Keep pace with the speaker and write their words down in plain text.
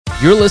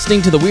You're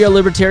listening to the We Are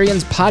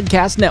Libertarians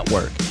podcast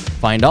network.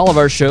 Find all of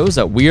our shows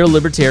at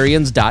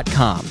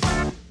wearelibertarians.com.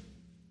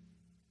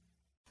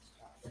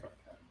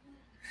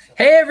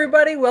 Hey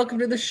everybody, welcome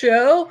to the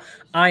show.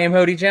 I am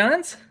Hody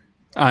Johns.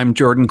 I'm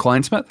Jordan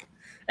Kleinsmith.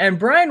 And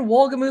Brian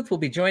Wolgemuth will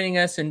be joining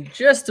us in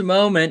just a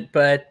moment,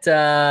 but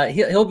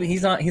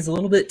he's a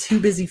little bit too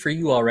busy for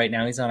you all right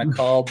now. He's on a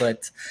call,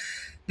 but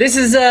this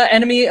is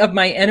Enemy of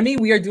My Enemy.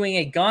 We are doing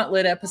a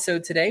gauntlet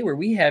episode today where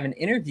we have an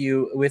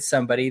interview with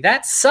somebody.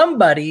 That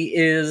somebody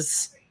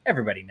is,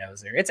 everybody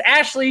knows her. It's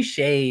Ashley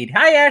Shade.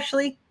 Hi,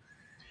 Ashley.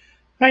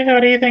 Hi,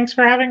 Hody. Thanks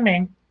for having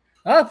me.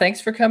 Oh, thanks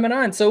for coming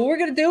on. So what we're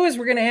going to do is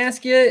we're going to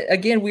ask you,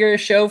 again, we're a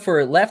show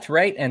for left,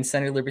 right, and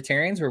center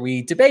libertarians where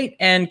we debate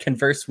and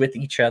converse with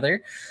each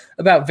other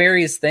about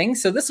various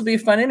things. So this will be a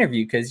fun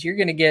interview because you're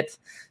going to get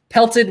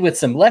pelted with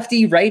some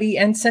lefty, righty,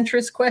 and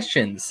centrist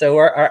questions. So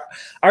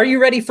are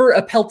you ready for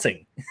a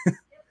pelting?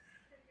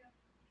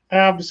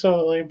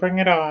 Absolutely. Bring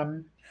it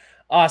on.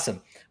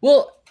 Awesome.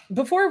 Well,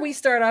 before we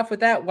start off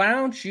with that, why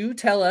don't you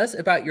tell us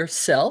about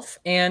yourself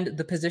and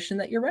the position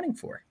that you're running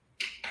for?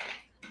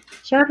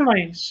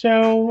 Certainly.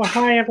 So,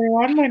 hi,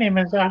 everyone. My name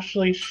is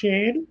Ashley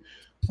Shade.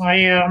 I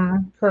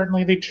am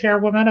currently the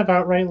chairwoman of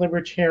Outright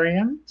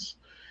Libertarians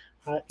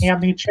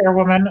and the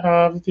chairwoman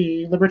of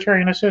the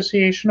Libertarian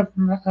Association of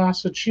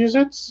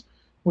Massachusetts,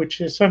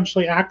 which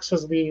essentially acts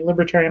as the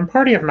Libertarian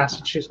Party of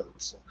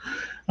Massachusetts.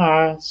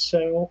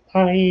 So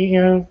I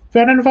have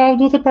been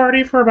involved with the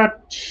party for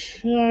about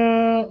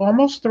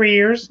almost 3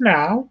 years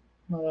now,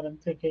 now that I'm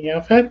thinking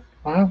of it.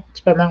 Wow,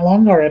 it's been that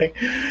long already.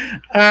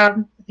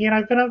 And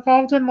I've been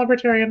involved in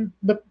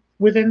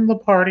within the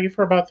party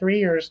for about 3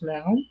 years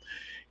now.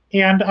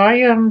 And I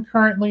am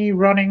currently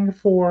running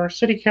for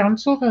city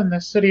council in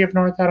the city of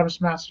North Adams,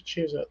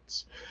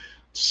 Massachusetts.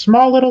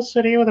 Small little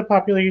city with a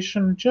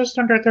population just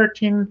under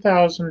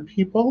 13,000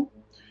 people.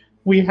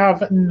 We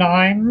have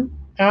 9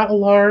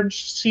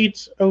 at-large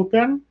seats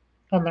open,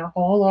 and they're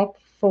all up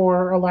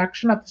for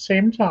election at the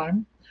same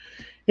time.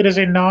 It is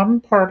a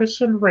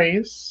nonpartisan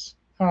race,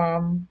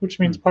 which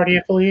means party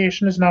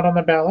affiliation is not on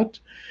the ballot.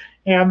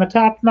 And the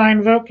top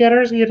 9 vote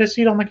getters get a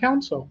seat on the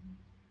council.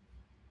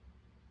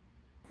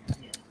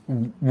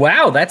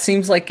 Wow, that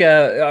seems like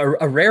a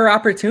rare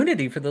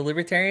opportunity for the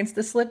libertarians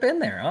to slip in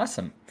there.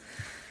 Awesome.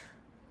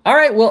 All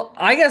right, well,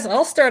 I guess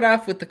I'll start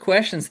off with the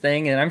questions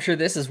thing, and I'm sure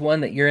this is one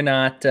that you're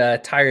not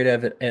tired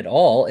of at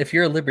all. If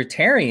you're a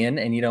libertarian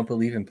and you don't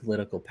believe in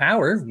political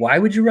power, why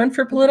would you run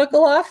for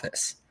political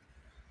office?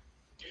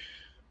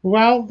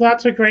 Well,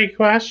 that's a great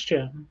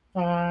question.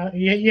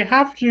 You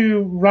have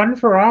to run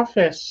for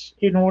office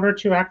in order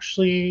to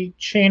actually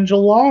change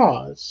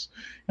laws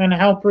and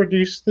help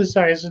reduce the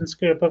size and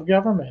scope of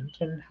government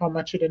and how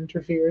much it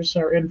interferes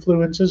or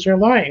influences your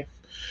life.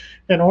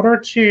 In order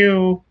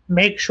to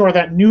make sure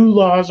that new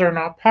laws are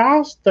not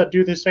passed that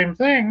do the same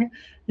thing,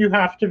 you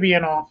have to be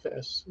in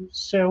office.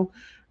 So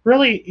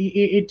really,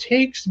 it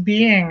takes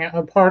being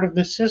a part of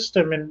the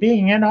system and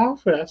being in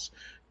office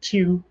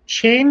to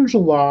change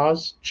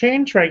laws,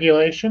 change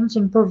regulations,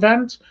 and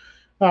prevent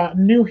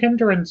new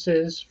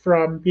hindrances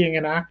from being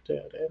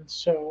enacted. And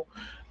so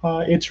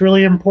it's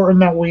really important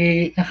that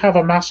we have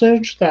a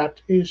message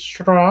that is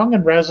strong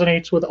and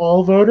resonates with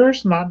all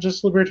voters, not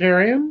just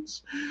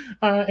libertarians,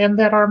 and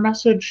that our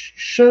message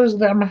shows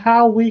them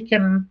how we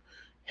can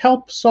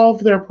help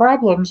solve their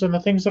problems and the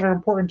things that are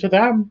important to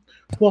them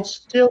while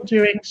still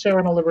doing so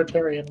in a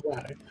libertarian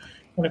way.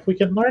 And if we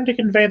can learn to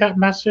convey that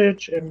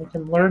message and we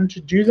can learn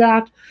to do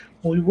that,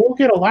 we will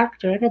get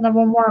elected. And then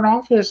when we're in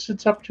office,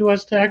 it's up to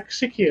us to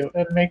execute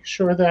and make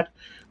sure that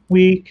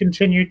we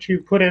continue to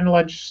put in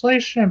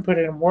legislation and put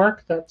in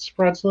work that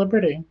spreads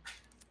liberty.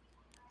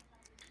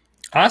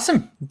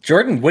 Awesome.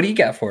 Jordan, what do you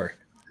got for her?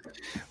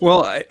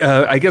 Well,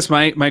 I guess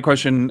my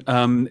question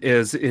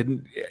is,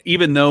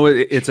 even though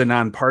it's a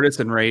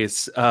nonpartisan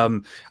race,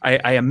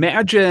 I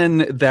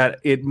imagine that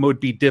it would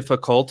be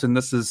difficult, and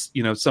this is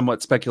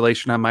somewhat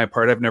speculation on my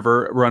part. I've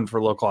never run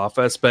for local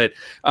office, but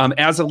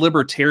as a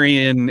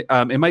libertarian,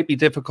 it might be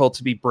difficult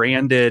to be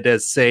branded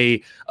as,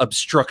 say,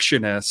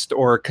 obstructionist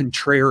or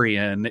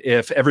contrarian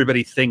if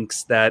everybody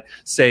thinks that,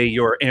 say,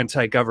 you're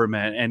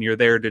anti-government and you're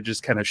there to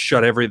just kind of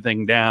shut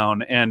everything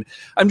down. And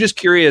I'm just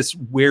curious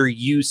where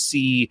you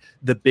see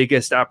the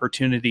biggest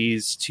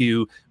opportunities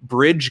to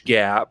bridge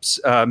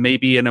gaps,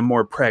 maybe in a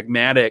more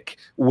pragmatic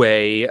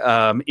way,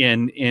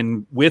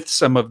 in with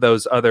some of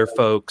those other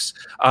folks,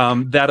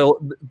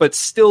 but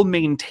still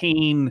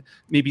maintain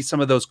maybe some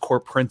of those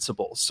core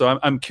principles. So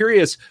I'm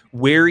curious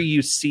where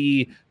you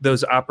see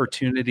those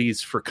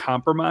opportunities for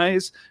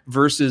compromise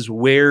versus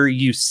where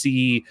you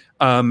see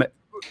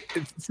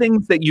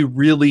things that you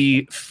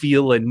really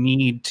feel a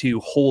need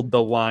to hold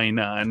the line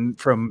on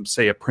from,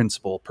 say, a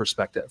principle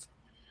perspective.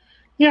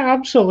 Yeah,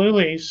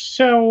 absolutely.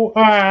 So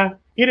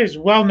it is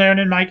well known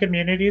in my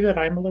community that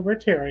I'm a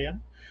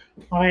libertarian.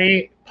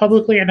 I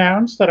publicly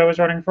announced that I was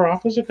running for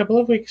office a couple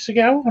of weeks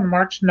ago on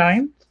March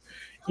 9th,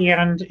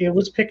 and it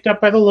was picked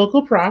up by the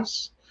local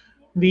press.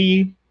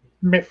 The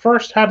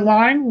first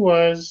headline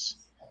was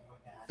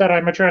that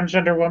I'm a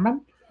transgender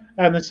woman.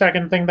 And the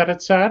second thing that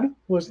it said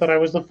was that I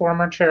was the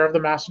former chair of the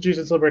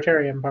Massachusetts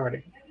Libertarian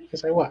Party,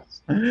 because I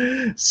was.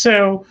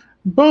 So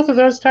both of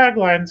those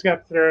taglines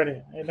got thrown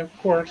in. And of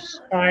course,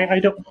 I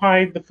don't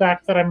hide the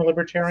fact that I'm a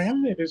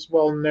libertarian. It is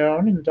well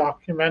known and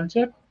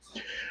documented.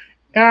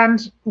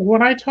 And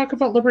when I talk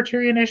about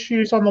libertarian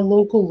issues on the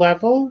local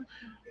level,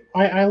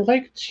 I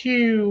like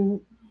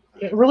to.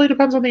 It really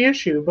depends on the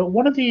issue, but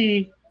one of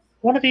the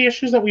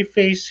issues that we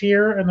face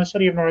here in the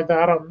city of North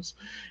Adams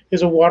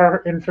is a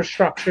water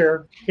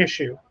infrastructure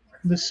issue.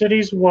 The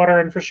city's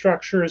water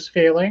infrastructure is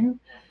failing.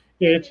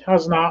 It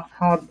has not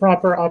had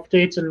proper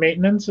updates and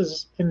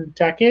maintenance in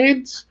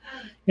decades,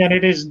 and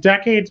it is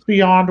decades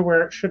beyond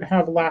where it should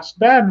have last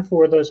been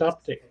for those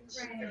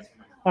updates.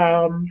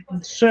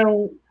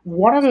 So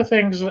one of the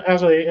things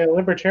as a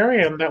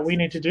libertarian that we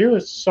need to do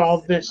is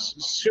solve this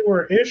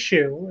sewer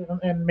issue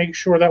and make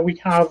sure that we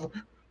have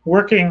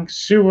working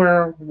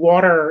sewer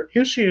water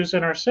issues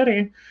in our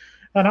city.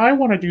 And I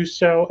want to do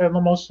so in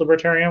the most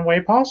libertarian way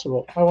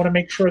possible. I want to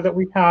make sure that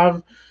we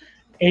have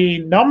a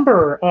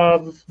number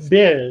of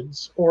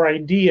bids or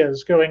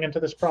ideas going into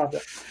this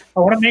project. I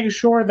want to make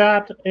sure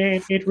that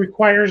it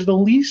requires the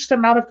least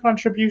amount of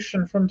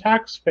contribution from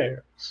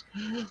taxpayers.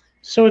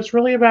 So it's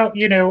really about,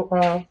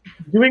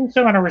 doing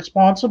so in a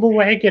responsible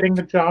way, getting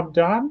the job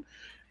done,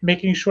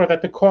 making sure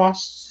that the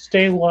costs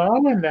stay low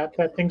and that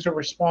things are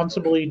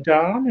responsibly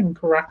done and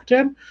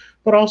corrected,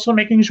 but also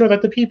making sure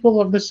that the people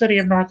of the city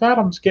of North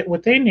Adams get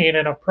what they need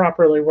in a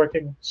properly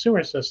working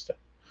sewer system.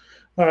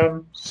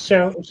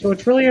 So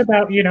it's really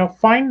about,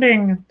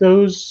 finding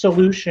those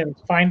solutions,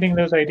 finding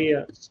those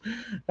ideas,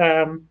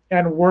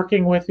 and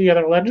working with the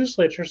other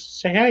legislatures to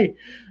say, hey,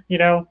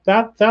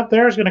 that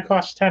there is going to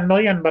cost 10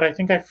 million, but I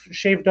think I've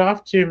shaved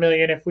off 2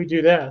 million if we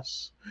do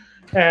this.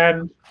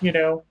 And,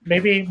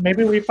 maybe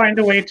we find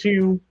a way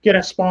to get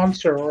a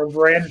sponsor or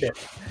brand it,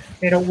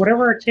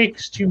 whatever it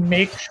takes to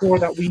make sure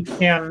that we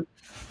can,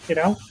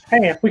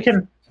 hey, if we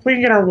can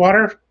get our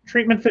water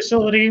treatment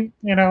facility,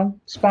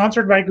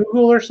 sponsored by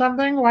Google or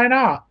something, why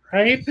not,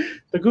 right?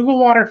 The Google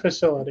Water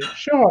Facility,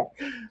 sure.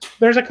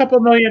 There's a couple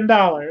 $1 million.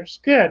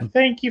 Good.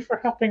 Thank you for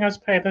helping us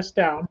pay this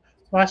down.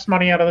 Less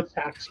money out of the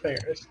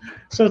taxpayers.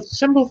 So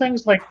simple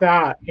things like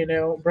that,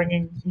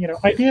 bringing,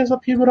 ideas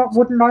that people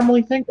wouldn't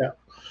normally think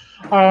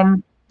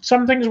of.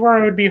 Some things where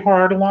I would be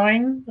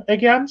hardline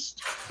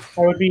against.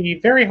 I would be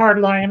very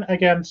hardline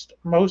against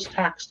most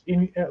tax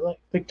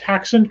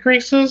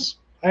increases.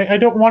 I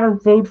don't want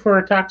to vote for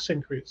a tax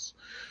increase.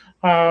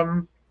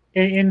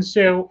 And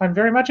so I'm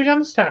very much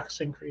against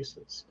tax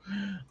increases.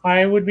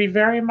 I would be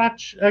very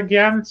much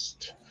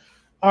against,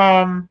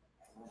 I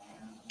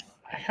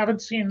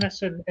haven't seen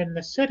this in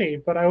the city,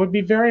 but I would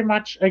be very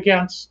much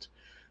against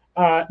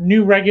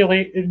new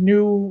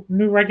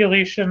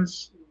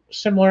regulations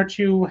similar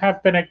to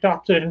have been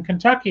adopted in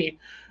Kentucky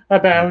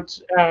about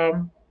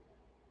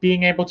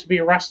being able to be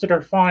arrested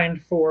or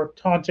fined for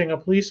taunting a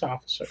police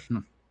officer.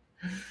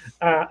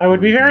 I would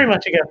be very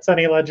much against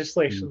any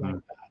legislation like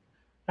that.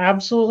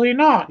 Absolutely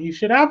not. You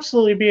should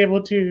absolutely be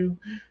able to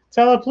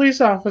tell a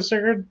police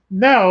officer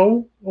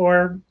no,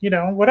 or,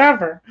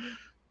 whatever.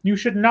 You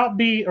should not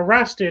be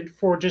arrested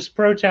for just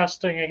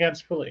protesting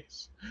against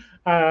police.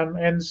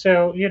 And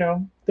so,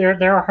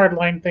 there are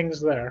hardline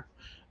things there.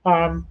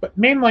 But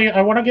mainly,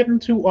 I want to get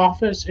into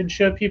office and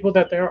show people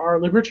that there are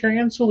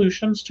libertarian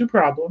solutions to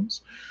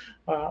problems.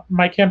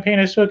 My campaign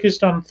is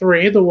focused on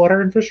 3. The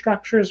water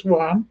infrastructure is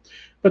one.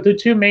 But the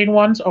 2 main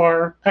ones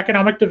are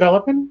economic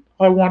development.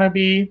 I want to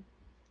be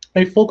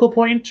a focal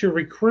point to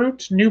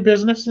recruit new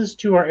businesses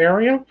to our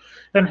area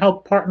and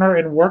help partner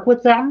and work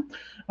with them,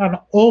 and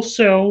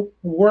also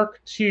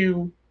work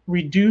to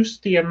reduce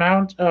the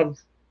amount of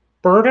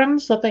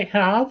burdens that they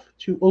have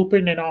to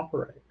open and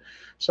operate.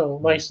 So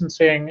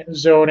licensing,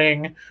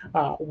 zoning,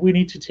 we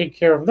need to take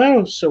care of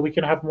those so we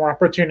can have more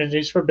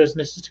opportunities for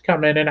businesses to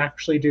come in and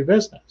actually do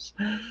business.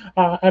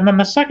 And then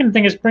the second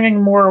thing is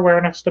bringing more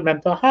awareness to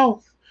mental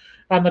health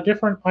and the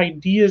different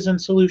ideas and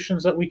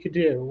solutions that we could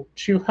do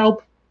to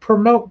help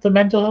promote the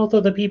mental health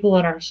of the people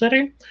in our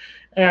city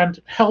and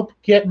help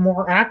get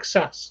more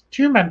access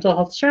to mental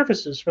health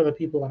services for the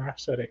people in our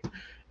city.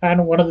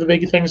 And one of the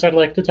big things I'd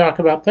like to talk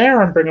about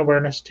there and bring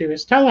awareness to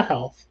is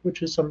telehealth,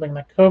 which is something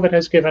that COVID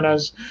has given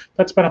us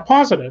that's been a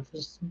positive.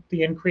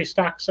 The increased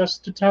access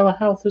to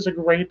telehealth is a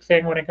great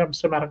thing when it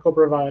comes to medical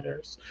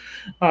providers.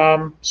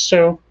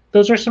 So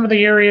those are some of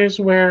the areas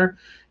where,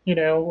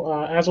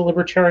 as a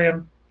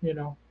libertarian,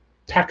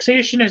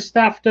 taxation is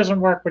theft doesn't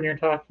work when you're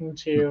talking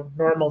to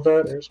normal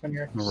voters, when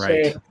you're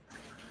saying,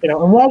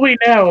 and while we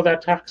know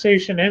that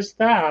taxation is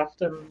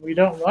theft and we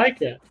don't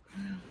like it,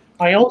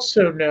 I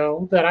also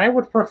know that I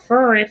would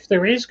prefer, if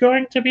there is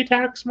going to be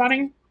tax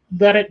money,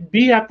 that it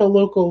be at the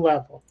local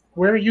level,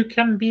 where you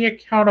can be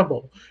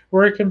accountable,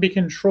 where it can be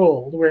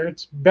controlled, where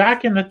it's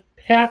back in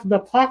the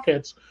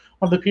pockets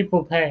of the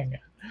people paying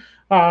it.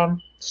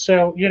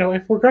 So,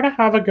 if we're going to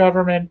have a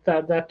government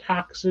that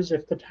taxes,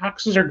 if the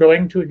taxes are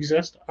going to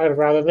exist, I'd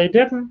rather they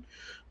didn't.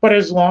 But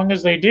as long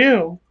as they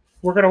do,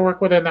 we're going to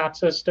work within that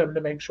system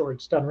to make sure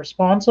it's done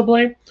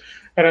responsibly.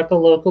 And at the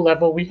local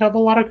level, we have a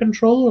lot of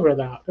control over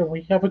that. And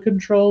we have a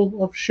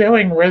control of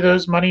showing where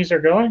those monies are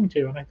going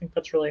to. And I think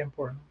that's really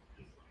important.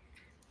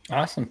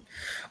 Awesome.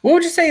 What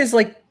would you say is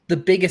like the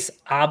biggest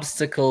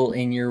obstacle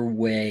in your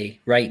way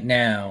right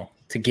now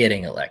to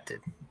getting elected?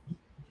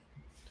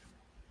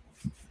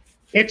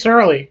 It's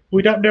early.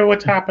 We don't know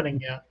what's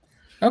happening yet.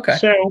 Okay.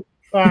 So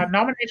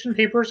nomination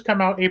papers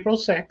come out April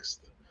 6th.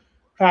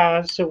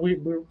 So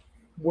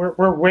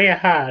we're way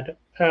ahead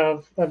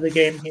of the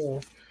game here.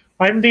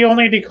 I'm the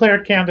only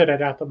declared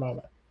candidate at the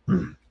moment.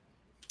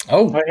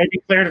 Oh, I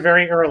declared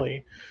very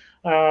early.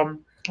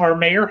 Our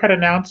mayor had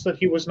announced that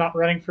he was not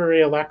running for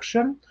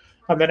re-election,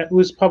 and then it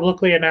was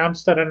publicly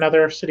announced that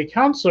another city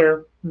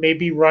councilor may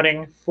be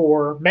running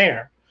for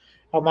mayor.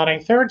 And then a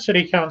third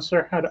city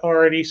councilor had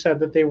already said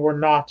that they were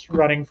not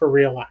running for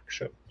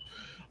re-election.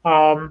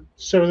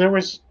 So there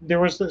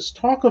was this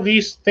talk of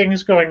these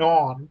things going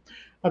on.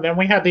 And then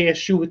we had the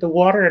issue with the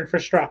water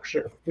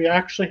infrastructure. We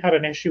actually had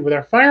an issue with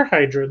our fire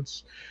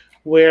hydrants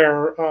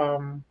where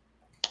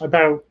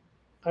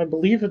I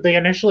believe they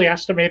initially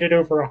estimated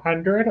over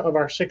 100 of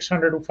our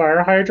 600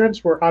 fire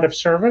hydrants were out of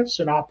service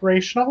and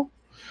operational.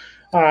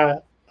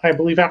 I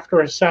believe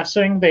after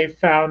assessing, they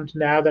found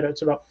now that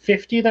it's about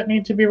 50 that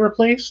need to be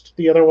replaced.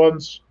 The other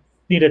ones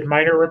needed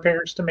minor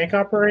repairs to make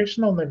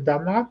operational, and they've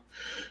done that.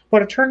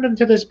 But it turned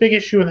into this big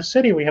issue in the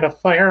city. We had a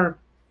fire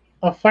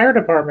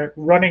department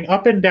running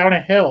up and down a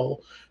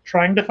hill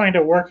trying to find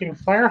a working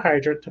fire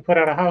hydrant to put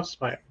out a house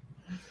fire.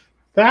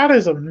 That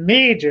is a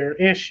major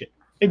issue.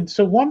 And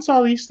so once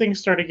all these things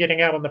started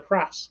getting out in the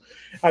press,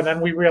 and then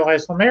we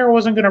realized the mayor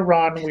wasn't going to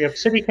run, we have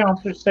city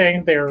councilors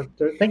saying they're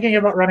thinking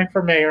about running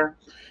for mayor.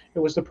 It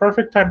was the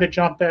perfect time to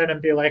jump in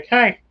and be like,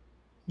 hey,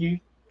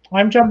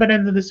 I'm jumping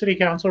into the city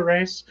council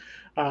race.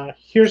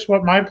 Here's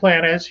what my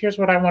plan is. Here's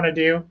what I want to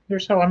do.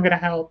 Here's how I'm going to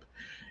help.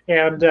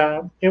 And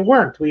it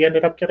worked. We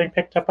ended up getting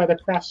picked up by the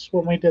press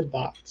when we did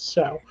that.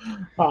 So,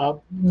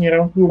 we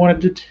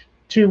wanted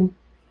to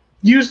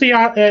use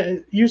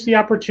the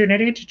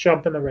opportunity to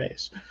jump in the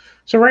race.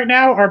 So right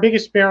now, our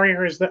biggest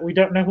barrier is that we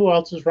don't know who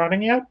else is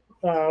running yet.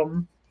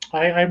 I'm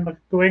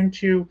going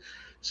to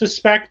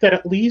suspect that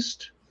at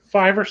least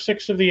 5 or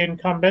 6 of the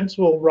incumbents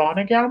will run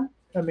again,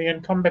 and the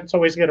incumbents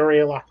always get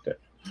reelected.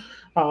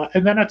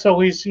 And then it's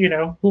always,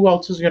 who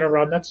else is going to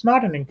run that's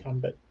not an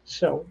incumbent.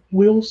 So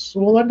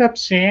we'll end up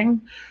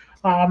seeing.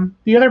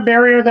 The other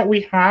barrier that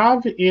we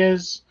have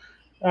is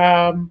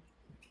the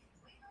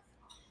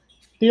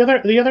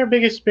other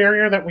biggest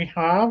barrier that we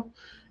have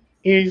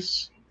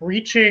is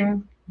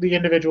reaching the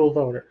individual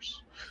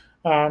voters.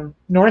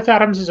 North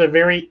Adams is a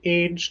very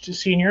aged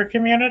senior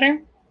community,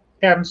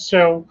 and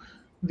so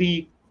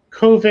the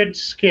COVID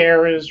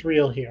scare is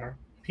real here.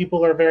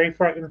 People are very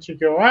frightened to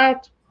go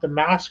out. The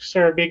masks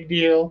are a big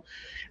deal.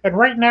 And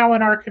right now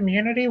in our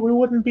community, we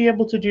wouldn't be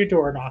able to do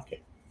door knocking.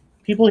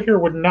 People here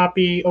would not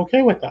be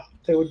okay with that.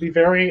 They would be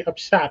very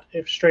upset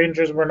if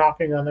strangers were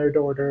knocking on their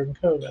door during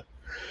COVID.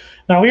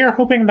 Now, we are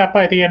hoping that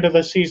by the end of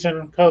the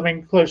season,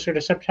 coming closer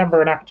to September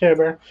and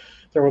October,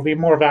 there will be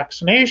more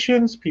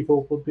vaccinations,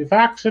 people will be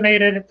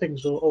vaccinated,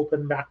 things will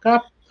open back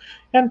up,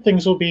 and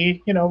things will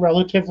be,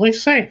 relatively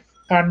safe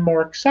and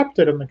more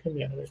accepted in the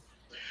community.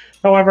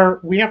 However,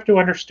 we have to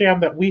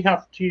understand that we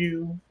have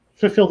to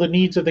fulfill the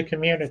needs of the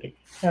community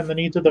and the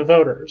needs of the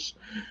voters,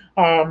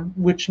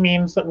 which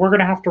means that we're going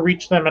to have to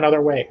reach them in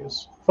other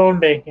ways. Phone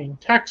banking,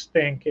 text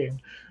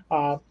banking,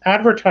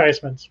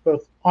 advertisements,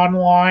 both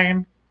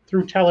online,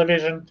 through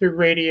television, through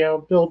radio,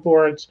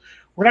 billboards.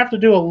 We're going to have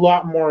to do a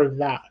lot more of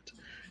that.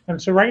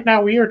 And so right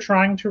now we are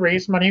trying to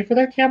raise money for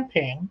their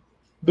campaign.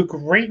 The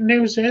great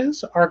news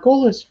is our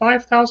goal is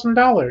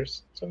 $5,000.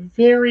 It's a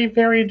very,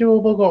 very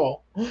doable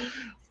goal.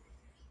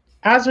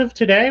 As of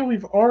today,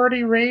 we've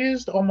already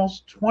raised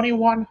almost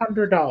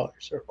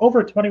 $2,100, or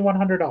over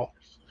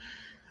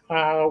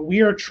 $2,100.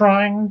 We are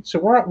trying, so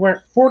we're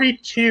at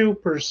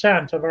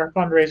 42% of our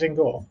fundraising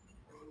goal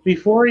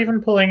before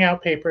even pulling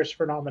out papers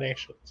for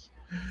nominations.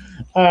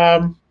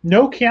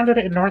 No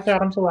candidate in North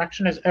Adams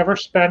election has ever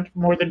spent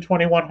more than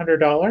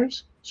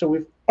 $2,100, so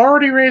we've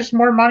already raised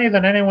more money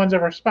than anyone's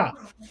ever spent.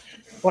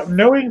 But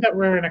knowing that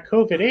we're in a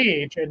COVID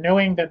age and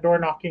knowing that door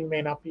knocking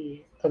may not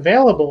be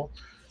available,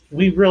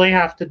 we really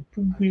have to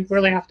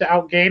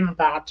outgain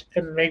that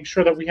and make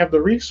sure that we have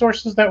the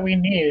resources that we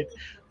need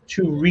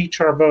to reach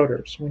our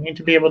voters. We need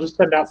to be able to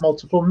send out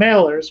multiple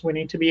mailers. We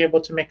need to be able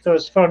to make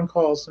those phone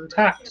calls and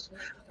texts.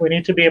 We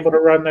need to be able to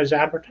run those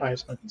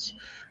advertisements.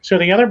 So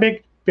the other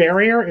big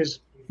barrier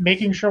is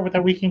making sure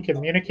that we can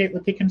communicate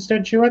with the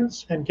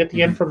constituents and get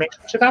the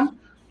information to them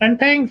and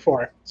paying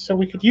for it. So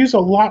we could use a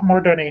lot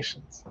more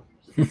donations.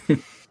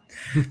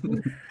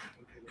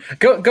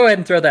 Go ahead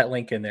and throw that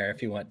link in there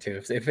if you want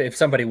to, if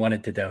somebody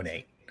wanted to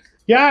donate.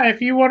 Yeah,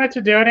 if you wanted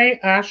to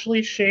donate,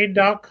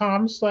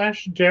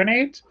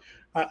 ashleyshade.com/donate.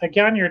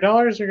 Again, your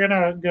dollars are going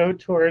to go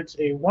towards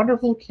a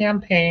wonderful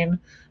campaign.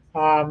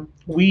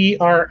 We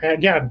are,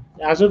 again,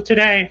 as of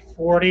today,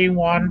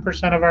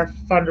 41% of our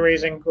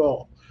fundraising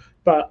goal.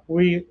 But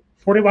we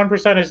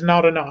 41% is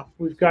not enough.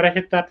 We've got to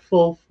hit that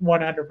full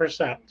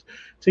 100%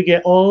 to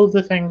get all of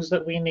the things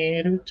that we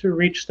need to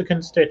reach the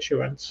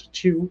constituents,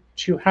 to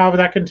have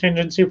that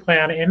contingency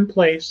plan in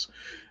place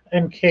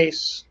in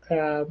case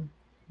COVID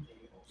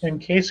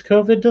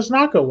does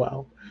not go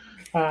well.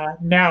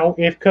 Now,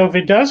 if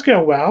COVID does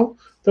go well,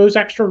 those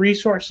extra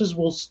resources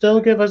will still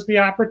give us the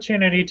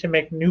opportunity to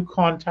make new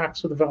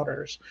contacts with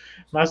voters.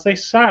 And as they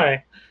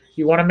say,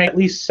 you want to make at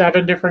least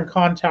 7 different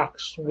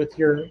contacts with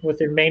your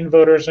main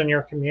voters in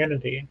your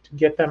community to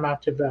get them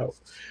out to vote.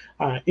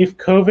 If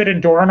COVID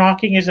and door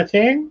knocking is a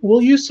thing,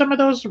 we'll use some of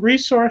those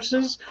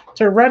resources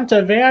to rent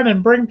a van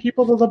and bring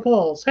people to the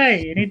polls.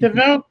 Hey, you need to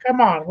vote?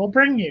 Come on, we'll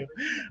bring you.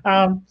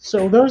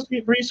 So those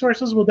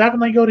resources will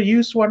definitely go to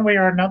use one way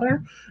or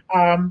another,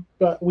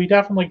 but we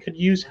definitely could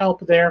use help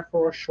there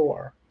for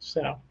sure.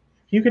 So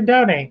if you can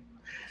donate.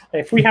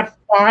 If we had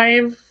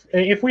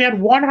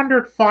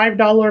 105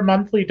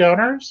 monthly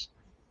donors,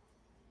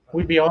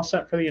 we'd be all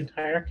set for the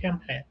entire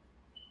campaign.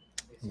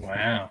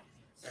 Wow.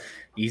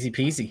 Easy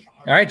peasy.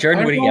 All right,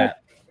 Jordan, what do you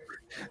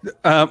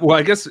got? Well,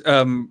 I guess,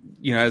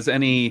 as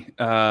any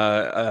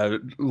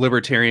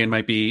libertarian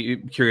might be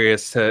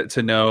curious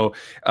to know,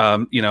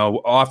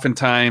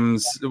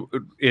 oftentimes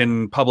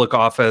in public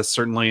office,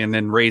 certainly, and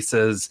in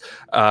races,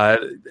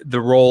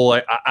 the role,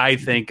 I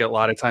think, a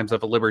lot of times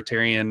of a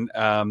libertarian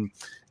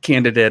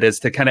candidate is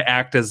to kind of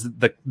act as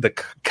the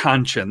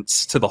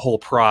conscience to the whole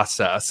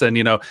process, and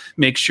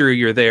make sure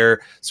you're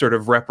there sort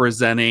of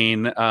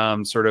representing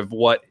sort of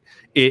what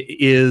it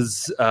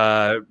is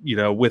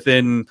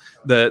within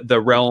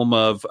the realm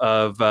of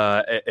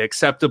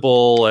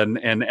acceptable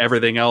and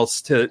everything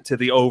else to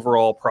the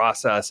overall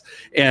process,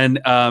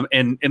 and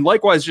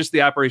likewise just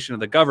the operation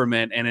of the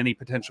government and any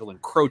potential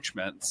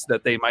encroachments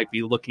that they might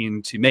be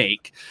looking to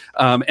make.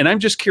 And I'm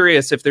just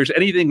curious if there's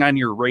anything on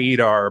your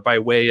radar by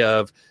way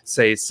of,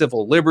 say,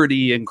 civil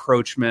liberty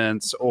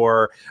encroachments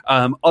or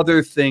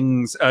other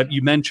things.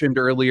 You mentioned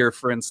earlier,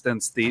 for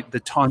instance, the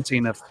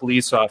taunting of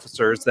police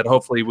officers that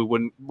hopefully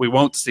we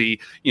won't see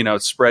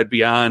spread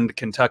beyond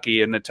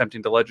Kentucky and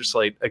attempting to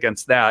legislate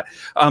against that.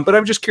 But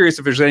I'm just curious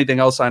if there's anything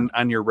else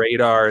on your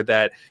radar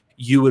that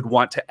you would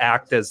want to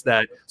act as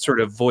that sort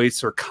of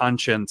voice or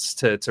conscience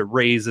to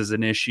raise as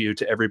an issue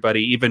to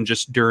everybody, even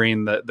just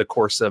during the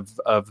course of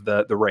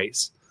the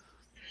race.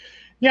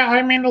 Yeah,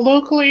 I mean,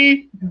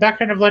 locally, that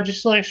kind of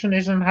legislation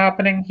isn't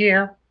happening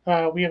here.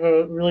 We have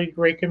a really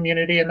great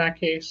community in that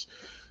case.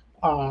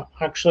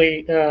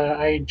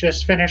 I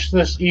just finished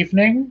this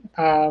evening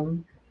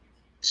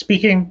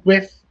speaking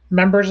with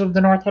members of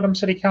the North Dedham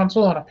City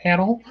Council on a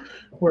panel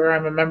where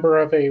I'm a member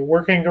of a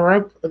working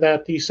group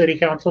that the City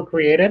Council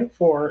created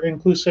for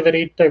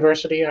inclusivity,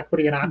 diversity,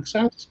 equity, and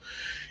access.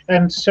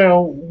 And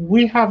so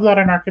we have that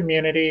in our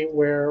community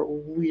where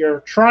we are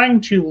trying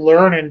to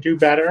learn and do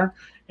better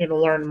and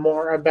learn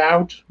more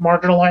about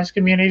marginalized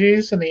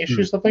communities and the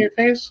issues that they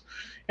face.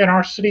 And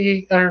our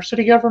city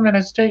government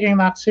is taking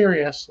that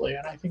seriously.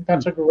 And I think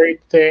that's a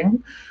great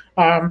thing.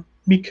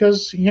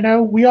 Because,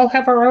 we all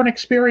have our own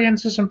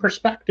experiences and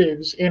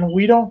perspectives, and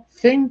we don't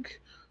think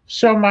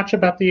so much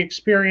about the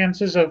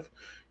experiences of,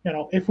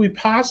 if we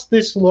pass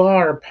this law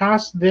or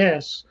pass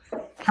this,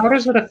 how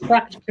does it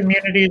affect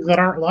communities that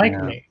aren't like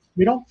me?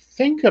 We don't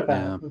think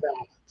about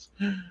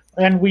that.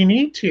 And we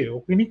need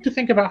to. We need to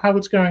think about how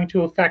it's going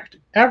to affect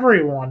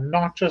everyone,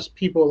 not just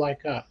people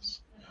like us.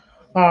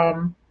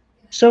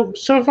 So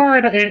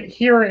far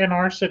here in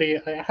our city,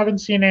 I haven't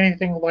seen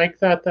anything like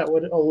that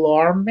would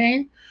alarm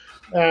me.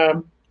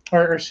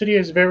 Our city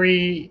is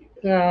very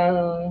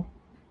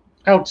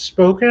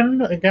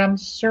outspoken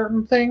against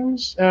certain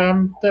things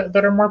that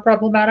are more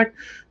problematic,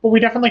 but we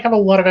definitely have a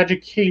lot of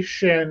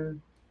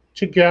education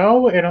to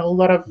go, and a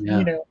lot of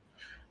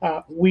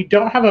we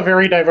don't have a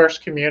very diverse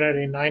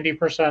community.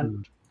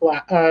 90%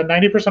 black,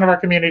 90% of our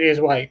community is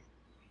white.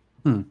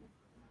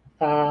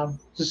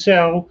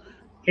 So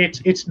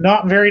it's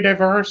not very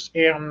diverse,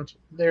 and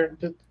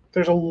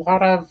there's a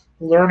lot of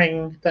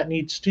learning that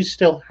needs to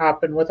still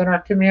happen within our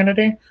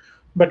community.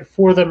 But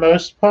for the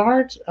most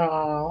part,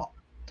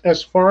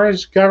 as far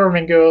as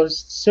government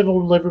goes,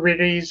 civil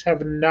liberties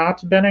have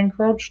not been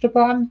encroached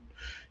upon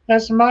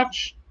as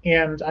much,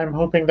 and I'm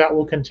hoping that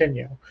will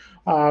continue.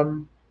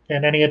 And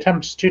any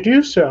attempts to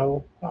do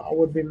so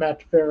would be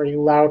met very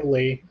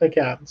loudly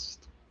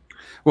against.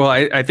 Well,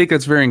 I think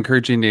that's very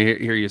encouraging to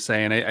hear you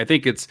say, and I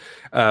think it's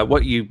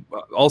what you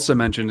also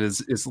mentioned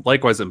is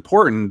likewise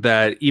important,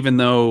 that even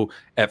though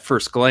at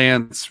first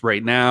glance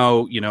right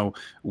now,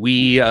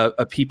 we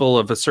a people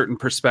of a certain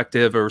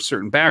perspective or a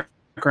certain background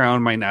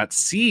might not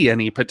see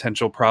any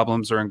potential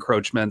problems or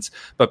encroachments,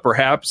 but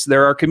perhaps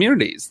there are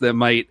communities that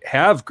might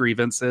have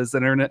grievances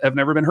that have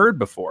never been heard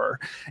before,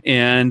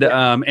 and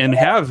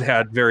have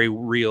had very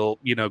real,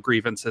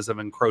 grievances of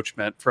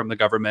encroachment from the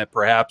government,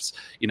 perhaps,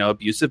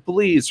 abusive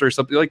police or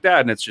something like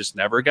that, and it's just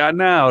never gotten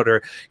out,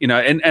 or,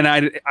 and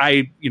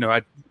I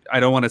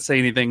don't want to say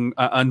anything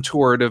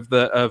untoward of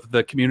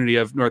the community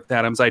of North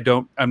Adams.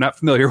 I'm not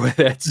familiar with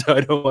it, so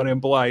I don't want to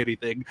imply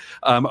anything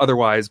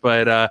otherwise.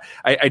 But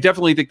I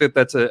definitely think that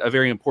that's a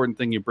very important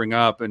thing you bring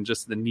up, and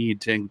just the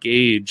need to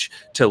engage,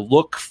 to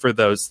look for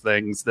those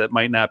things that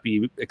might not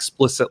be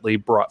explicitly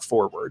brought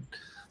forward.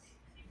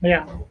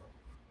 Yeah.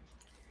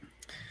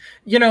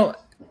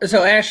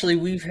 So Ashley,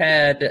 we've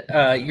had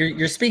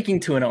you're speaking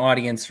to an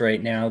audience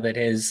right now that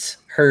has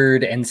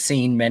heard and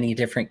seen many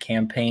different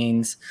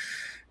campaigns.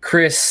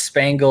 Chris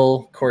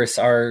Spangle, of course,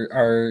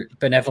 our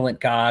benevolent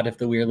god of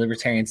the We Are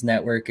Libertarians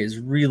Network, is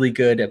really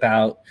good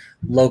about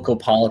local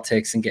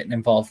politics and getting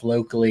involved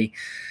locally.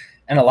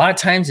 And a lot of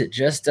times it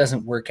just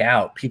doesn't work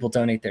out. People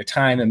donate their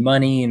time and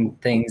money and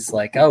things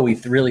like, oh, we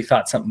really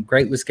thought something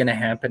great was going to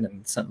happen,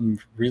 and something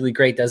really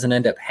great doesn't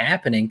end up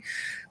happening.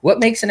 What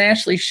makes an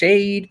Ashley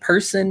Shade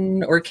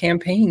person or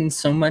campaign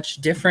so much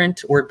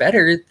different or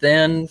better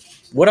than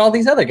what all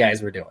these other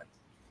guys were doing?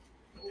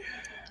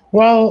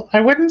 Well,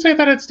 I wouldn't say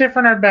that it's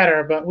different or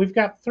better, but we've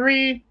got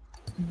three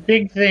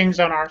big things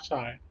on our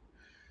side.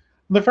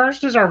 The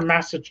first is our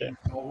messaging.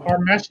 Our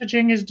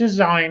messaging is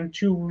designed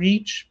to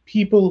reach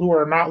people who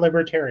are not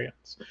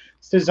libertarians.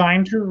 It's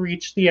designed to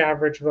reach the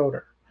average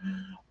voter.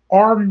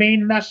 Our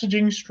main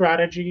messaging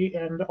strategy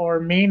and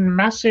our main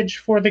message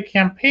for the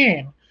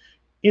campaign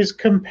is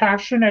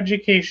compassion,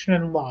 education,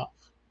 and love.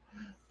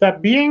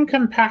 That being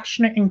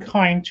compassionate and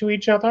kind to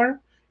each other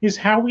is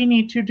how we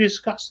need to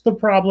discuss the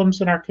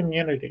problems in our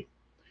community.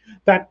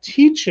 That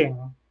teaching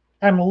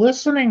and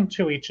listening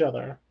to each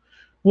other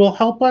will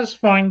help us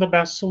find the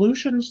best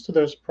solutions to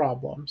those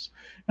problems.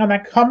 And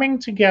that coming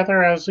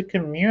together as a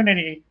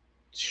community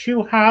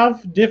to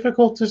have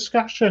difficult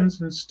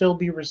discussions and still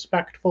be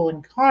respectful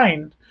and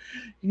kind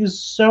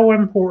is so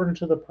important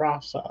to the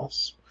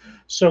process.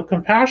 So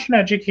compassion,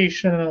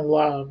 education, and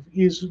love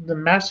is the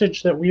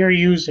message that we are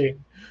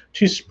using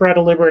to spread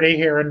liberty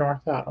here in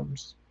North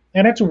Adams.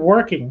 And it's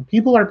working.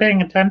 People are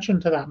paying attention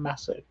to that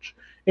message.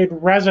 It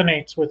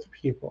resonates with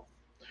people.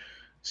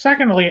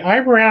 Secondly, I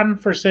ran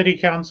for city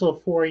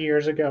council 4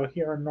 years ago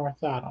here in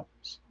North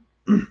Adams.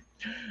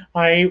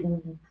 I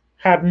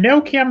had no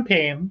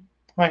campaign.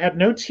 I had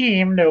no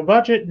team, no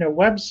budget, no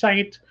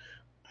website.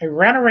 I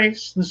ran a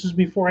race. This was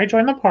before I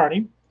joined the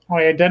party.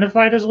 I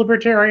identified as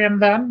libertarian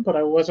then, but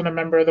I wasn't a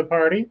member of the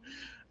party.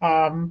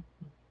 But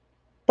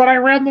I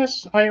ran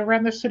this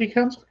city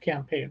council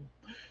campaign.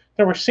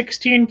 There were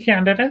 16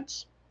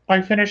 candidates.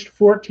 I finished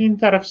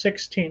 14th out of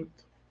 16th.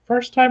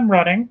 First time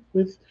running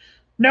with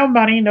no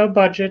money, no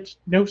budget.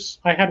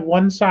 I had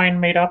one sign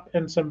made up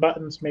and some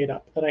buttons made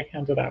up that I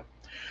handed out.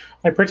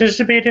 I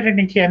participated in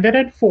a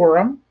candidate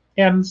forum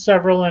and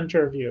several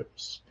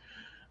interviews.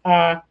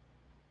 The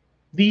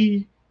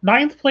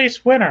 9th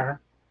place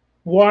winner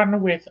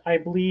won with, I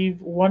believe,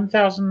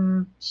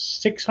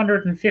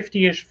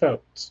 1,650-ish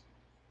votes.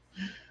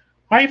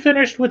 I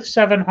finished with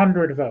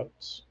 700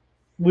 votes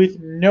with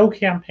no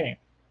campaign.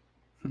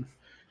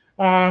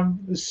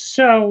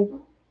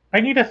 So I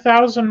need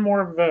 1,000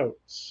 more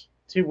votes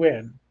to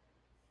win.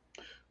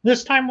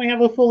 This time we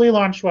have a fully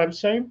launched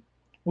website.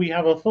 We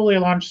have a fully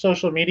launched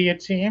social media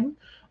team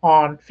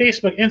on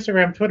Facebook,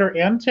 Instagram, Twitter,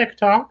 and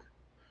TikTok.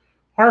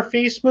 Our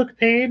Facebook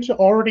page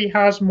already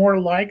has more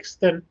likes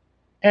than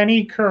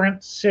any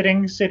current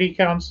sitting city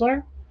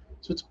councilor.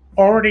 So it's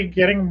already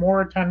getting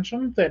more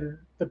attention than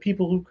the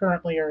people who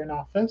currently are in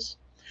office.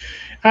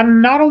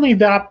 And not only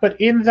that, but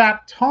in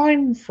that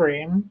time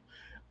frame,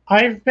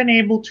 I've been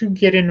able to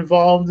get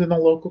involved in the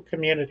local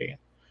community.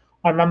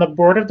 I'm on the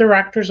board of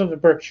directors of the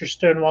Berkshire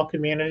Stonewall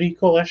Community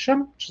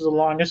Coalition, which is the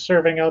longest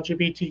serving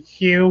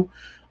LGBTQ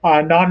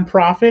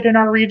nonprofit in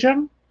our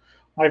region.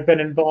 I've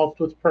been involved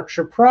with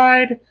Berkshire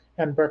Pride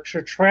and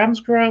Berkshire Trans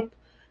Group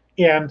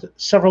and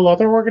several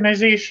other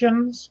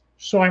organizations.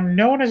 So I'm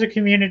known as a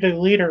community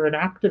leader in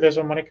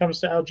activism when it comes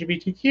to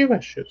LGBTQ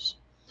issues.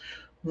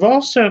 I've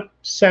also,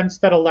 since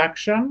that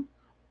election,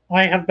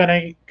 I have been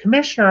a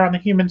commissioner on the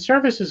Human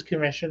Services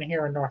Commission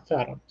here in North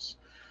Adams.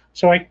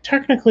 So I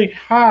technically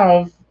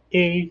have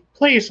a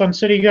place on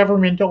city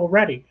government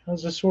already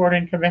as a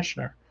sworn-in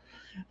commissioner.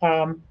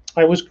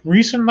 I was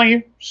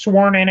recently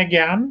sworn in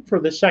again for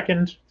the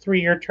second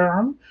 3-year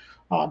term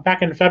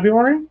back in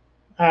February.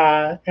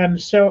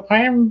 And so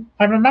I'm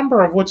a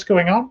member of what's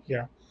going on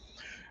here.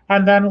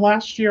 And then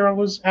last year I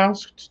was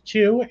asked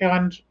to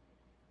and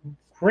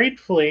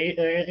gratefully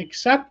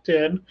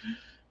accepted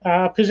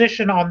a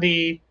position on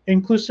the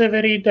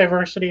Inclusivity,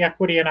 Diversity,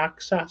 Equity, and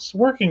Access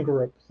working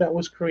group that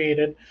was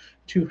created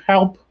to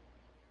help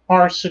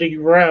our city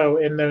grow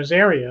in those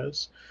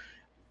areas.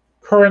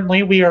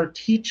 Currently, we are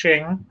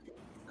teaching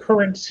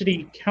current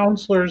city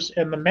councilors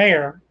and the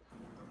mayor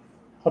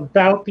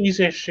about these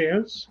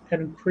issues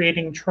and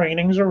creating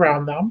trainings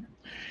around them.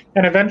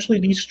 And eventually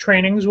these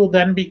trainings will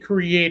then be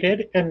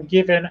created and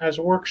given as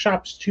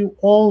workshops to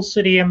all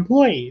city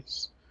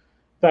employees.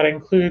 That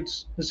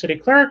includes the city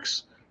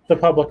clerks, the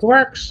public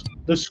works,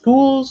 the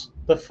schools,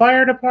 the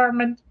fire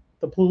department,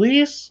 the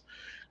police.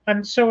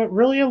 And so it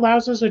really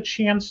allows us a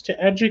chance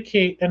to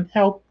educate and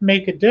help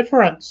make a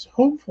difference,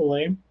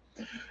 hopefully,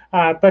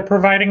 by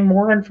providing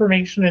more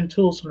information and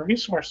tools and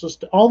resources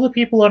to all the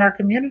people in our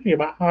community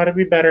about how to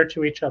be better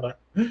to each other.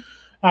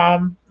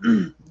 Um,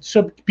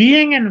 so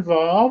being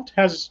involved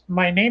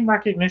my name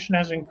recognition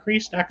has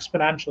increased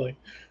exponentially.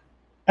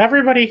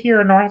 Everybody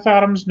here in North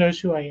Adams knows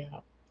who I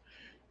am.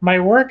 My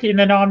work in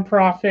the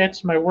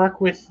nonprofits, my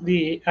work with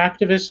the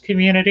activist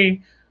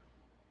community,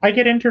 I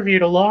get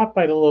interviewed a lot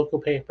by the local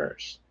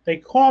papers. They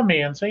call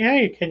me and say,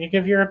 hey, can you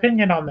give your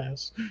opinion on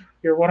this?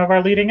 You're one of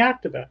our leading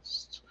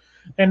activists.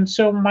 And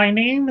so my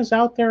name is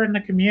out there in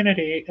the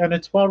community, and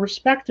it's well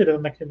respected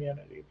in the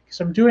community because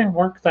I'm doing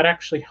work that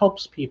actually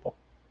helps people.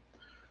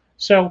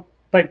 So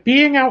by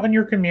being out in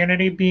your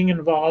community, being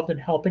involved and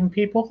helping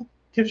people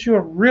gives you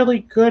a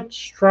really good,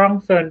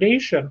 strong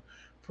foundation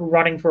for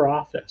running for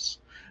office.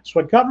 So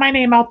I got my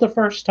name out the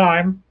first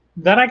time,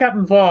 then I got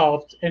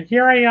involved, and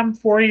here I am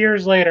 4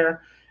 years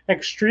later,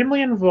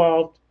 extremely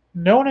involved,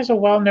 known as a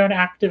well-known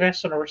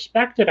activist and a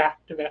respected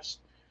activist.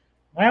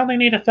 I only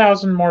need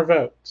 1,000 more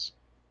votes.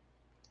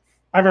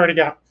 I've already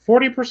got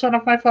 40%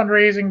 of my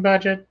fundraising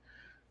budget,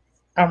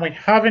 and we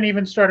haven't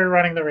even started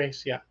running the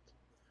race yet.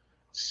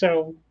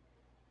 So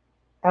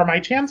are my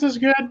chances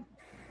good?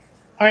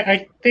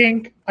 I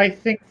think I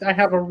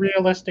have a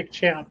realistic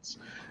chance.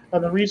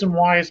 And the reason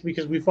why is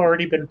because we've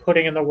already been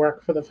putting in the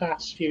work for the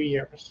past few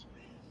years.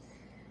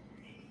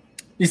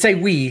 You say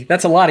we,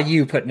 that's a lot of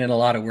you putting in a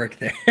lot of work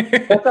there.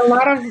 That's a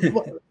lot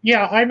of,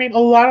 yeah, I mean, a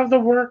lot of the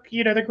work,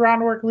 the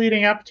groundwork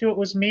leading up to it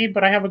was me,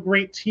 but I have a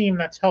great team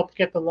that's helped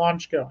get the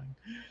launch going.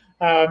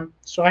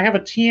 So I have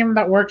a team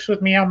that works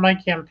with me on my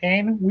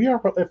campaign. We are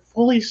a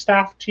fully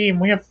staffed team.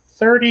 We have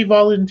 30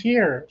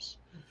 volunteers.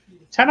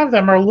 10 of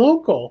them are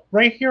local,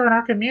 right here in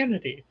our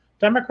community.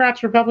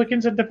 Democrats,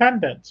 Republicans,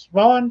 Independents,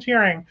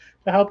 volunteering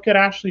to help get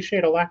Ashley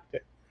Shade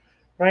elected,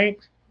 right?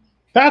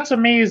 That's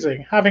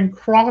amazing, having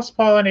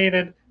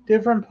cross-pollinated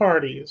different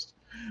parties.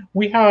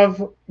 We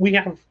have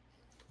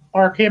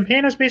our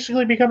campaign has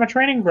basically become a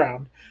training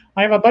ground.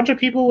 I have a bunch of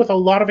people with a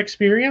lot of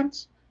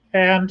experience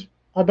and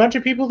a bunch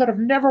of people that have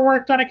never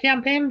worked on a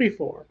campaign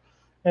before.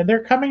 And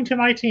they're coming to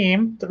my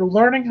team, they're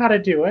learning how to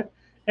do it,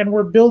 and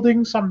we're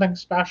building something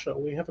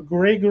special. We have a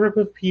great group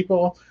of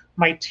people.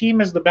 My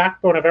team is the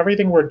backbone of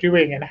everything we're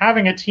doing, and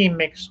having a team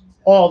makes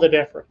all the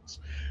difference.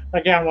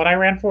 Again, when I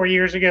ran 4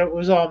 years ago, it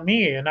was all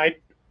me, and I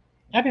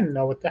didn't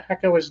know what the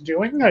heck I was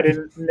doing. I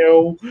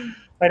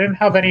didn't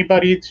have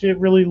anybody to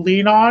really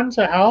lean on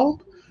to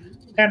help.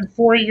 And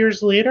 4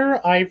 years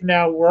later, I've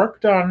now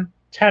worked on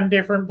 10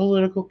 different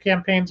political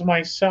campaigns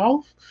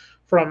myself,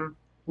 from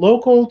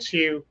local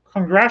to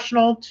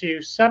congressional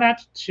to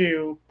Senate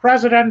to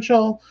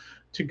presidential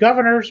to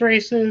governor's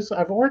races.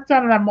 I've worked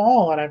on them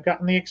all, and I've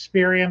gotten the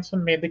experience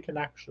and made the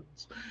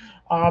connections.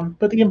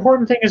 But the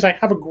important thing is I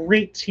have a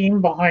great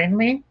team behind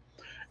me,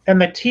 and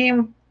the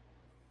team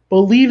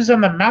believes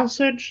in the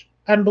message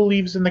and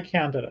believes in the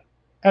candidate.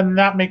 And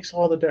that makes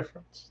all the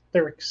difference.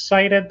 They're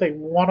excited, they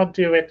want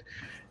to do it,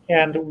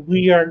 and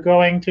we are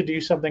going to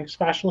do something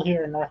special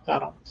here in North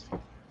Adams.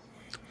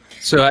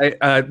 So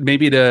I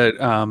maybe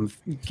to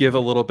give a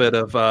little bit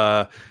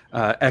of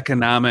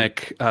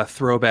economic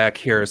throwback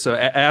here. So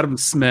Adam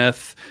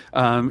Smith,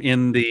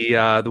 in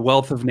the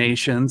Wealth of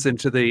Nations,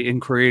 into the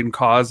inquiry and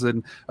cause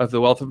of the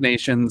Wealth of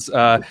Nations,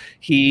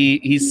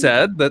 he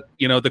said that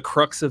the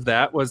crux of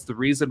that was the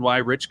reason why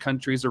rich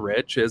countries are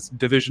rich is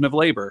division of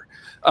labor,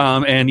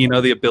 and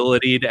the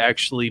ability to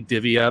actually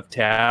divvy up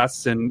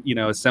tasks and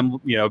assemble,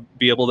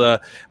 be able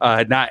to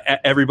not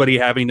everybody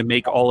having to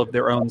make all of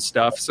their own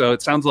stuff. So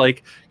it sounds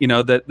like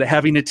that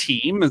having a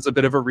team is a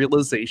bit of a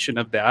realization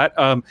of that.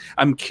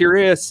 I'm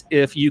curious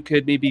if you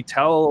could maybe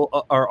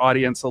tell our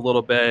audience a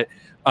little bit,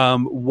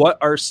 what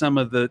are some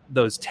of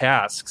those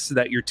tasks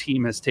that your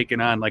team has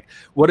taken on? Like,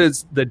 what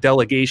does the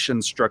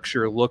delegation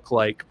structure look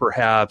like,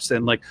 perhaps?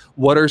 And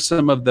what are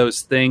some of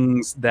those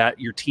things that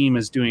your team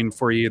is doing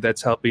for you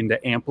that's helping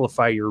to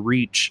amplify your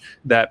reach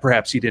that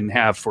perhaps you didn't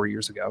have 4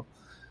 years ago?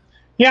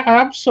 Yeah,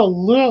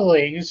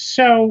 absolutely.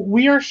 So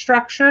we are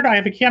structured. I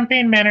have a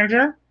campaign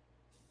manager.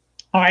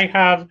 I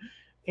have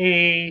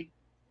a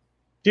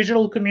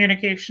digital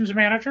communications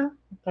manager.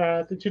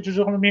 The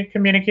digital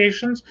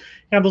communications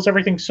handles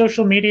everything: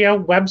 social media,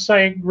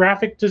 website,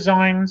 graphic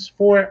designs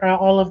for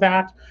all of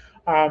that,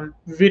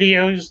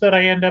 videos that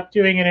I end up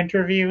doing in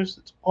interviews.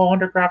 It's all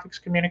under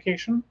graphics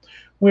communication.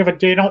 We have a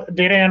data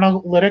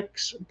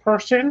analytics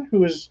person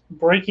who is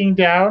breaking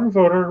down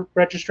voter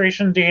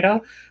registration data,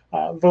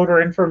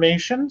 voter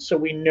information, so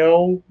we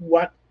know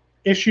what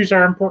issues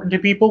are important to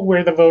people,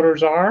 where the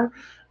voters are,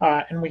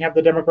 and we have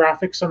the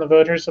demographics on the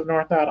voters of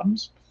North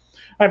Adams.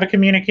 I have a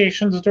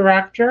communications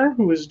director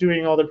who is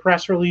doing all the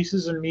press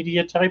releases and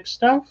media type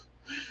stuff.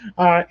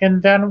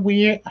 And then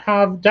we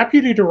have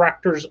deputy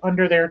directors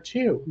under there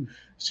too.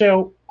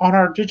 So on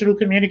our digital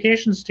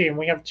communications team,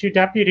 we have 2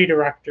 deputy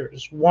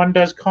directors. One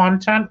does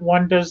content,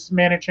 one does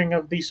managing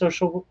of the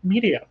social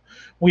media.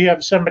 We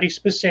have somebody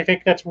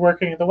specific that's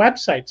working the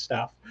website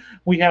stuff.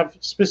 We have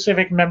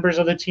specific members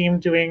of the team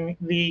doing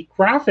the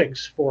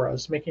graphics for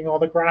us, making all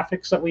the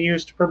graphics that we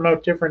use to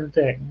promote different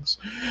things.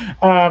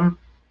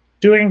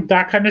 doing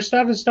that kind of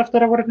stuff is stuff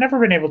that I would have never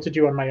been able to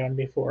do on my own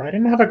before. I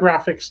didn't have a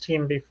graphics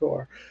team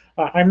before.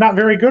 I'm not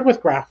very good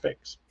with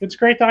graphics. It's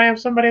great that I have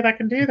somebody that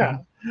can do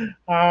that.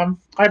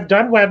 I've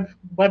done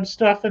web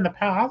stuff in the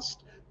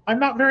past. I'm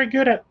not very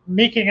good at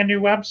making a new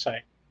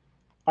website.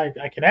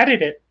 I can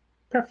edit it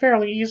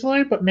fairly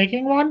easily, but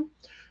making one, I'm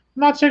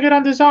not so good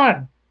on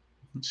design.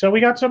 So we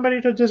got somebody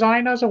to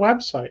design us a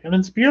website, and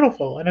it's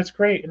beautiful, and it's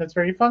great, and it's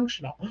very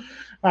functional,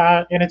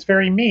 and it's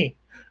very me.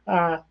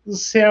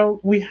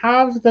 So we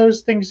have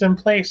those things in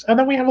place, and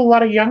then we have a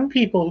lot of young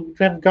people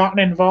who have gotten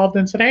involved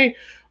and said, "Hey,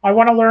 I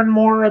want to learn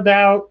more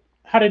about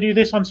how to do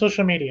this on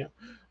social media,"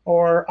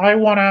 or I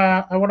want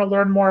to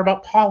learn more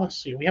about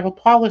policy. We have a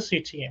policy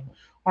team.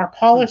 Our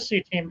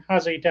policy team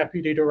has a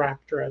deputy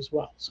director as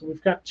well. So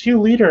we've got 2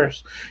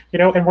 leaders,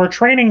 and we're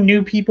training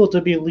new people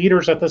to be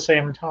leaders at the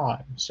same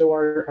time. So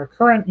our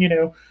current,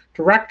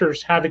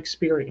 directors have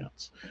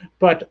experience,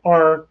 but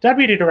our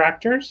deputy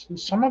directors,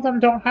 some of them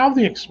don't have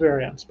the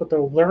experience, but they're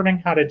learning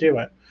how to do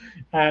it.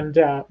 And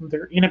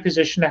they're in a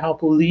position to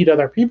help lead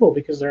other people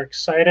because they're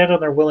excited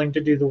and they're willing to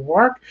do the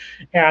work,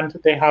 and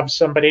they have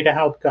somebody to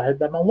help guide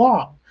them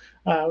along.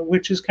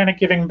 Which is kind of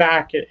giving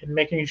back and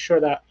making sure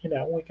that,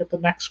 we get the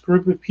next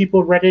group of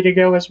people ready to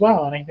go as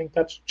well. And I think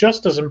that's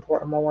just as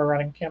important when we're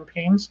running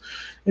campaigns,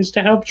 is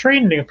to help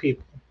train new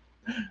people.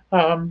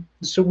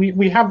 So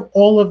we have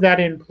all of that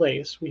in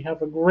place. We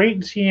have a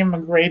great team, a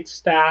great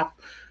staff.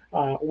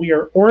 We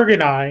are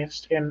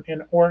organized, and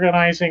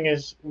organizing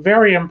is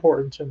very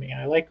important to me.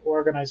 I like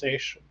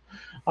organization.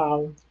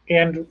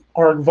 And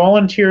our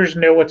volunteers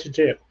know what to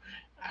do.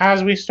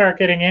 As we start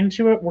getting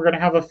into it, we're going to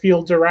have a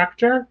field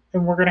director,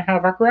 and we're going to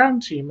have our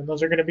ground team. And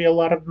those are going to be a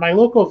lot of my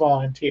local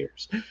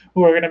volunteers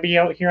who are going to be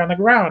out here on the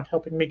ground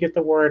helping me get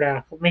the word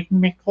out, making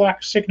me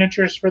collect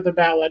signatures for the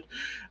ballot,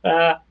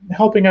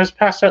 helping us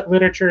pass out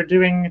literature,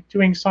 doing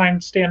sign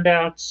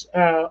standouts,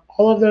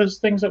 all of those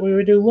things that we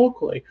would do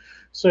locally.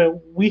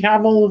 So we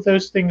have all of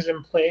those things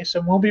in place,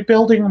 and we'll be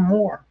building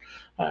more.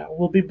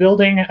 We'll be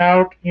building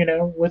out,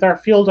 with our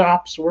field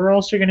ops. We're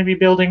also going to be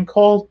building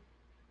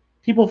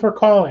people for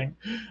calling,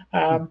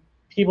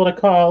 people to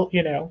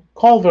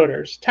call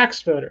voters,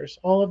 text voters,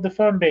 all of the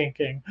phone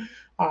banking.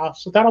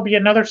 So that'll be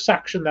another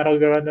section that'll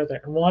go under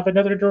there. And we'll have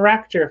another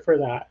director for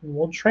that. And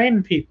we'll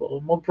train people,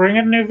 and we'll bring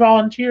in new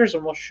volunteers,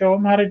 and we'll show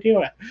them how to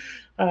do it.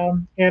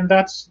 And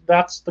that's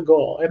the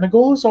goal. And the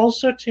goal is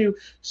also to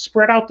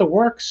spread out the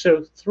work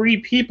so 3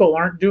 people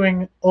aren't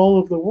doing all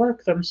of the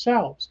work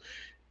themselves.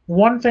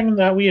 One thing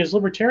that we as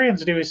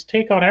libertarians do is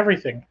take on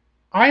everything.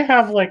 I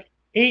have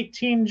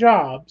 18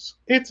 jobs.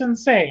 It's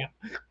insane.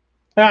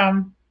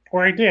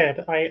 Or I did.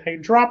 I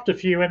dropped a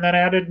few and then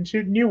added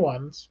 2 new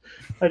ones.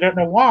 I don't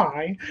know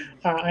why.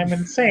 I'm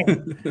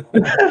insane.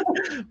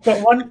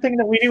 But one thing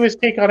that we do is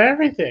take on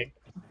everything.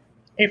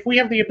 If we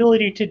have the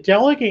ability to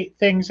delegate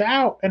things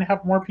out and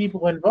have more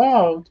people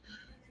involved,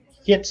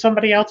 get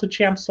somebody else a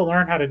chance to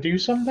learn how to do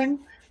something,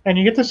 and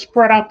you get to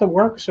spread out the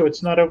work so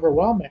it's not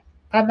overwhelming.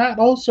 And that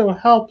also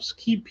helps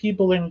keep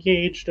people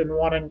engaged and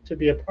wanting to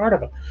be a part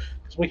of it.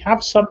 Because we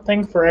have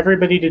something for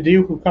everybody to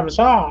do who comes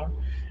on,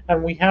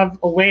 and we have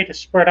a way to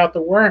spread out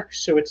the work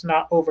so it's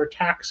not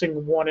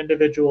overtaxing one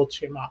individual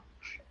too much.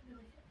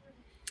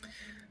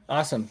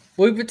 Awesome.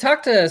 We've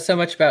talked so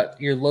much about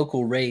your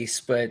local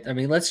race, but I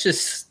mean, let's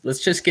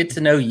just get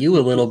to know you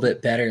a little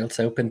bit better. Let's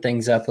open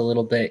things up a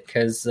little bit,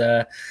 because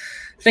I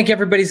think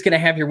everybody's going to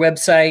have your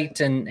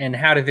website and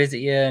how to visit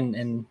you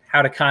and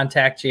how to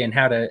contact you and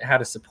how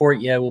to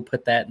support you. We'll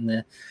put that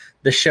in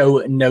the show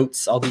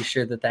notes. I'll be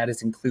sure that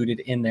is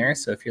included in there.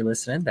 So if you're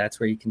listening, that's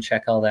where you can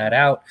check all that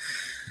out.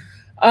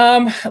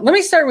 Let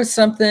me start with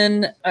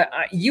something.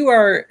 You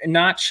are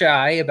not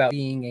shy about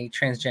being a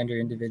transgender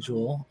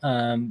individual,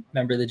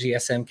 member of the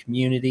GSM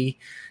community.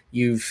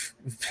 You've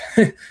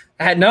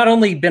had not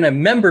only been a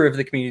member of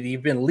the community,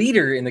 you've been a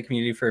leader in the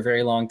community for a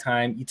very long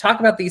time. You talk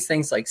about these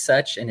things like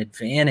such an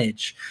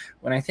advantage,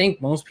 when I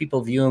think most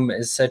people view them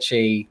as such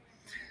a,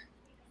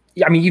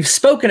 I mean, you've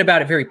spoken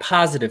about it very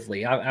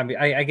positively.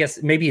 I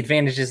guess maybe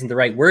advantage isn't the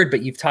right word,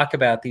 but you've talked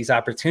about these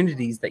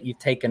opportunities that you've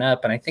taken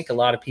up. And I think a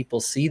lot of people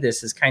see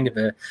this as kind of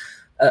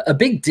a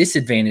big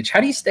disadvantage.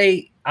 How do you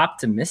stay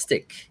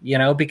optimistic?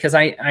 Because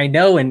I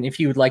know, and if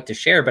you would like to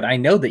share, but I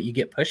know that you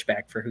get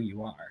pushback for who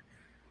you are.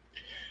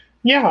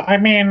 Yeah, I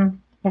mean,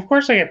 of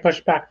course I get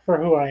pushback for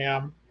who I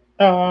am.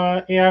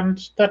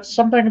 And that's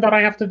something that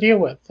I have to deal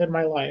with in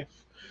my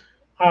life.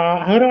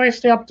 How do I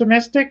stay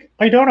optimistic?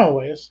 I don't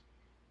always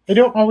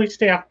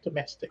stay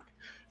optimistic.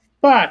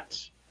 But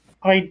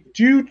I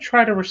do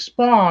try to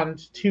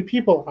respond to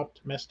people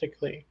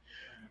optimistically.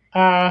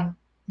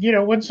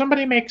 When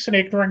somebody makes an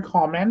ignorant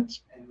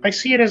comment, I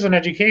see it as an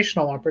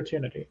educational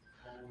opportunity.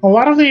 A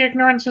lot of the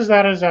ignorance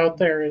that is out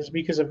there is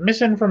because of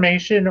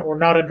misinformation or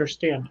not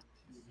understanding.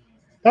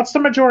 That's the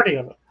majority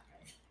of it.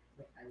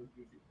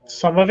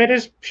 Some of it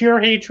is pure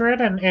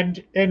hatred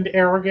and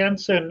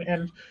arrogance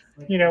and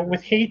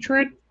with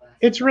hatred,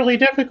 it's really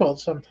difficult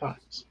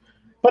sometimes.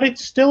 But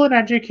it's still an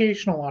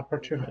educational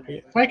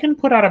opportunity. If I can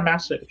put out a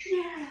message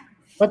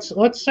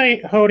let's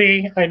say,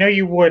 Hody, I know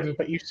you wouldn't,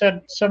 but you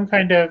said some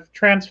kind of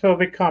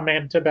transphobic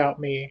comment about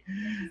me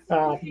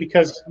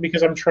because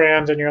I'm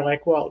trans, and you're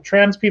like, well,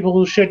 trans people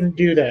who shouldn't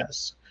do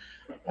this.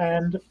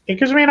 And it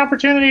gives me an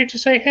opportunity to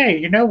say, hey,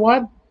 you know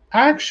what?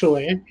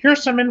 Actually,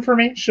 here's some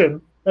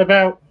information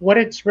about what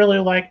it's really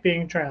like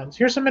being trans.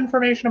 Here's some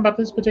information about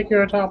this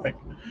particular topic.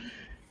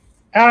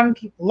 And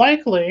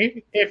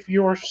likely, if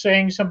you're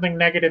saying something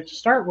negative to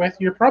start with,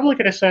 you're probably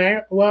going to say,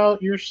 well,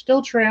 you're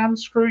still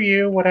trans, screw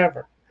you,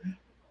 whatever.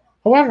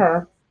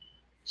 However,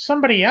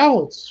 somebody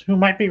else who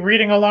might be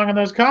reading along in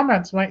those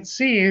comments might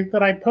see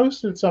that I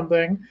posted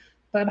something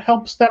that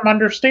helps them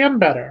understand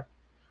better.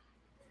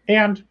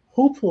 And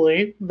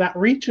hopefully that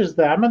reaches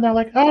them and they're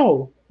like,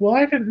 oh, well,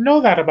 I didn't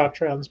know that about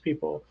trans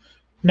people.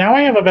 Now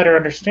I have a better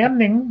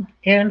understanding,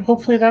 and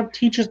hopefully that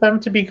teaches them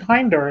to be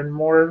kinder and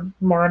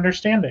more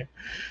understanding.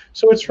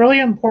 So it's really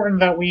important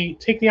that we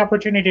take the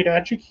opportunity to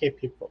educate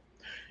people.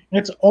 And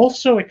it's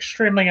also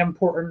extremely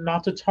important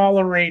not to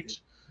tolerate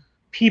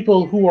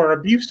people who are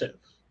abusive.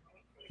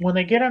 When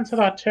they get into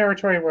that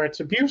territory where it's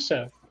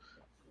abusive,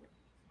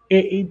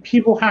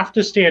 people have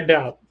to stand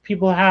up.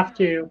 People have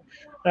to,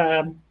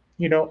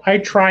 I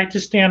try to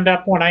stand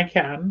up when I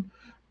can,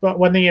 but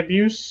when the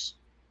abuse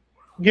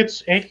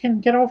it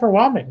can get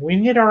overwhelming. We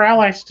need our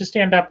allies to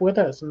stand up with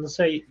us and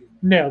say,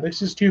 no,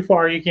 this is too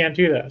far. You can't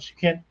do this. You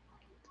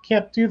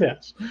can't do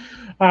this.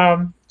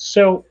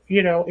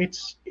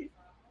 It's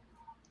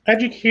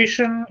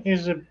education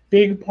is a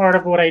big part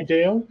of what I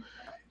do.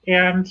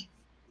 And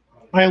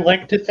I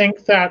like to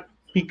think that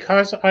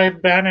because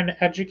I've been an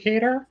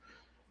educator,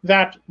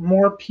 that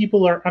more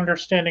people are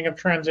understanding of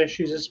trans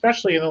issues,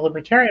 especially in the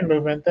libertarian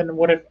movement, than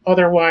would have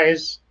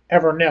otherwise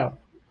ever known.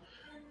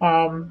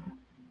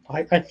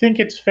 I think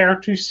it's fair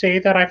to say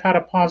that I've had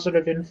a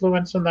positive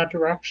influence in that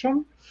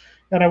direction,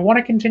 and I want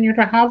to continue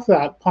to have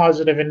that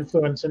positive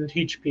influence and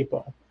teach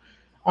people.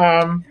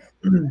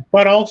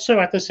 But also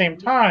at the same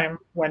time,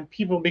 when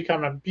people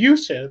become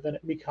abusive and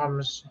it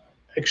becomes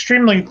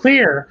extremely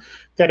clear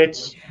that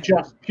it's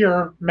just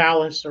pure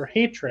malice or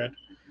hatred,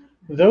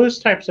 those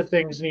types of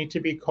things need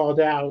to be called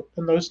out,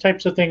 and those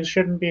types of things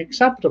shouldn't be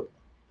acceptable.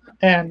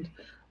 And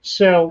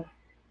so,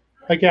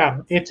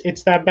 again,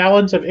 it's that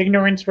balance of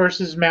ignorance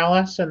versus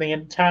malice and the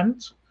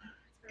intent.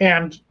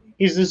 And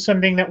is this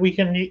something that we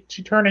can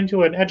turn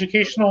into an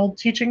educational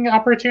teaching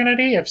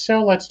opportunity? If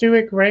so, let's do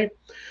it. Great.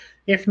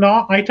 If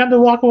not, I tend to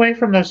walk away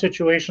from those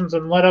situations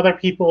and let other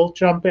people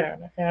jump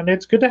in. And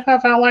it's good to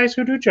have allies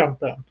who do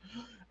jump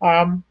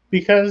in,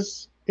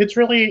 because it's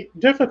really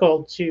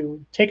difficult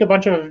to take a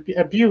bunch of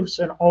abuse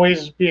and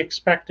always be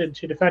expected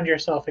to defend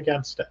yourself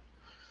against it.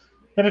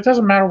 And it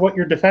doesn't matter what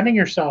you're defending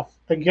yourself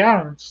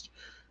against.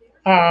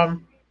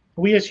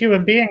 We as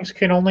human beings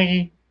can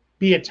only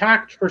be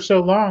attacked for so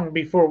long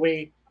before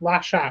we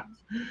lash out.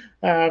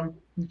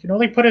 You can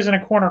only put us in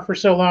a corner for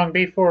so long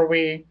before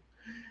we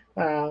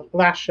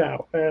lash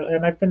out.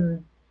 And I've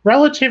been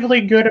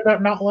relatively good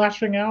about not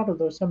lashing out,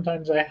 although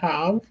sometimes I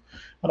have,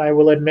 and I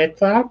will admit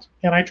that.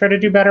 And I try to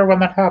do better when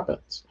that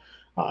happens.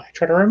 I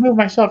try to remove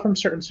myself from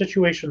certain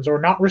situations or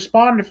not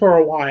respond for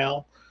a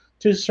while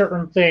to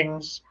certain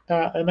things,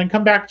 and then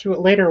come back to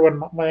it later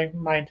when my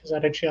mind has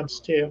had a chance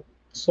to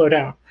slow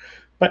down.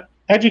 But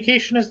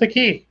education is the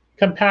key.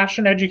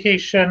 Compassion,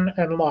 education,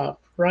 and love,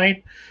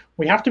 right?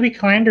 We have to be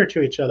kinder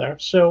to each other.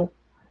 So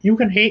you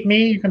can hate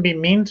me, you can be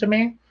mean to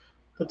me.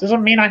 That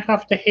doesn't mean I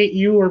have to hate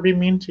you or be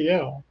mean to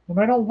you. And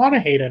I don't want to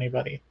hate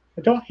anybody.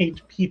 I don't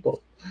hate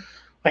people.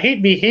 I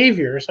hate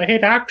behaviors. I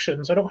hate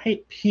actions. I don't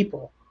hate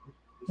people,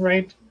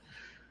 right?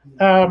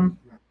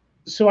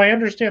 So I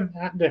understand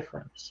that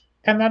difference.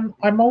 And then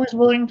I'm always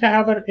willing to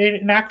have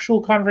an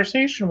actual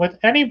conversation with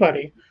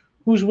anybody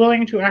who's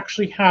willing to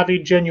actually have a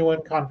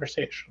genuine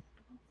conversation.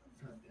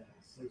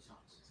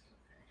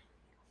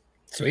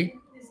 Sweet.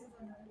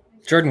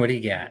 Jordan, what do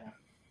you got?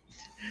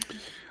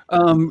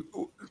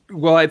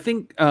 Well, I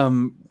think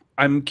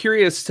I'm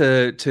curious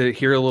to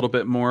hear a little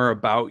bit more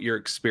about your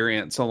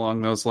experience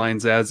along those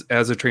lines as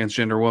a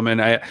transgender woman.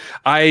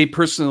 I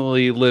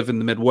personally live in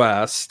the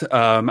Midwest,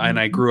 and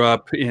I grew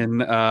up in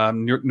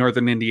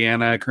northern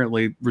Indiana. I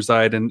currently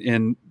reside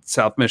in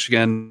South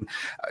Michigan.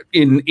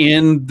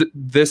 In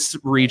this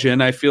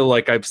region, I feel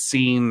like I've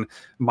seen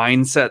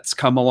mindsets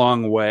come a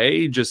long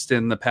way just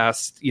in the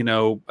past,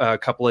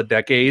 couple of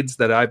decades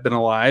that I've been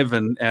alive,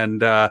 and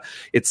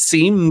it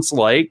seems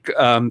like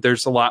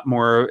there's a lot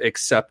more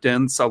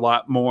acceptance, a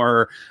lot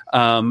more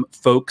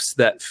folks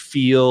that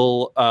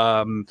feel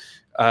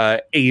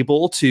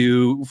able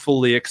to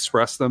fully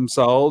express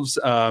themselves,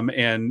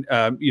 and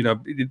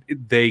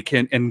they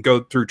can and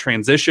go through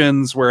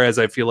transitions, whereas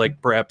I feel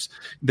like perhaps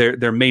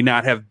there may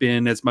not have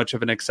been as much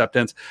of an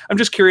acceptance. I'm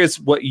just curious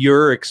what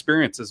your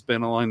experience has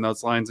been along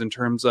those lines in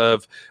terms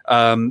of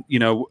do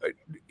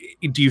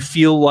you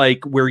feel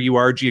like where you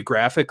are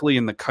geographically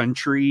in the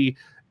country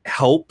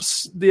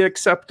helps the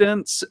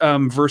acceptance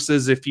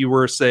versus if you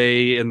were,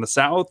 say, in the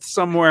South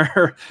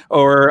somewhere,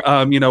 or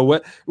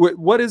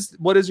what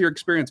has your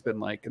experience been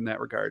like in that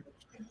regard?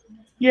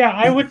 Yeah,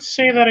 I would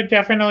say that it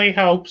definitely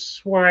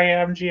helps where I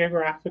am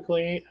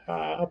geographically.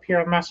 Up here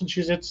in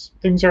Massachusetts,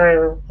 things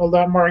are a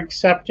lot more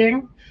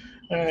accepting,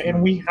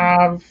 and we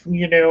have,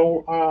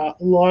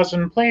 laws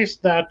in place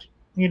that,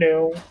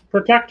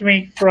 protect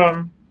me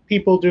from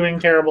people doing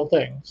terrible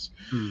things.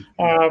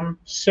 Hmm.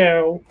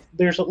 So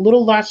there's a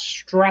little less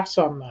stress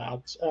on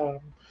that.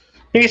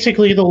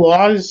 Basically, the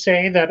laws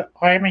say that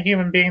I am a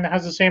human being that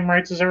has the same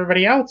rights as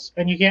everybody else,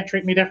 and you can't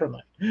treat me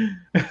differently.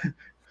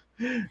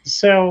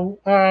 So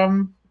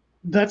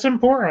that's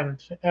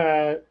important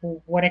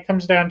when it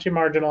comes down to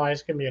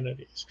marginalized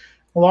communities.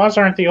 Laws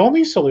aren't the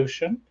only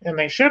solution, and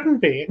they shouldn't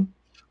be,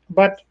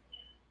 but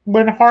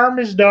when harm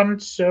is done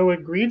so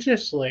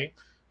egregiously,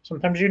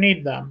 sometimes you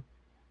need them,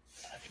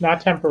 if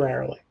not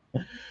temporarily.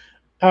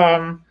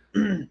 Um,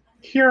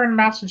 Here in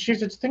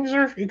Massachusetts, things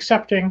are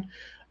accepting.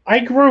 I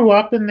grew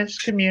up in this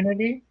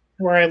community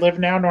where I live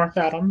now, North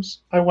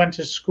Adams. I went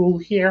to school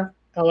here,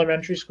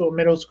 elementary school,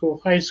 middle school,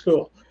 high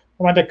school.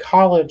 I went to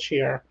college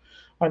here.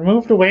 I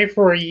moved away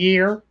for a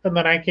year and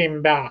then I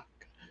came back.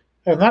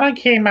 And then I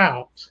came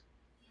out.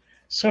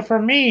 So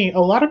for me, a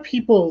lot of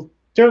people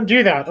don't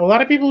do that. A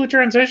lot of people who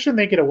transition,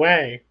 they get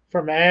away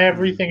from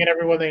everything and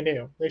everyone they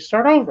knew. They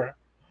start over.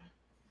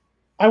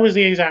 I was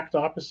the exact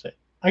opposite.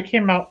 I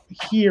came out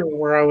here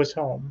where I was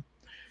home.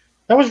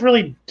 That was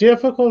really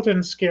difficult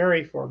and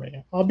scary for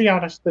me. I'll be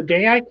honest. The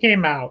day I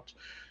came out,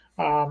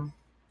 um,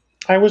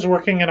 I was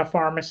working in a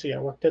pharmacy. I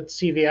worked at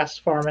CVS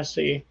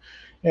Pharmacy,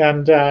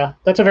 and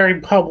that's a very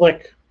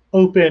public,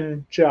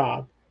 open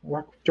job.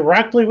 Work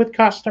directly with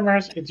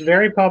customers. It's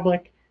very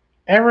public.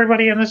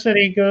 Everybody in the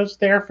city goes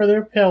there for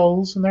their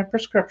pills and their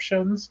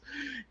prescriptions,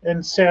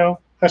 and so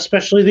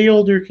especially the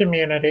older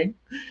community.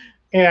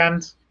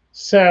 And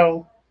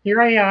so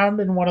here I am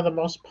in one of the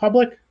most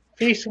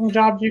public-facing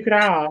jobs you could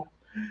have.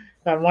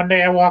 And one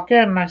day I walk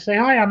in and I say,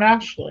 "Hi, I'm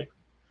Ashley."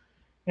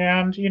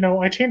 And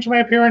I changed my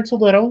appearance a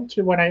little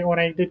to when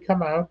I did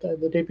come out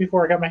the day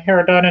before. I got my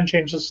hair done and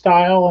changed the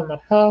style, and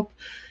that helped,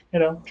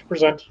 to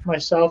present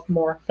myself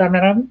more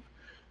feminine.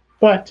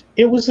 But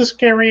it was the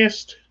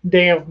scariest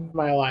day of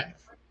my life.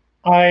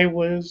 I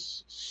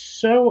was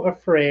so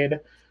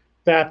afraid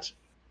that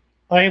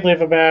I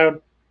live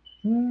about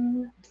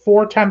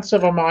 4/10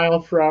 of a mile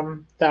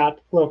from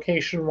that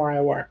location where I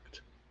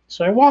worked.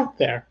 So I walked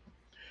there.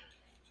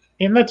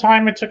 In the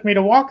time it took me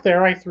to walk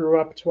there, I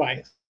threw up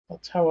twice.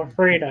 That's how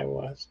afraid I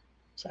was.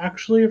 I was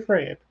actually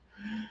afraid.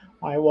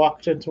 I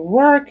walked into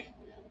work.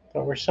 The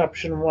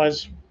reception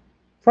was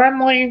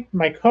friendly.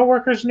 My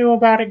coworkers knew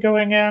about it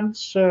going in.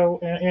 So,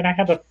 and I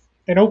had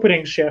an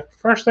opening shift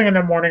first thing in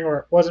the morning where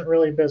it wasn't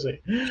really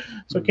busy.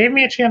 So it gave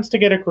me a chance to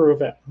get a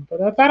groove in.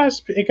 But I thought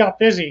as it got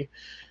busy,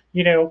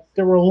 there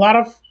were a lot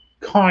of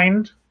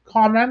kind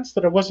comments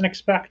that I wasn't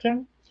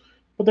expecting.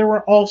 But there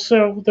were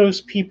also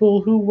those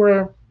people who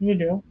were,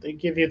 they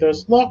give you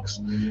those looks.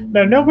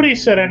 Now, nobody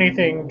said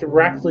anything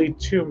directly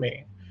to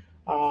me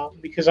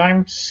because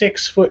I'm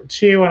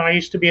 6'2" and I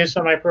used to be a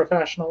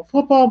semi-professional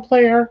football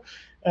player,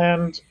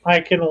 and I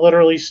can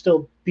literally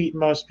still beat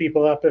most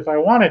people up if I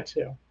wanted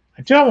to.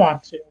 I don't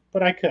want to,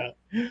 but I could.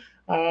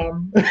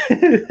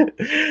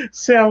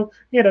 So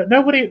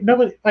nobody.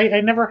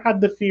 I never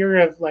had the fear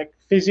of like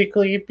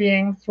physically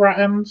being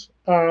threatened.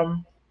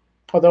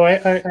 Although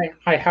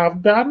I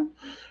have been.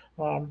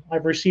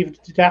 I've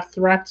received death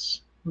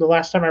threats. The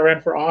last time I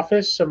ran for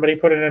office, somebody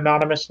put an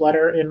anonymous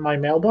letter in my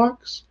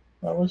mailbox.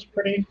 That was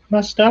pretty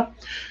messed up.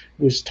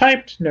 It was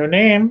typed, no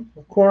name,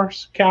 of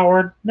course,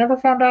 coward. Never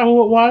found out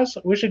who it was.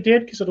 I wish I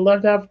did because I'd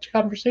love to have a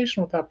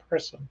conversation with that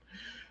person.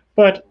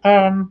 But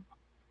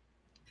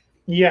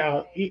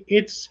yeah,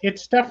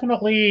 it's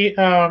definitely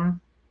the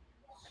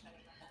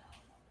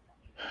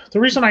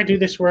reason I do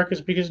this work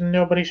is because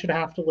nobody should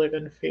have to live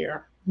in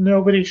fear.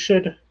 Nobody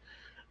should.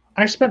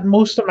 I spent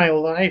most of my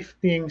life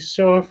being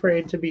so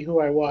afraid to be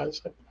who I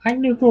was. I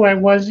knew who I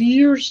was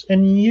years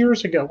and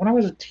years ago when I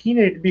was a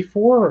teenager.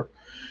 Before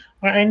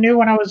I knew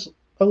when I was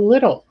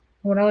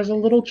when I was a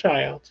little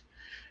child,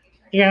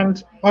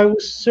 and I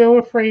was so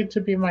afraid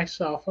to be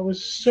myself. I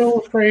was so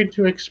afraid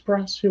to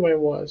express who I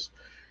was,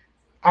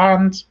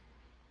 and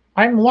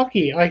I'm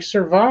lucky. I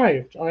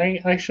survived.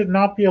 I should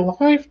not be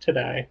alive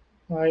today.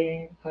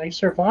 I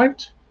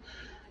survived,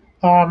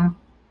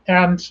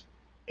 and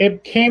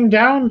it came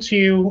down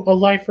to a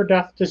life or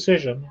death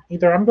decision.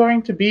 Either I'm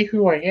going to be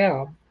who I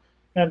am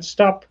and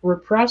stop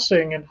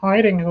repressing and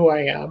hiding who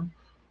I am,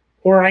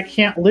 or I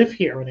can't live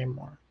here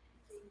anymore.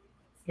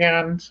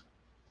 And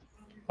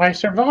I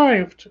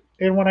survived.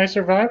 And when I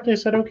survived, I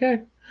said,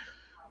 okay,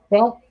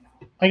 well,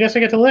 I guess I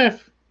get to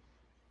live.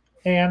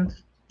 And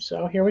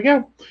so here we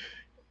go.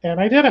 And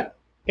I did it.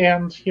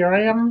 And here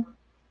I am.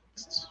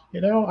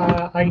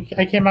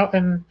 I came out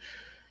and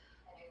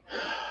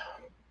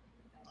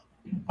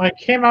I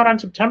came out on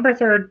September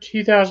 3rd,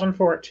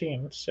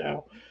 2014.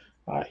 So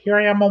here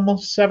I am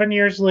almost 7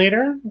 years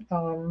later.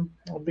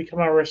 I've become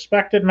a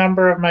respected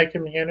member of my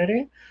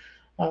community.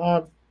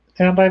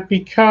 And I've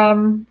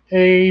become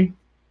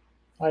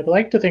I'd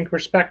like to think,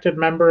 respected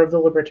member of the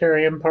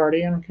Libertarian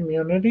Party and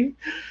community.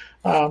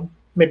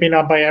 Maybe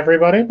not by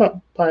everybody, but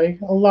by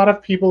a lot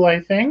of people, I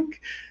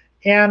think.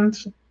 And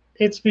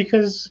it's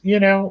because,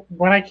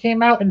 when I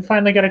came out and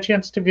finally got a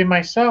chance to be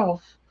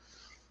myself,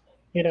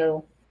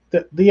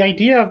 the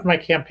idea of my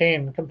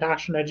campaign,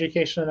 compassion,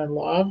 education, and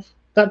love,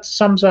 that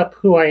sums up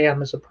who I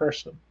am as a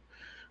person.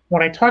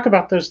 When I talk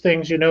about those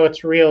things,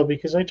 it's real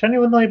because I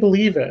genuinely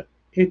believe it.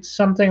 It's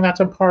something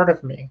that's a part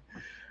of me.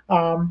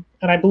 And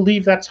I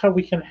believe that's how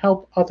we can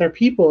help other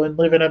people and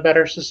live in a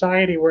better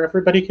society where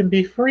everybody can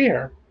be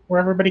freer, where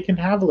everybody can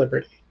have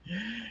liberty.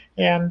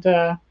 And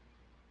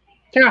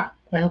yeah,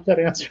 I hope that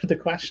answered the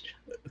question.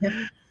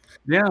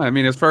 Yeah, I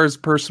mean, as far as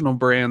personal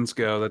brands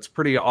go, that's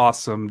pretty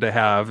awesome to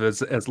have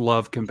as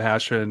love,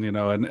 compassion,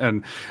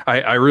 and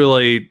I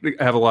really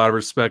have a lot of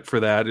respect for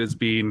that as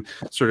being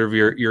sort of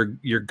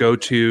your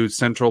go-to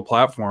central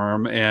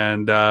platform,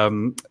 and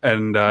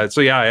so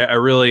yeah, I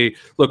really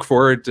look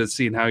forward to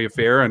seeing how you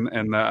fare,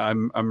 and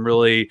I'm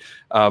really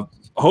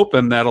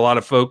hoping that a lot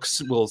of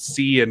folks will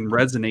see and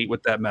resonate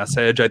with that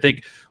message. I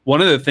think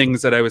one of the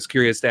things that I was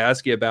curious to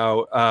ask you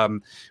about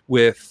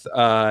with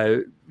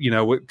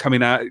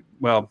coming out,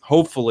 well,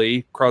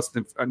 hopefully, cross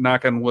the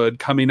knock on wood,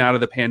 coming out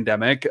of the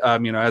pandemic,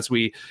 as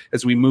we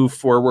move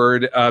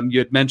forward, you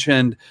had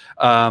mentioned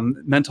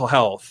mental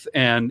health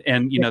and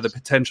Yes. the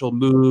potential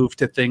move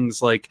to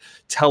things like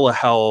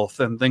telehealth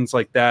and things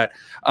like that.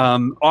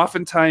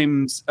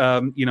 Oftentimes,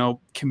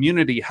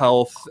 community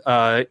health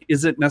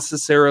isn't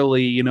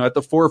necessarily at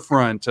the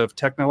forefront of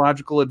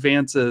technological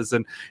advances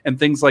and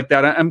things like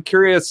that. I'm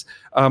curious,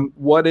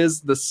 what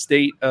is the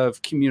state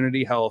of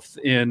community health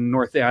in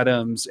North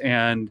Adams,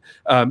 and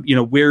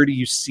where do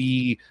you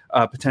see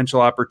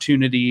potential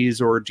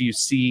opportunities, or do you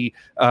see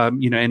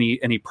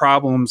any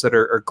problems that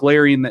are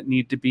glaring that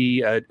need to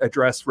be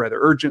addressed rather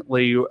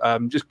urgently?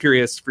 Just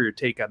curious for your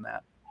take on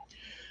that.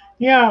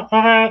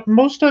 Yeah,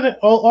 most of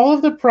all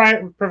of the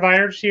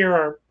providers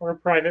here are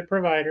private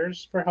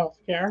providers for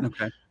healthcare.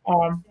 Okay.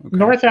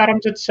 North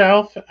Adams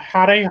itself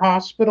had a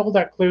hospital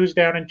that closed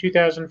down in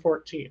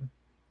 2014.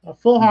 A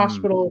full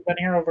hospital had been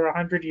here over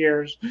 100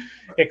 years.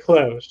 It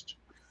closed.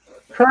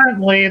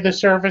 Currently, the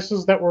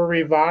services that were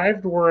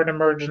revived were an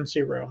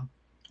emergency room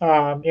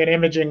and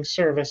imaging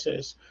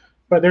services.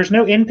 But there's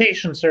no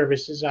inpatient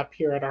services up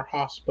here at our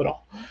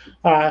hospital.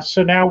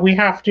 So now we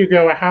have to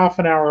go a half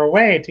an hour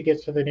away to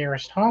get to the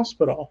nearest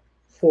hospital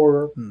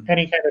for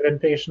any kind of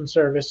inpatient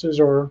services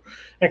or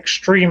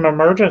extreme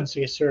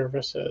emergency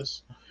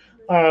services.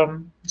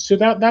 So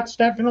that's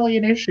definitely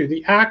an issue.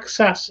 The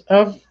access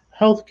of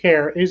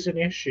healthcare is an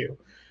issue.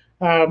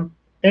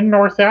 In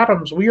North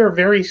Adams, we are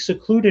very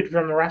secluded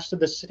from the rest of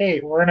the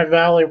state. We're in a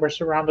valley. We're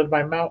surrounded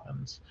by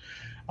mountains.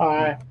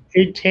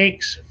 It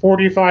takes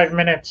 45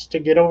 minutes to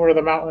get over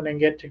the mountain and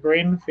get to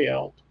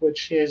Greenfield,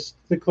 which is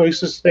the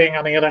closest thing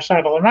on the other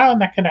side of the mountain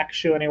that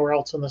connects you anywhere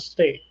else in the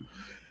state.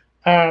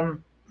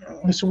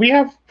 So we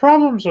have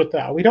problems with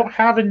that. We don't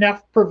have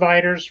enough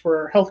providers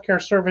for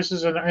healthcare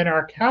services in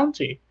our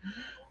county.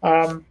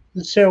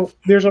 So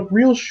there's a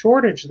real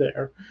shortage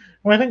there.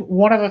 And I think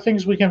one of the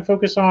things we can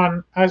focus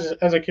on as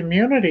a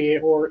community,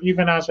 or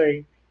even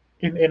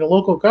in a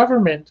local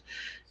government,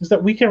 is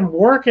that we can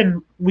work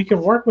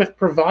with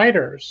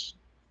providers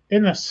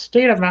in the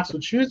state of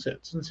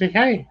Massachusetts and say,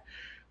 hey,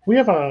 we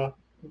have a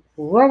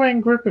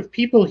growing group of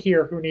people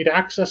here who need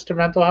access to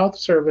mental health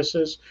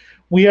services.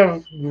 We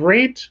have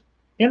great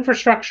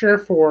infrastructure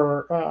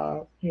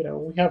for,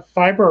 we have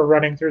fiber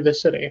running through the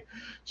city.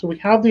 So we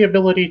have the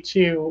ability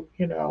to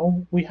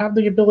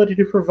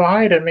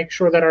provide and make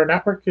sure that our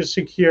network is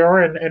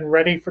secure and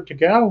ready to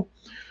go.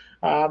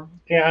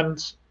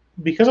 And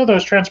because of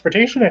those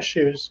transportation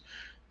issues,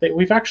 that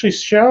we've actually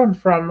shown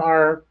from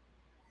our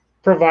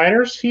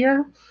providers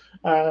here,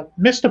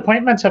 missed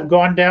appointments have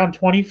gone down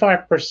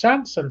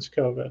 25% since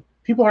COVID.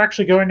 People are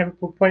actually going to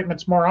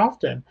appointments more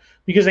often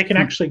because they can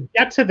actually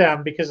get to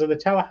them because of the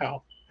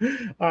telehealth.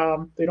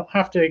 They don't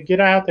have to get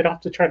out. They don't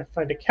have to try to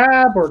find a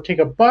cab or take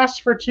a bus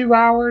for 2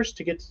 hours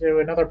to get to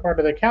another part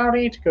of the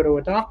county to go to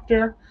a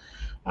doctor.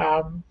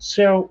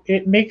 So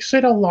it makes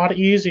it a lot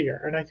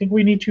easier. And I think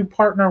we need to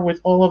partner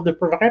with all of the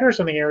providers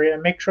in the area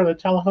and make sure that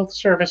telehealth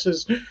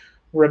services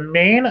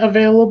remain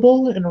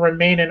available and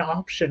remain an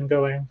option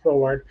going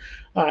forward,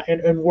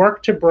 and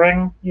work to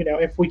bring,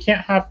 if we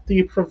can't have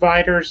the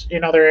providers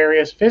in other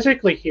areas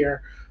physically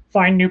here,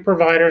 find new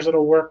providers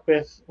that'll work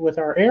with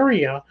our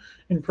area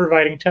in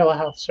providing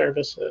telehealth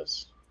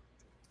services.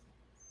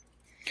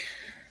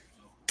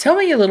 Tell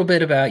me a little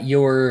bit about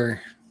your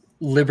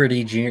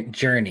liberty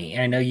journey.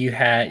 I know you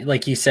had,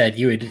 like you said,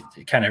 you had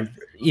kind of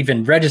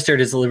even registered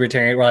as a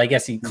libertarian. Well, I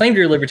guess you claimed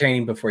you're a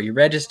libertarian before you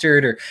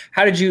registered, or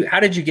how did you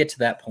get to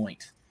that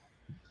point?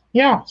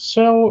 Yeah,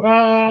 so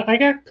I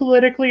got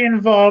politically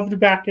involved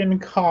back in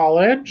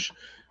college.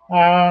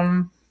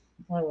 I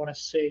want to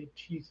say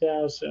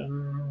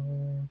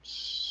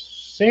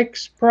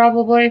 2006,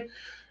 probably.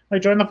 I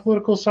joined the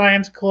political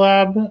science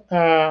club,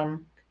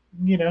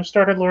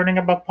 started learning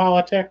about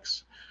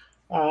politics.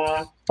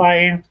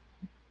 By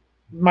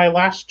my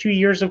last 2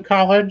 years of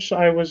college,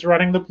 I was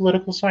running the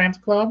political science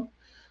club.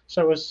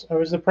 So I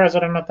was the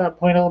president at that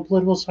point of the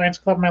Political Science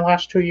Club my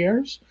last 2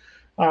 years.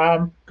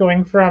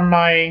 Going from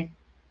I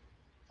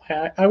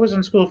was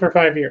in school for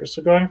 5 years.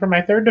 So going from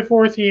my third to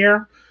fourth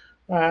year,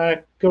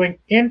 going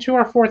into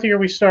our fourth year,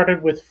 we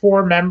started with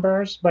 4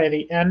 members. By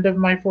the end of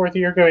my fourth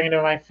year, going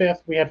into my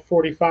fifth, we had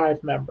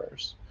 45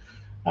 members.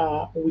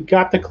 We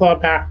got the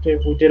club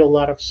active. We did a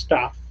lot of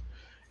stuff.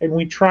 And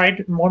we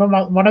tried,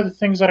 one of the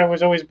things that I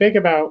was always big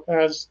about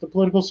as the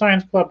Political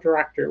Science Club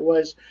director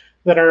was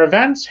that our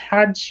events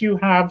had to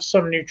have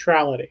some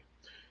neutrality.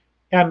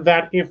 And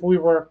that if we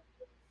were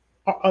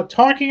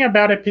talking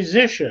about a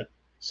position,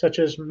 such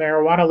as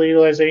marijuana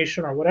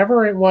legalization or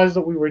whatever it was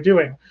that we were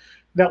doing,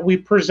 that we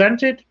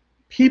presented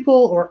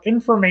people or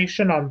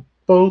information on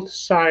both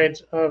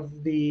sides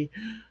of the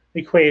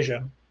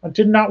equation. I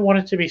did not want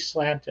it to be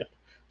slanted.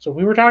 So if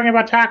we were talking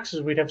about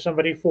taxes, we'd have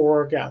somebody for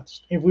or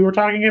against. If we were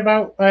talking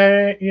about,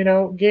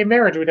 gay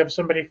marriage, we'd have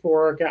somebody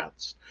for or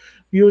against.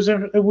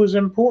 It was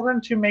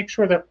important to make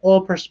sure that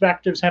all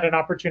perspectives had an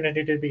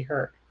opportunity to be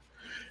heard.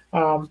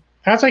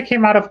 As I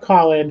came out of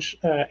college,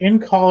 in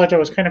college, I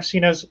was kind of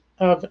seen as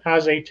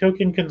a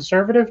token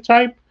conservative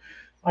type.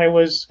 I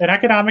was an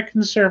economic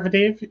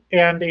conservative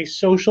and a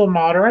social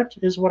moderate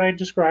is what I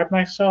described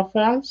myself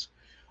as.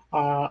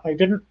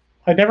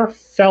 I never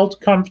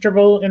felt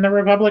comfortable in the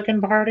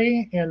Republican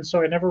Party, and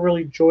so I never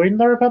really joined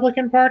the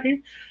Republican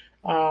Party.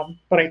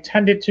 But I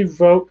tended to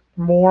vote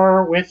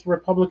more with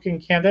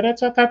Republican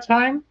candidates at that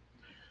time.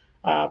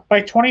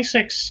 By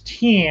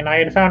 2016, I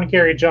had found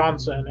Gary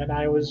Johnson, and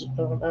I was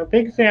a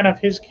big fan of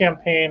his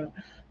campaign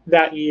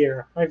that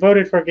year. I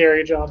voted for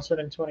Gary Johnson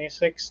in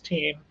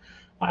 2016.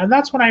 And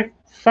that's when I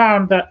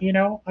found that,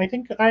 I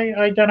think I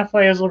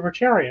identify as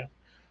libertarian.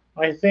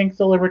 I think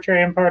the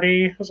Libertarian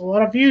Party has a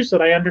lot of views that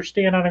I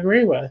understand and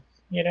agree with.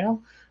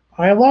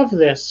 I love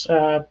this,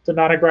 the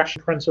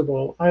non-aggression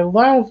principle. I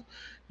love,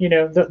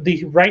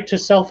 the right to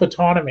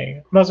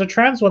self-autonomy. And as a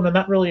trans woman,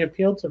 that really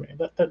appealed to me,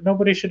 that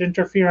nobody should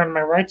interfere in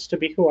my rights to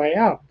be who I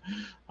am.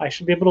 I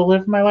should be able to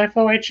live my life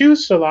how I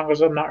choose so long as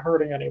I'm not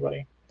hurting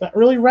anybody. That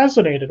really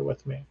resonated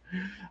with me.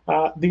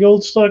 The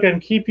old slogan,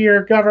 keep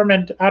your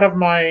government out of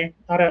my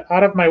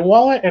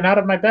wallet and out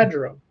of my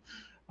bedroom.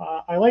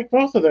 I like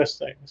both of those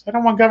things. I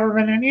don't want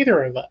government in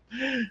either of them.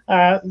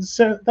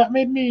 So that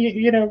made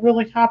me,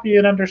 really happy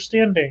and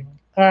understanding.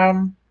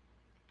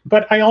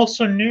 But I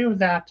also knew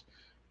that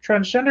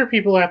transgender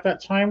people at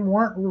that time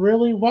weren't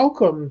really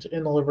welcomed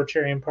in the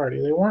Libertarian Party.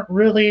 They weren't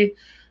really,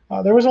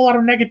 there was a lot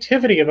of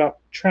negativity about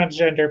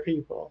transgender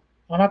people.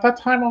 And at that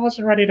time, I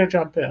wasn't ready to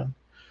jump in.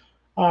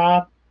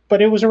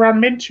 But it was around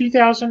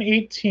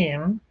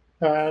mid-2018,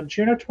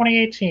 June of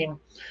 2018,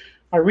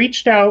 I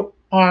reached out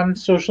on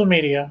social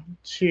media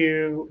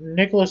to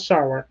Nicholas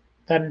Sarwark,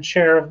 then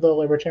chair of the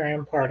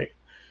Libertarian Party.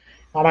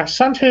 I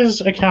sent his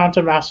account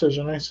a message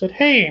and I said,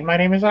 hey, my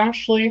name is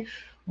Ashley.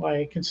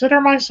 I consider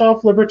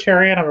myself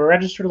libertarian. I'm a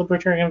registered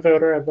libertarian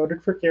voter. I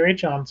voted for Gary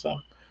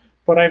Johnson,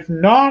 but I've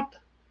not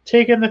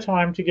taken the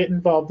time to get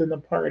involved in the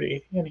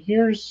party. And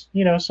here's,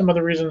 some of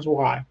the reasons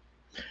why.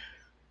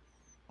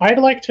 I'd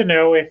like to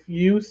know if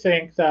you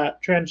think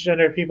that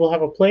transgender people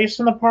have a place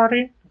in the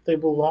party, if they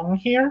belong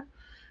here.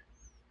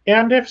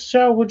 And if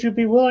so, would you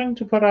be willing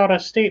to put out a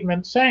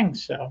statement saying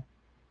so?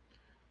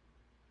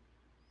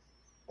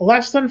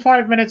 Less than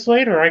 5 minutes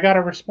later, I got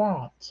a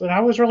response, and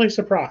I was really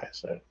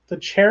surprised. The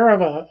chair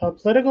of a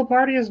political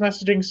party is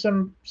messaging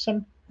some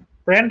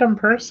random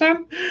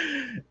person.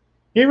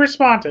 He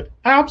responded,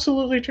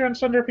 absolutely,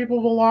 transgender people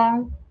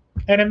belong,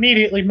 and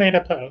immediately made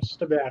a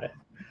post about it.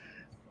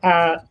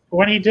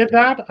 When he did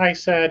that, I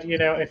said,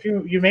 if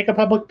you make a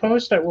public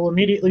post, I will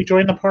immediately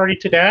join the party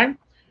today.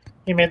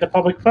 He made the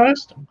public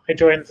post. I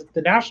joined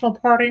the national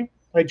party.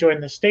 I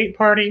joined the state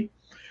party.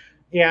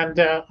 And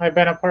I've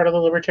been a part of the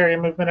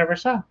libertarian movement ever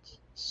since.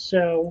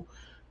 So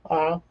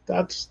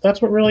that's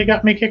what really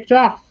got me kicked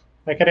off.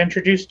 I got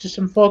introduced to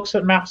some folks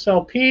at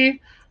MassLP.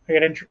 I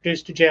got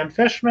introduced to Jan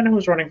Fishman, who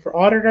was running for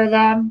auditor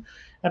then.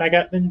 And I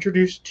got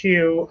introduced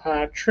to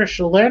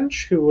Tricia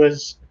Lynch, who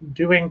was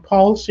doing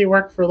policy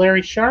work for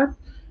Larry Sharpe.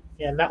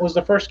 And that was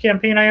the first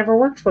campaign I ever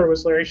worked for,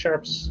 was Larry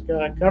Sharpe's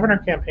governor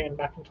campaign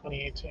back in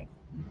 2018.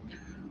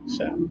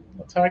 So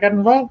that's how I got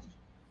involved.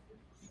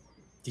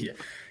 Yeah.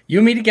 You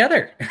and me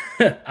together.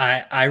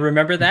 I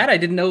remember that. I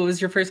didn't know it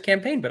was your first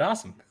campaign, but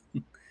awesome.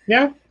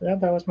 Yeah,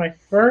 that was my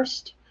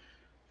first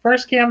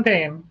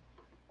campaign.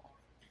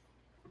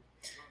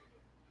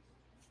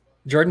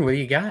 Jordan, what do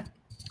you got?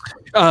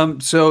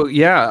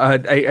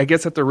 I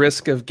guess at the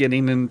risk of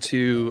getting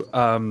into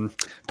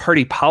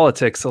party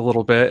politics a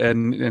little bit,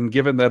 and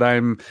given that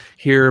I'm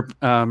here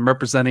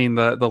representing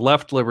the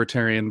left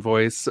libertarian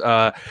voice,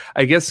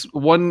 I guess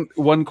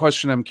one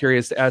question I'm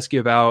curious to ask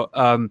you about.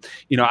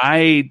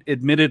 I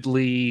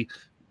admittedly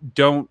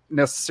don't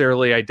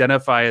necessarily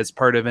identify as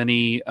part of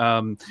any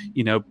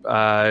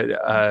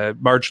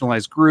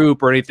marginalized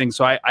group or anything,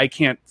 so I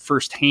can't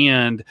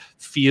firsthand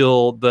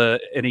feel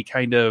any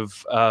kind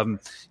of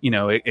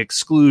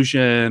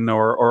exclusion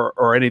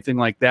or anything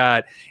like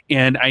that.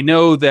 And I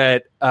know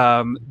that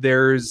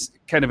there's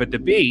kind of a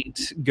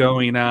debate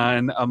going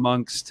on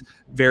amongst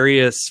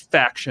various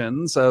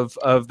factions of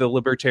the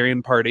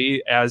Libertarian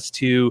Party as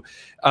to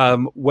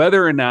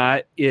whether or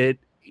not it,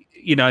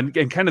 and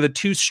kind of the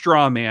two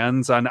straw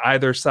mans on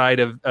either side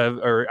of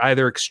or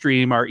either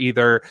extreme are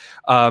either,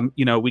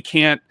 we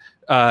can't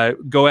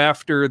go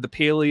after the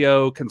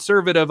paleo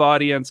conservative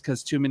audience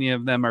because too many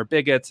of them are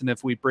bigots, and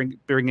if we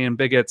bring in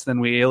bigots, then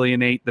we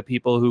alienate the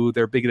people who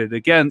they're bigoted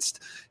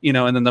against,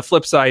 and then the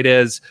flip side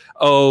is,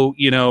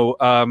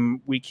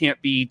 we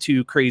can't be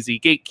too crazy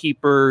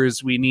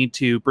gatekeepers. We need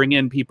to bring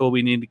in people.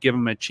 We need to give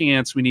them a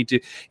chance. We need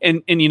to,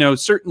 and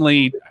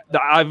certainly,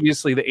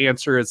 obviously, the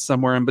answer is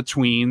somewhere in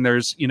between.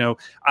 There's,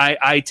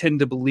 I tend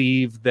to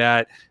believe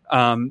that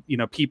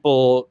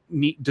people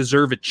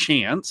deserve a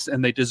chance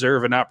and they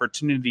deserve an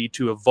opportunity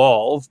to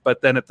evolve.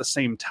 But then at the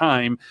same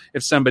time,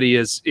 if somebody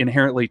is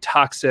inherently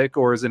toxic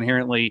or is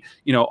inherently,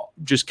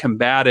 just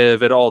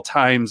combative at all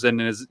times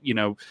and is,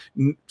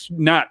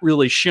 not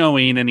really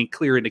showing any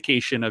clear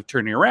indication of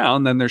turning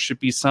around, then there should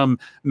be some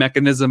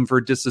mechanism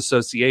for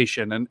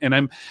disassociation. And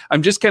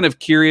I'm just kind of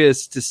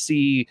curious to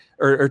see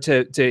or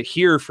to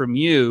hear from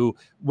you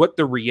what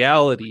the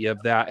reality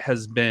of that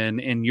has been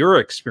in your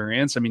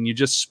experience. I mean, you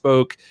just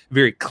spoke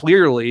very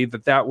clearly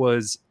that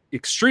was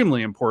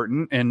extremely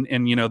important and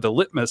the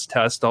litmus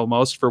test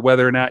almost for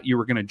whether or not you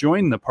were going to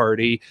join the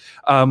party.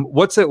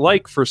 What's it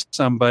like for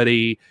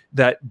somebody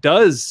that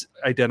does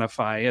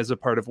identify as a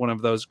part of one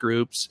of those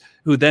groups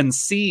who then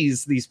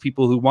sees these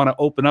people who want to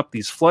open up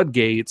these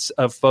floodgates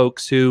of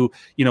folks who,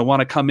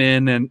 want to come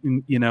in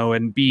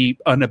and be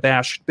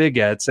unabashed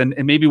bigots? And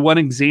maybe one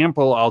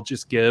example I'll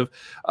just give,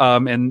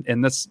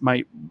 and this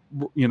might,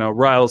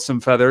 rile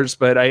some feathers,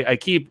 but I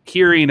keep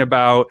hearing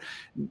about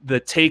the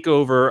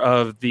takeover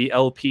of the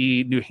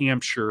LP New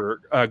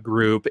Hampshire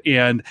group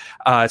and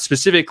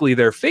specifically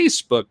their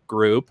Facebook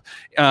group,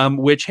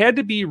 which had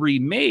to be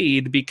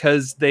remade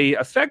because they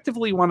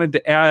effectively wanted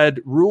to add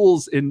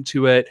rules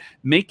into it,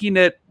 making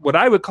it what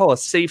I would call a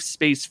safe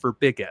space for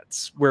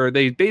bigots, where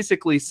they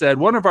basically said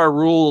one of our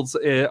rules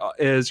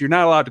is you're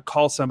not allowed to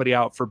call somebody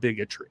out for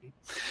bigotry.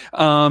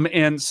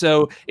 And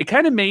so it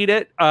kind of made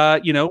it,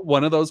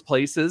 one of those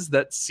places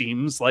that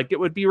seems like it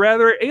would be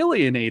rather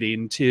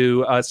alienating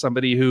to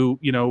somebody who,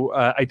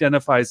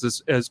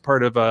 identifies as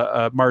part of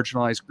a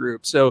marginalized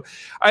group. So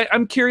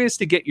I'm curious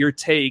to get your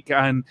take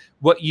on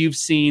what you've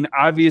seen.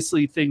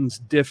 Obviously, things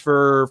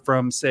differ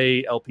from,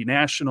 say, LP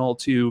National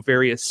to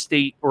various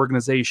state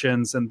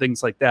organizations and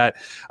things like that.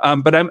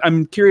 But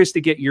I'm curious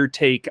to get your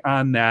take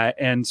on that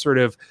and sort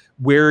of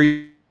where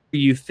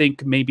you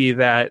think maybe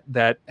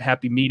that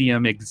happy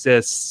medium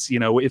exists,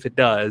 if it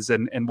does,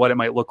 and what it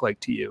might look like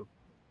to you.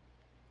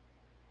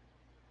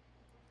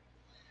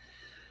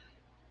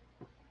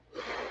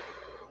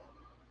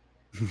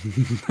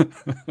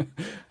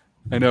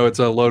 I know it's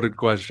a loaded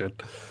question.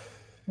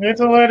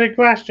 It's a loaded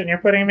question. You're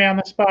putting me on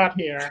the spot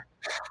here.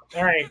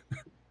 All right.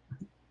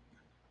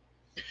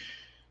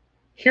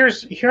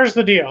 Here's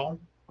the deal.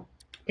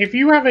 If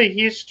you have a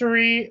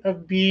history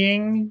of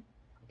being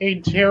a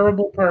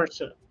terrible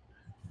person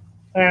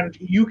and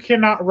you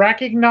cannot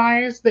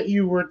recognize that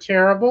you were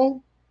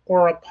terrible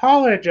or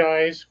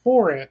apologize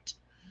for it,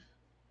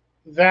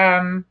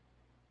 then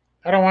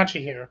I don't want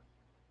you here.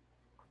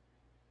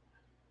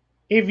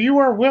 If you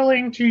are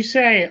willing to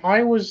say,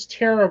 I was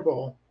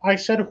terrible, I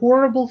said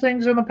horrible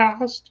things in the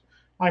past,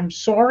 I'm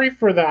sorry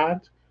for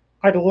that,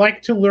 I'd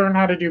like to learn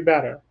how to do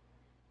better,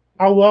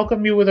 I'll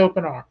welcome you with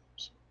open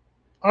arms.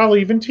 I'll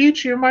even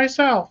teach you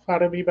myself how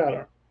to be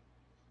better.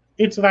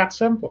 It's that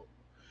simple.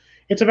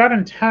 It's about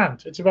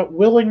intent. It's about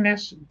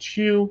willingness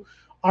to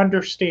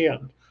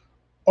understand.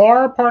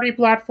 Our party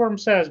platform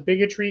says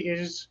bigotry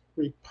is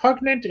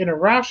repugnant and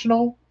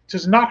irrational,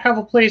 does not have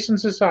a place in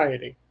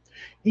society.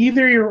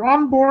 Either you're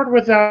on board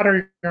with that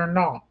or you're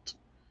not.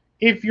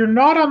 If you're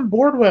not on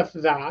board with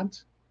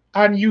that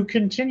and you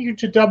continue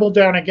to double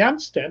down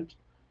against it,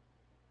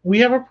 we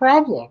have a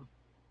problem.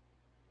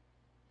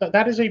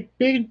 That is a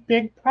big,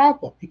 big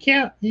problem. You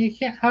can't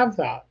have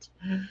that.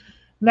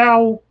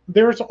 Now,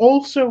 there's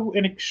also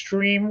an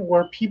extreme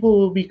where people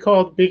will be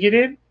called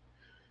bigoted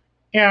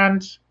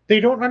and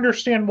they don't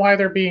understand why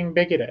they're being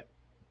bigoted.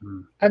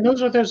 And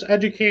those are those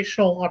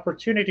educational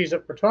opportunities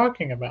that we're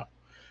talking about.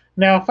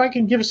 Now, if I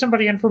can give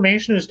somebody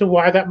information as to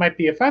why that might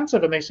be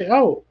offensive and they say,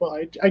 oh, well,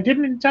 I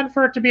didn't intend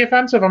for it to be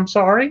offensive, I'm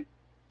sorry.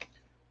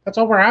 That's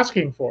all we're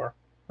asking for,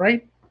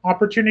 right?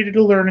 Opportunity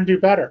to learn and do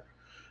better.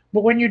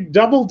 But when you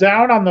double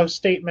down on those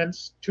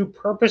statements to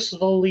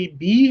purposefully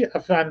be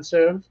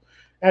offensive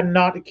and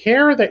not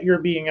care that you're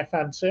being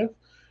offensive,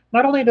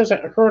 not only does it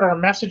hurt our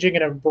messaging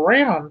and our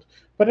brand,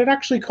 but it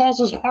actually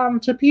causes harm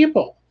to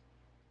people.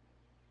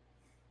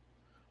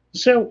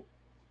 So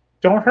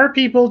don't hurt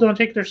people, don't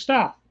take their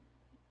stuff.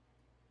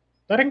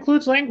 That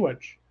includes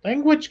language.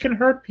 Language can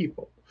hurt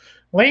people.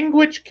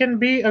 Language can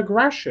be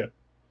aggression.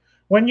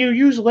 When you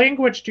use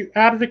language to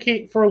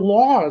advocate for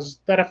laws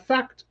that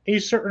affect a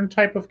certain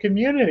type of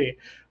community,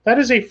 that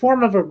is a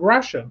form of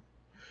aggression.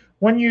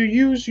 when you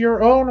use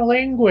your own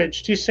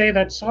language to say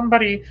that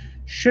somebody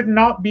should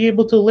not be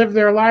able to live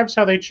their lives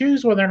how they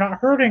choose when they're not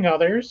hurting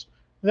others,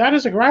 that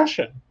is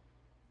aggression,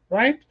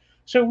 right?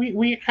 So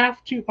we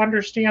have to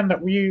understand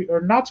that we are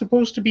not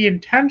supposed to be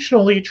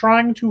intentionally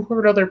trying to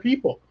hurt other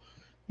people,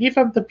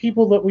 even the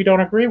people that we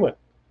don't agree with.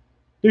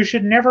 There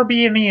should never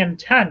be any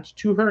intent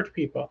to hurt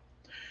people,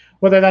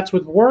 whether that's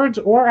with words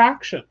or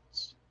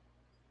actions.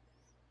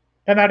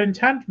 And that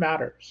intent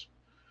matters.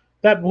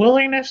 That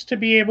willingness to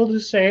be able to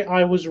say,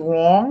 I was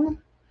wrong,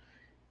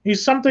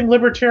 is something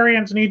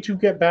libertarians need to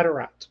get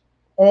better at.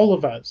 All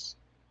of us.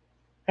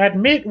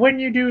 Admit when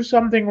you do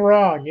something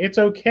wrong. It's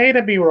okay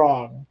to be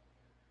wrong.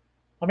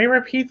 Let me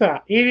repeat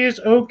that. It is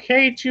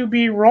okay to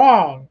be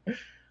wrong.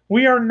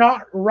 We are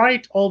not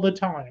right all the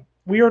time.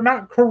 We are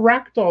not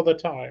correct all the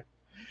time.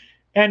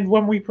 And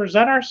when we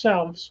present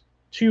ourselves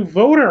to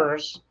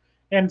voters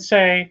and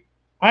say,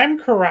 I'm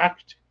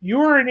correct,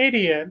 you're an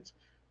idiot,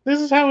 this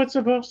is how it's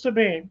supposed to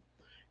be.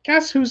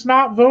 Guess who's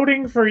not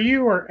voting for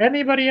you or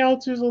anybody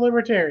else who's a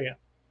libertarian?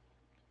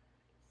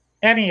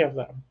 Any of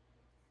them.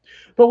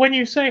 But when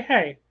you say,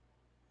 hey,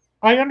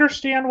 I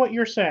understand what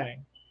you're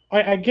saying.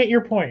 I get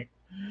your point.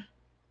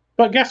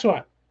 But guess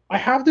what? I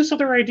have this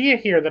other idea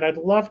here that I'd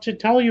love to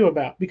tell you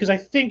about because I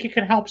think it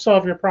can help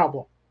solve your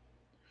problem.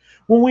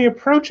 When we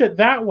approach it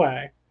that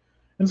way,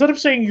 instead of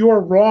saying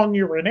you're wrong,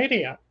 you're an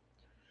idiot,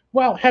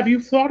 well, have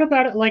you thought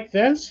about it like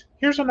this?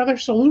 Here's another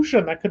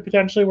solution that could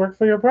potentially work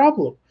for your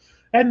problem.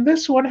 And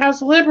this one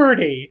has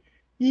liberty.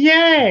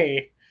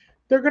 Yay!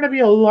 They're going to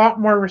be a lot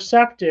more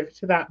receptive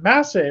to that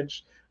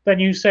message than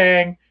you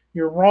saying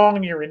you're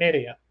wrong, you're an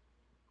idiot.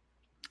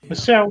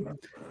 So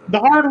the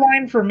hard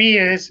line for me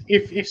is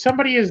if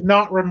somebody is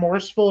not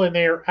remorseful and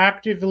they are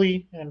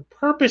actively and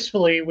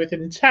purposefully with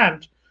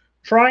intent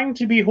trying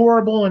to be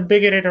horrible and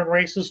bigoted and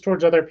racist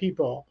towards other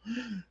people,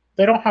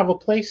 they don't have a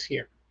place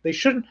here. They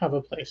shouldn't have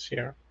a place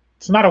here.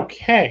 It's not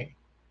okay.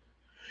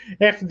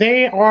 If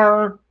they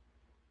are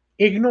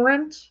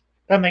ignorant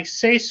and they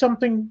say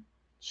something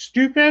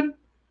stupid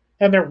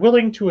and they're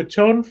willing to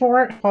atone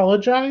for it,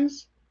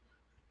 apologize,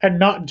 and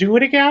not do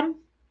it again,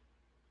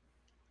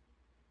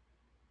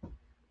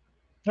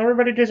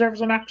 everybody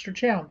deserves an extra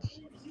chance,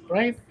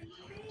 right?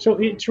 So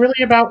it's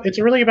really about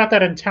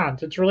that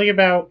intent. It's really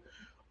about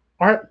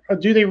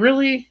do they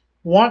really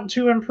want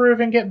to improve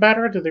and get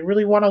better? Do they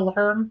really want to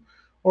learn?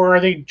 Or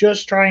are they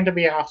just trying to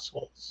be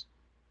assholes?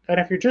 And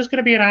if you're just going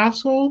to be an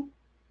asshole,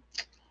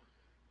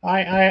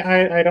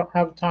 I don't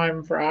have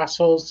time for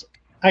assholes.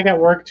 I got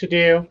work to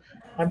do.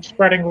 I'm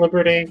spreading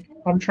liberty.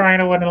 I'm trying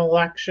to win an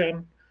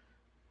election.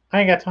 I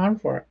ain't got time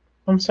for it.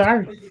 I'm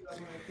sorry.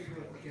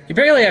 You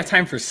barely have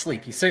time for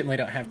sleep. You certainly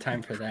don't have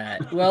time for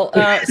that. Well,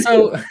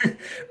 so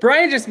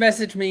Brian just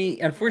messaged me.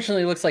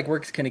 Unfortunately, it looks like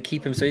work's going to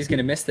keep him, so he's going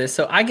to miss this.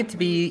 So I get to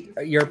be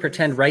your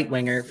pretend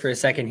right-winger for a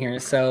second here.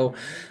 So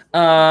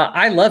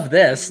I love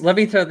this. Let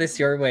me throw this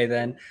your way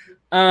then.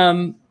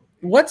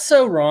 What's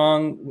so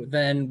wrong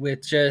then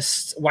with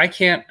just, why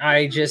can't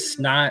I just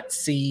not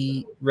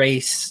see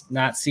race,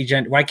 not see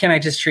gender? Why can't I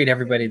just treat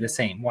everybody the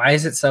same? Why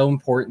is it so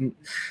important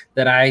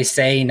that I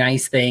say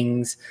nice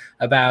things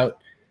about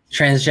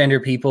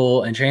transgender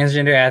people and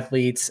transgender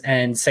athletes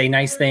and say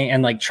nice things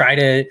and like try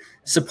to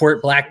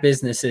support black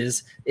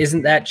businesses?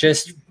 Isn't that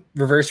just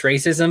reverse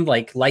racism,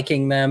 like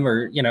liking them,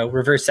 or, you know,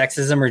 reverse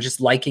sexism, or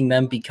just liking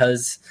them?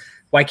 Because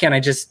why can't I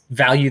just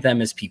value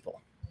them as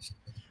people?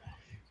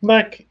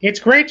 Look,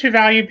 it's great to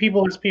value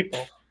people as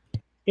people.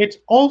 It's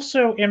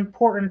also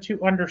important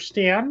to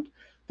understand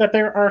that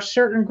there are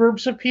certain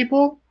groups of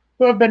people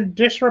who have been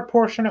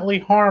disproportionately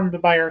harmed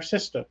by our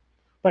system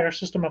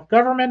of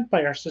government,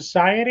 by our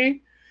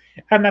society,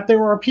 and that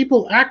there are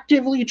people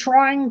actively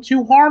trying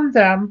to harm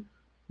them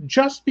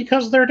just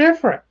because they're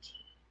different.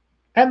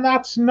 And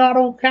that's not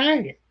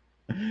okay.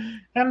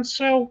 And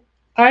so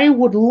I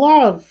would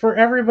love for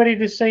everybody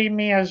to see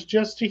me as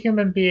just a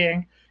human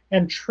being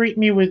and treat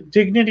me with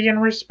dignity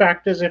and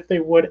respect as if they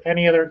would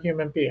any other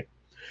human being.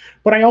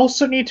 But I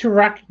also need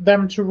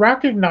them to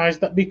recognize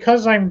that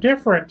because I'm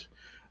different,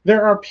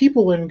 there are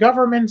people in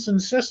governments and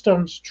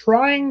systems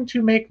trying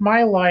to make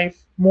my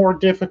life more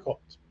difficult.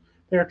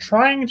 They're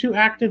trying to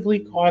actively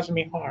cause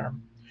me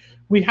harm.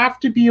 We have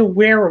to be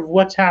aware of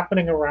what's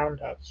happening around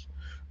us.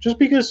 Just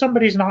because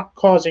somebody's not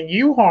causing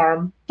you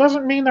harm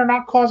doesn't mean they're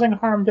not causing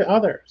harm to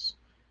others.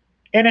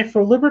 And if a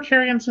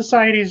libertarian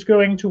society is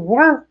going to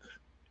work,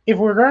 if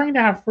we're going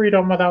to have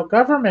freedom without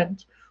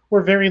government,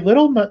 or very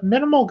little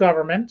minimal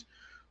government,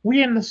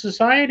 we in the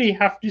society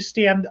have to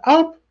stand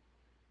up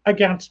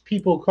against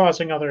people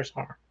causing others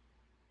harm.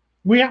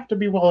 We have to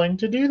be willing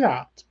to do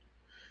that.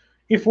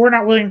 If we're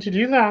not willing to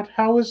do that,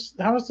 how is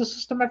the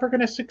system ever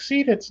going to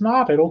succeed? It's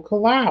not. It'll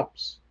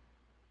collapse.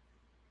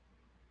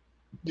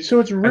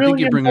 So it's really I think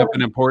you bring up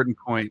an important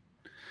point,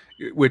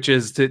 which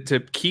is to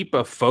keep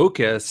a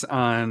focus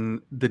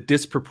on the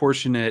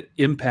disproportionate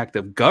impact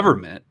of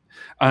government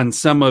on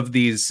some of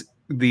these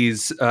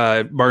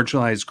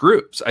marginalized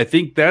groups. I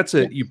think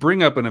you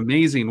bring up an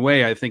amazing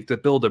way, I think, to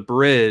build a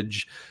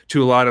bridge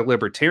to a lot of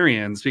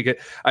libertarians, because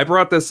I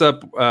brought this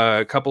up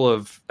a couple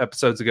of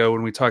episodes ago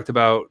when we talked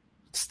about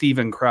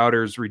Steven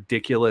Crowder's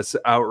ridiculous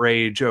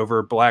outrage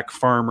over black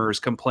farmers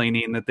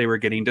complaining that they were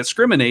getting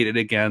discriminated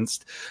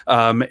against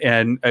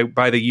and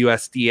by the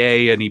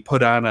USDA, and he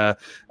put on a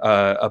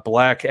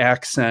black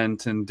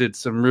accent and did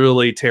some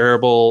really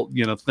terrible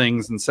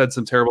things and said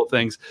some terrible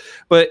things.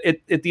 But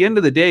at the end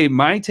of the day,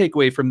 my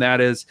takeaway from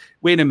that is,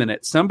 wait a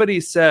minute,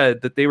 somebody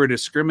said that they were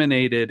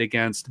discriminated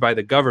against by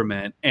the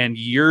government, and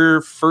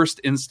your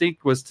first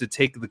instinct was to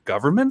take the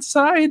government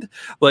side?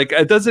 Like,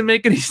 it doesn't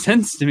make any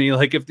sense to me.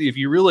 Like, if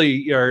you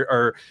really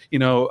are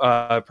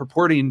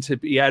purporting to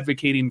be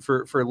advocating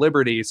for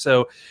liberty.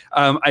 So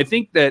I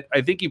think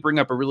you bring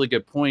up a really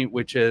good point,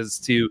 which is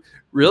to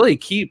really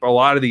keep a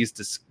lot of these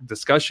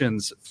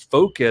discussions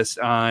focused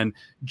on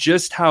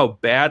just how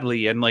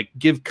badly, and like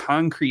give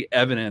concrete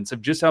evidence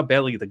of just how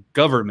badly the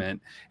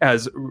government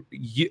has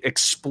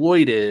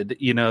exploited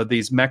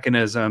these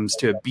mechanisms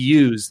to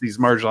abuse these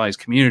marginalized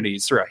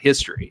communities throughout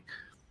history.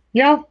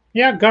 Yeah,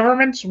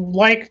 governments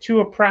like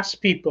to oppress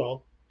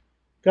people.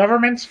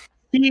 Governments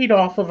feed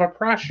off of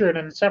oppression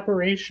and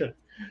separation.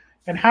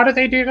 And how do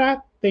they do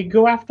that? They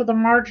go after the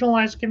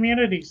marginalized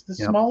communities, the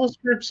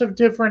smallest groups of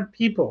different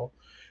people,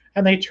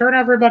 and they turn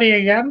everybody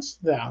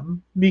against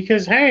them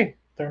because, hey,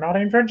 they're not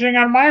infringing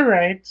on my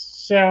rights.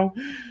 So,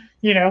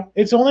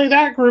 it's only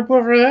that group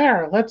over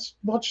there. Let's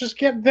just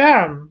get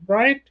them,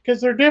 right? Because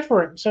they're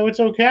different, so it's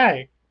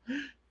okay.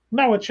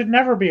 No, it should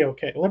never be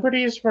okay.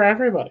 Liberty is for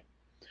everybody.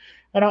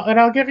 And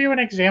I'll give you an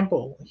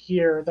example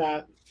here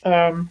that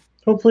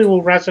hopefully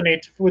will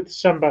resonate with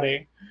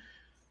somebody.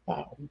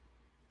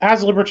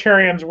 As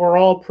libertarians, we're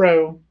all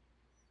pro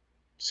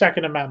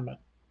Second Amendment.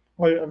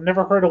 I've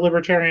never heard a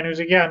libertarian who's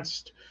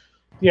against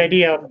the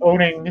idea of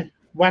owning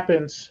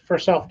weapons for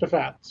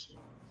self-defense,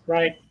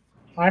 right?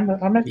 I'm a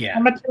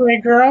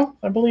 2A girl.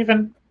 I believe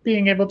in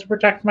being able to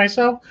protect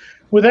myself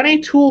with any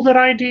tool that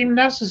I deem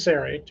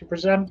necessary to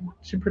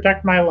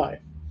protect my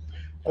life,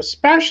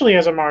 especially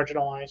as a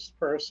marginalized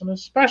person,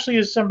 especially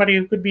as somebody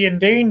who could be in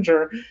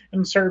danger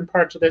in certain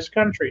parts of this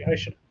country. I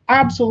should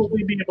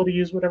absolutely be able to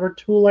use whatever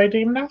tool I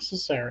deem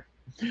necessary,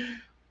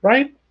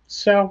 right?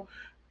 So,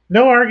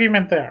 no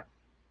argument there.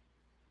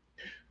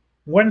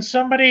 When a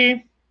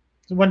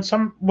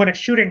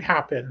shooting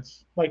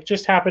happens, like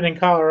just happened in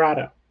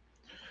Colorado,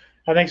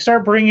 and they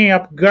start bringing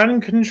up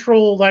gun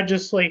control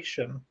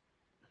legislation,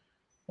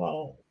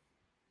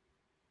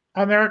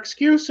 and their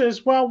excuse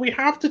is, well, we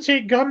have to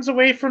take guns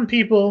away from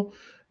people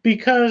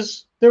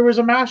because there was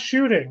a mass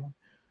shooting.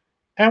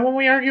 And when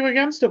we argue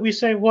against it, we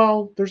say,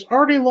 well, there's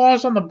already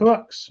laws on the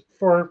books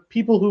for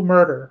people who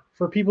murder,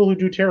 for people who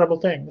do terrible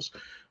things.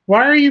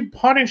 Why are you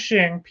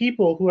punishing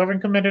people who haven't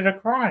committed a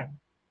crime?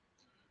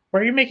 Why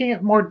are you making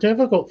it more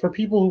difficult for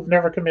people who've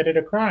never committed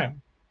a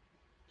crime?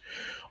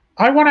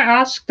 I want to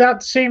ask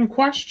that same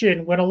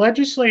question when a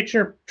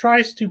legislature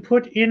tries to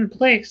put in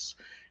place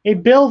a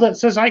bill that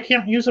says I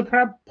can't use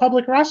a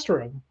public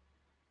restroom.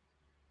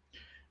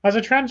 As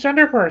a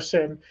transgender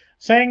person,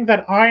 saying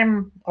that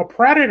I'm a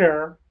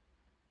predator,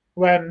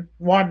 when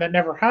one, that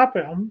never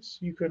happens,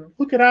 you can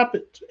look it up,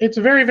 it's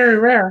very, very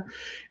rare.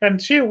 And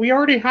two, we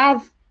already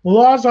have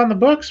laws on the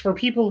books for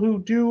people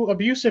who do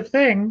abusive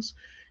things.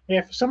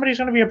 If somebody's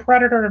going to be a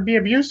predator and be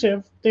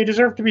abusive, they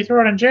deserve to be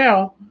thrown in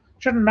jail.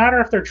 Shouldn't matter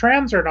if they're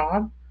trans or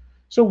not.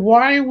 So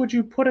why would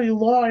you put a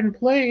law in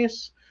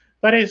place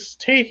that is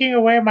taking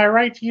away my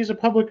right to use a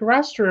public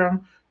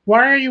restroom?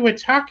 Why are you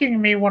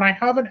attacking me when I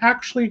haven't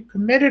actually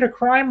committed a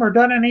crime or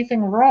done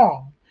anything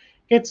wrong?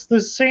 It's the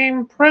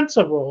same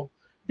principle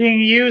being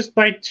used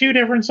by two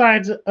different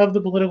sides of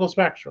the political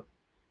spectrum.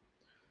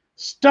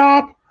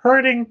 Stop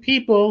hurting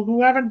people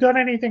who haven't done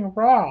anything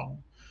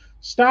wrong.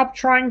 Stop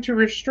trying to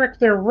restrict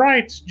their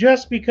rights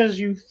just because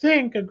you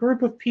think a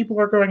group of people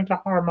are going to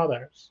harm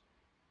others.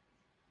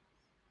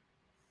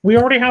 We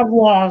already have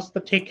laws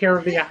that take care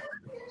of the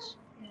actions.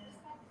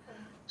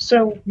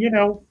 So,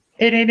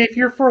 and if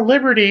you're for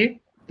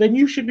liberty, then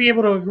you should be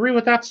able to agree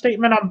with that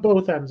statement on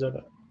both ends of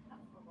it.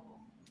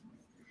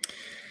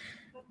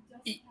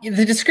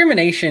 The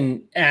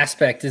discrimination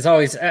aspect is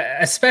always,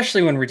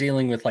 especially when we're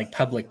dealing with like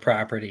public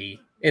property,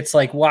 it's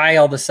like, why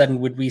all of a sudden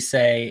would we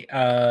say,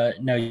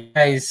 no, you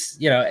guys,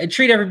 and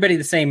treat everybody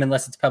the same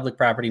unless it's public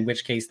property, in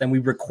which case then we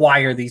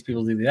require these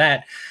people to do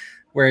that.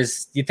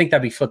 Whereas you'd think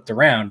that'd be flipped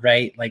around,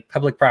 right? Like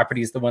public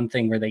property is the one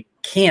thing where they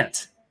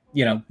can't,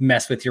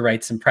 mess with your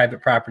rights, and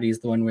private property is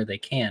the one where they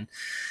can.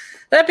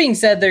 That being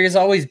said, there has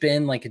always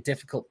been like a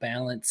difficult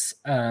balance,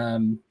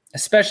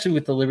 especially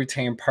with the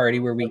Libertarian Party,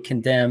 where we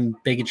condemn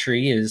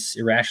bigotry as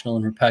irrational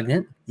and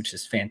repugnant, which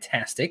is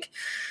fantastic.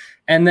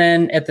 And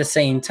then at the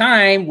same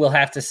time, we'll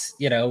have to,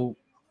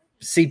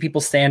 see people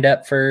stand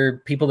up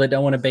for people that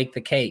don't want to bake the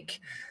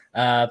cake,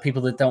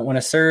 people that don't want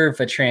to serve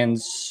a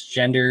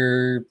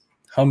transgender,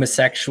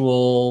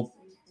 homosexual,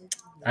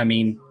 I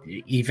mean,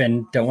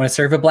 even don't want to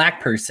serve a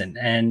black person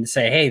and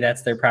say, hey,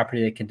 that's their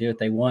property. They can do what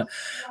they want.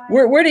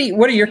 What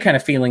are your kind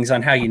of feelings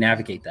on how you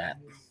navigate that?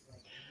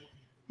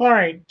 All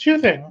right, two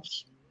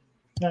things.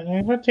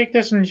 I'm going to take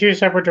this in two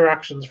separate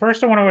directions.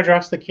 First, I want to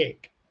address the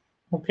cake.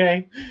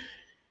 Okay?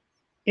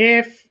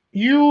 If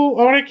you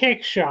own a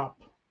cake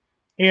shop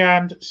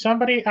and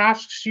somebody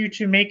asks you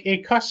to make a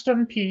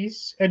custom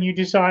piece and you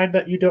decide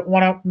that you don't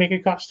want to make a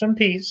custom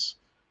piece,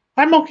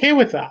 I'm okay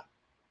with that.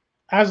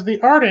 As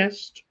the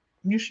artist,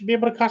 you should be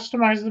able to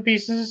customize the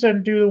pieces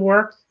and do the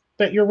work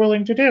that you're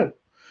willing to do.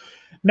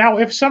 Now,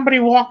 if somebody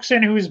walks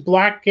in who is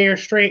black, gay, or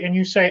straight, and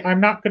you say, I'm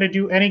not going to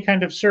do any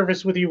kind of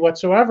service with you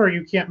whatsoever,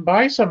 you can't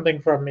buy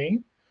something from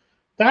me,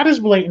 that is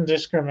blatant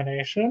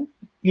discrimination.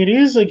 It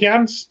is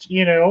against,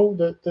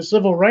 the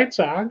Civil Rights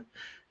Act,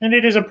 and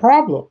it is a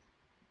problem.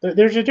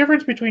 There's a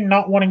difference between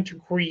not wanting to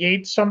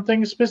create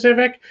something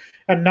specific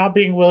and not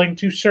being willing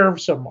to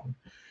serve someone.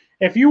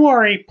 If you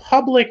are a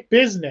public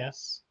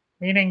business,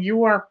 meaning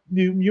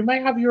you may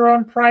have your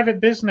own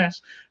private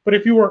business, but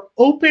if you are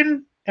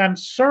open and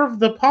serve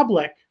the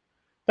public,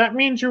 that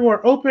means you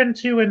are open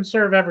to and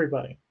serve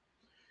everybody.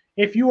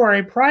 If you are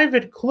a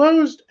private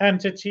closed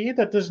entity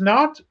that does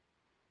not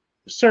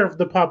serve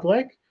the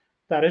public,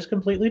 that is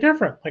completely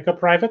different, like a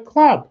private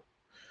club.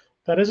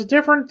 That is a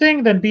different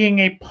thing than being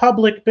a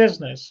public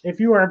business. If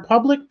you are a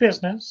public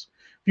business,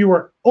 if you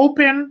are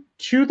open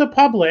to the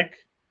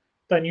public,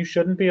 then you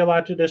shouldn't be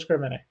allowed to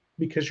discriminate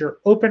because you're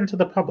open to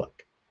the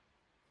public.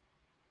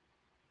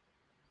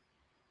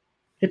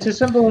 It's as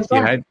simple as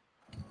that. Yeah,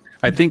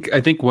 I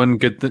think one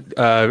good.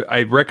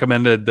 I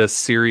recommended this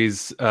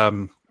series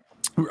on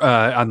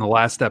the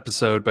last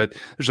episode, but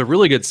there's a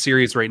really good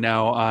series right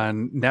now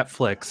on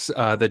Netflix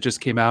that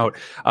just came out.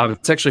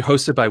 It's actually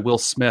hosted by Will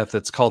Smith.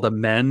 It's called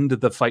Amend: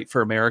 The Fight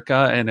for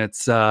America, and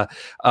it's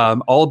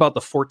all about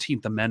the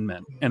 14th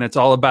Amendment, and it's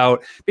all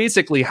about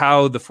basically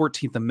how the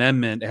 14th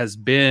Amendment has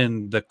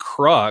been the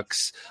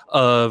crux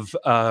of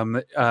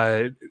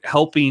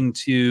helping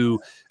to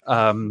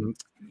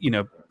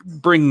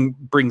bring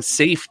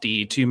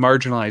safety to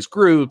marginalized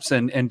groups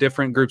and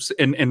different groups,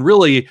 and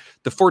really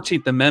the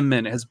 14th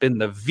Amendment has been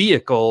the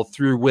vehicle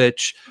through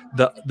which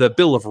the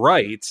Bill of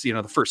Rights,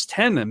 the first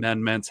 10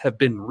 amendments, have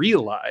been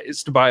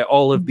realized by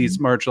all of these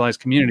marginalized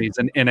communities.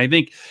 And I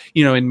think,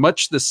 in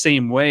much the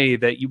same way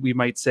that we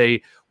might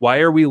say, why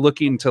are we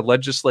looking to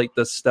legislate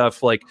this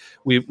stuff? Like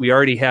we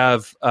already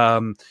have,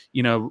 some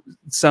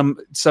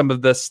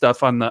of this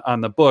stuff on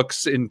the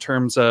books in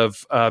terms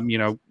of,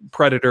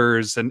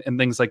 predators and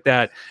things like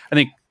that. I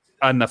think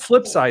on the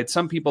flip side,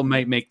 some people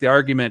might make the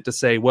argument to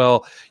say,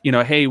 well,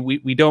 hey,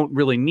 we don't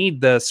really need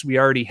this. We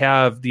already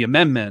have the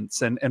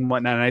amendments and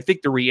whatnot. And I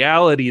think the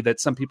reality that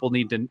some people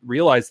need to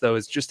realize, though,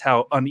 is just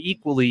how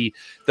unequally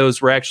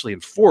those were actually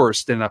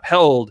enforced and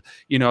upheld,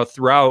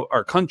 throughout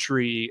our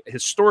country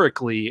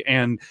historically.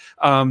 And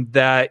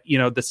that,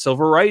 the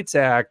Civil Rights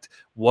Act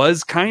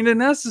was kind of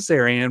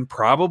necessary and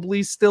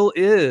probably still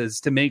is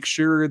to make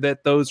sure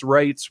that those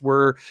rights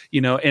were,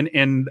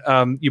 and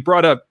you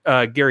brought up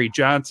Gary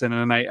Johnson,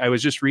 and I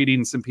was just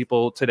reading some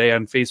people today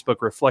on Facebook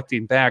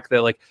reflecting back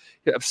that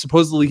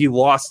supposedly he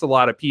lost a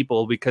lot of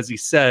people because he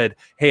said,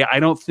 hey, I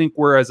don't think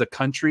we're as a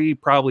country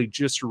probably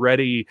just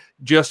ready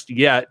just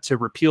yet to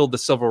repeal the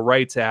Civil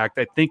Rights Act.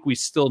 I think we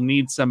still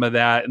need some of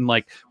that. And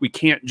we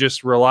can't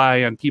just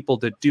rely on people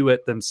to do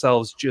it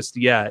themselves just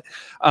yet.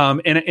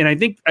 And I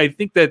think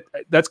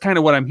that's kind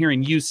of what I'm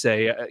hearing you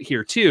say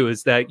here too,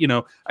 is that,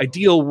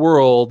 ideal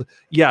world,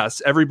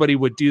 yes, everybody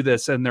would do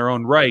this in their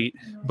own right,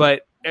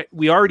 but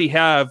we already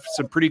have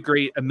some pretty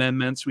great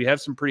amendments. We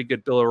have some pretty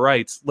good Bill of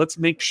Rights. Let's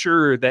make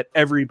sure that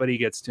everybody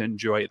gets to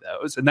enjoy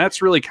those. And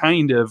that's really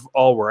kind of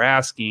all we're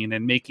asking,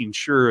 and making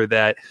sure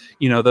that,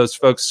 those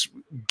folks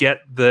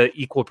get the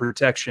equal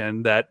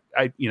protection that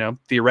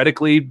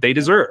theoretically they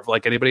deserve,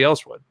 like anybody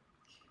else would.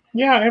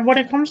 Yeah, and when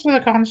it comes to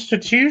the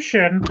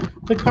Constitution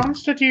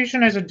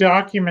is a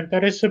document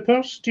that is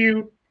supposed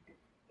to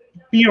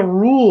be a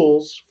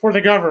rules for the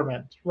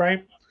government,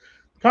 right?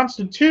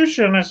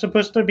 Constitution is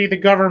supposed to be the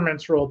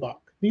government's rule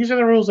book. These are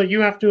the rules that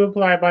you have to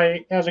apply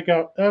by as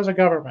a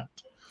government.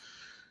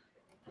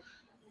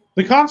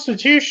 The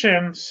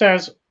Constitution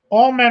says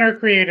all men are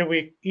created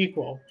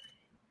equal.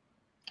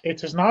 It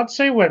does not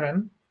say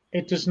women.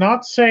 It does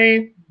not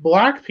say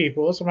black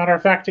people. As a matter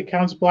of fact, it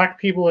counts black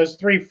people as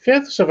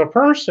 3/5 of a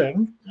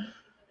person.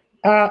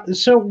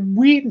 So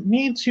we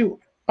need to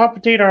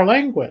update our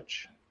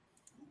language,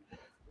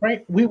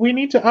 right? We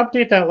need to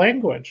update that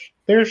language.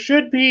 There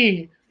should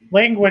be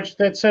language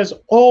that says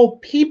all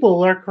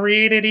people are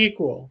created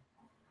equal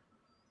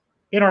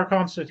in our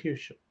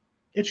Constitution.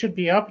 It should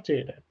be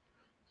updated.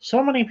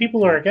 So many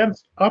people are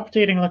against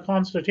updating the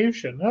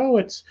Constitution. No,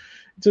 it's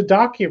a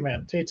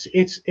document.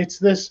 It's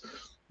this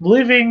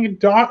living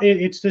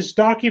it's this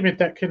document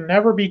that can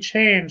never be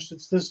changed.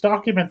 It's this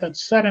document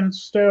that's set in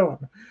stone.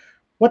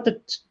 What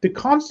the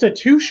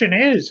Constitution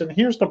is, and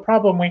here's the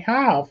problem we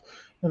have,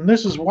 and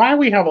this is why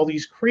we have all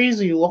these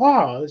crazy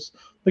laws.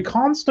 The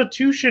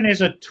Constitution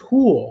is a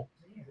tool.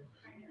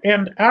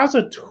 And as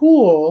a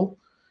tool,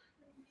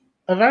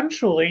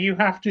 eventually you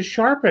have to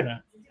sharpen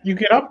it. You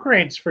get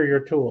upgrades for your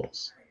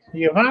tools.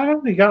 You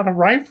got a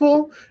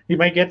rifle, you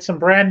might get some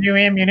brand new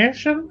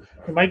ammunition,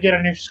 you might get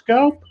a new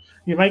scope,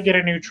 you might get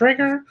a new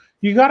trigger.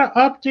 You got to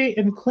update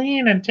and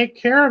clean and take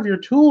care of your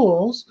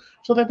tools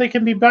so that they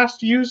can be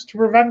best used to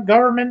prevent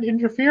government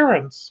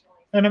interference.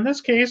 And in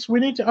this case, we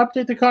need to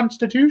update the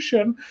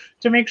Constitution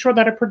to make sure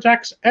that it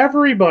protects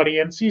everybody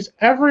and sees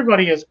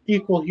everybody as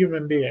equal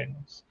human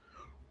beings.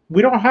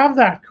 We don't have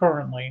that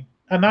currently,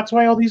 and that's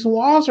why all these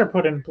laws are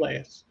put in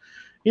place.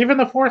 Even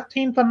the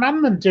 14th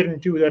Amendment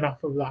didn't do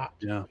enough of that.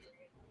 Yeah.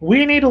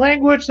 We need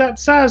language that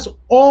says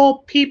all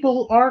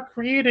people are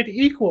created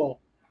equal.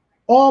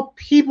 All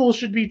people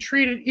should be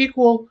treated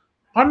equal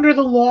under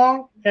the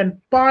law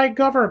and by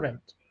government.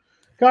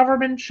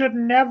 Government should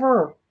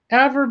never,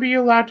 ever be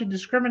allowed to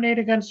discriminate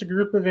against a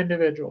group of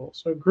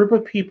individuals, a group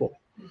of people.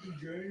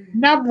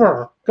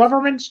 Never.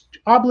 Government's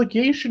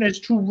obligation is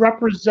to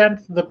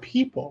represent the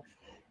people.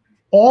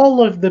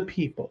 All of the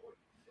people.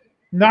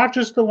 Not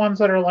just the ones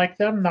that are like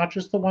them, not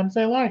just the ones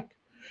they like.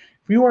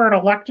 If you are an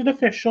elected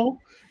official,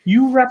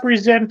 you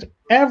represent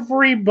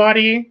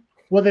everybody,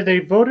 whether they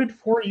voted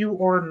for you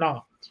or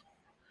not.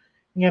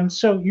 And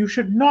so you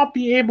should not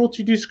be able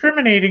to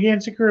discriminate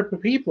against a group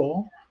of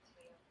people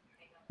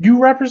you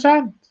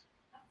represent.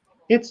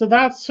 It's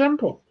that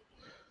simple.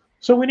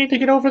 So we need to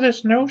get over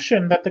this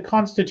notion that the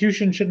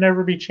Constitution should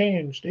never be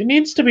changed. It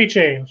needs to be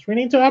changed. We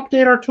need to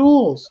update our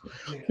tools.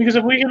 Because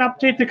if we can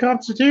update the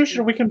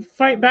Constitution, we can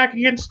fight back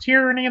against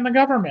tyranny in the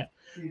government.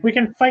 We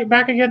can fight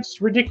back against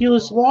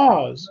ridiculous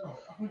laws.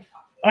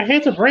 I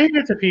hate to break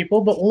it to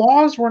people, but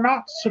laws were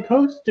not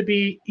supposed to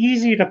be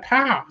easy to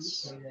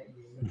pass.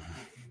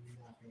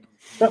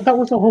 That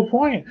was the whole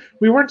point.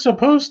 We weren't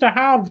supposed to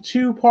have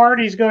two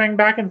parties going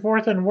back and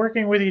forth and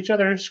working with each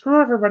other to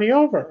screw everybody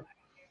over.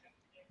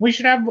 We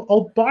should have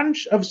a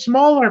bunch of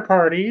smaller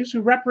parties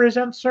who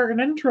represent certain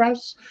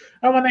interests,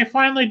 and when they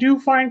finally do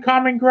find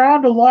common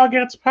ground, a law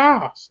gets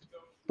passed.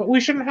 But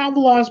we shouldn't have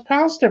laws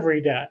passed every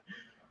day.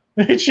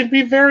 It should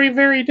be very,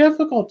 very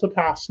difficult to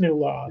pass new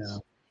laws. Yeah.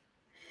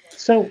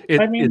 So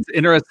it's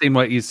interesting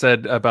what you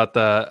said about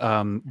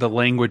the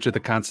language of the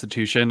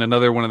Constitution.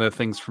 Another one of the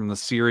things from the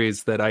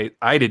series that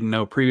I didn't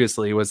know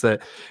previously was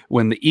that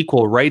when the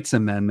Equal Rights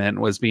Amendment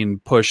was being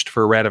pushed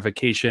for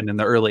ratification in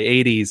the early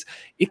 80s,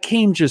 it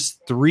came just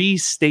 3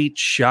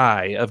 states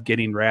shy of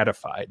getting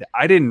ratified.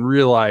 I didn't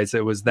realize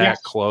it was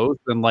that close.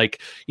 And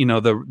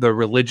the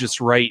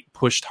religious right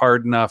pushed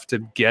hard enough to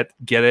get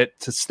it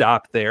to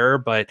stop there.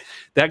 But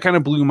that kind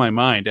of blew my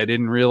mind. I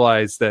didn't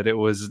realize that it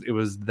was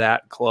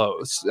that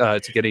close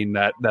to getting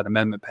that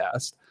amendment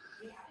passed.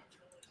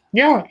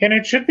 Yeah, and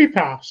it should be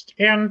passed.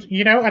 And,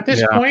 at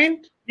this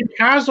point, it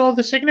has all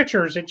the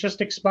signatures. It just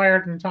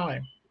expired in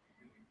time.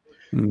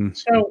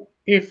 So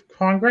if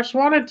Congress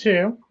wanted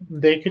to,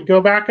 they could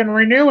go back and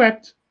renew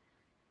it,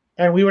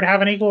 and we would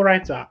have an Equal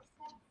Rights Act.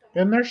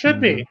 And there should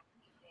be.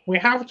 We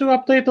have to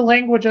update the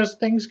language as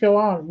things go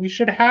on. We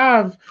should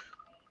have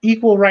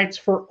equal rights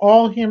for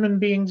all human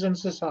beings in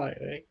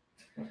society.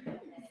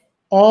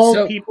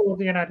 All people of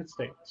the United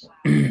States.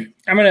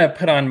 I'm going to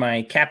put on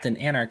my Captain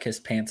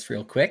Anarchist pants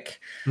real quick.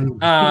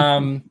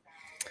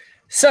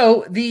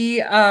 So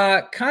the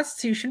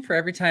Constitution, for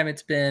every time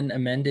it's been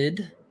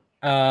amended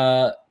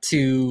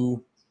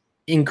to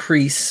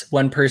increase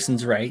one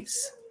person's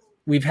rights,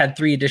 we've had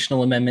 3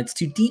 additional amendments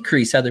to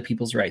decrease other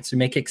people's rights, to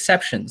make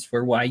exceptions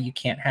for why you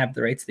can't have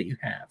the rights that you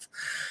have.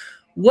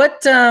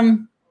 What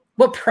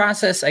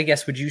process, I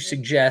guess, would you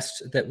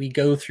suggest that we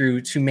go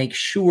through to make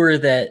sure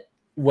that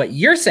what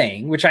you're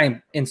saying, which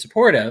I'm in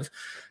support of,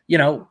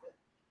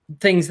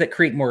 things that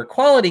create more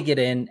equality get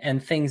in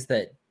and things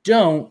that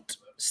don't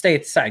stay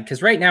at the side?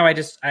 Because right now I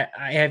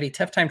have a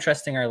tough time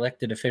trusting our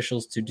elected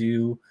officials to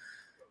do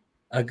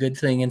a good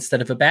thing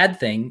instead of a bad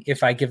thing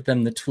if I give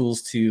them the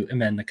tools to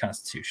amend the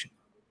Constitution.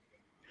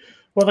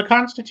 Well, the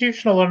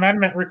constitutional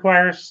amendment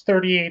requires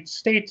 38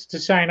 states to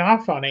sign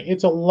off on it.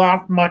 It's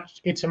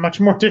a much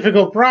more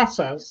difficult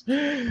process.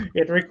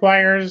 It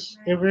requires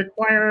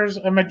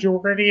a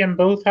majority in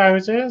both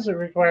houses. It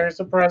requires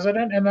the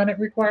president, and then it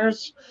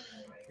requires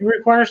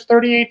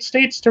 38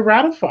 states to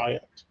ratify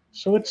it.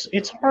 So it's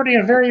already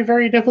a very,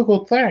 very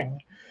difficult thing.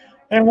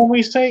 And when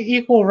we say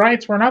equal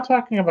rights, we're not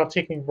talking about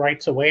taking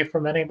rights away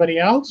from anybody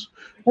else.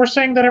 We're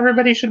saying that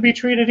everybody should be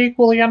treated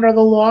equally under the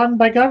law and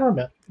by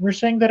government. We're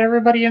saying that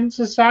everybody in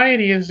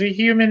society is a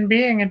human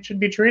being and should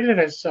be treated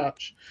as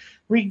such,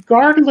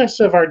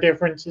 regardless of our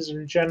differences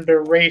in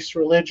gender, race,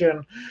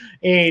 religion,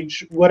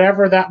 age,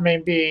 whatever that may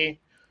be.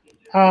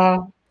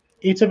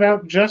 It's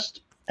about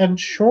just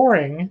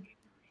ensuring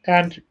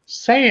and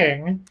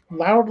saying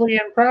loudly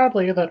and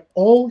proudly that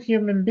all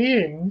human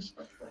beings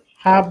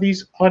have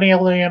these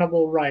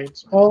unalienable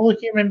rights. All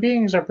human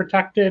beings are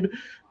protected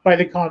by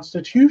the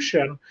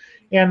Constitution,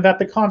 and that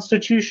the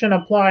Constitution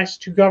applies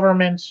to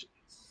governments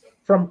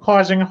from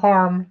causing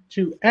harm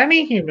to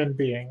any human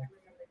being,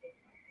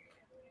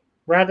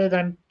 rather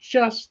than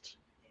just,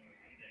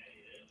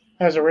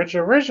 as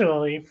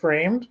originally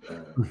framed,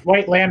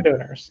 white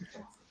landowners.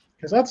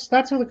 because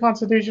that's what the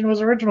Constitution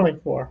was originally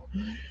for.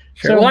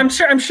 Sure. Well, I'm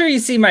sure you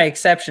see my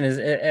exception is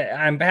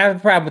I have a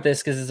problem with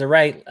this because as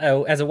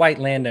a white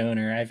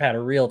landowner, I've had a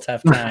real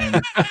tough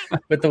time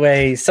with the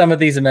way some of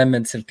these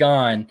amendments have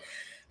gone.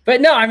 But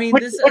no, I mean,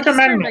 which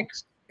amendment?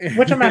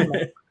 Which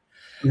amendment?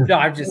 No,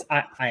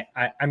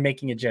 I'm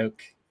making a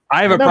joke.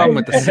 I have a problem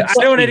with this. I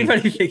don't want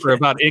anybody to think for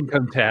about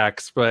income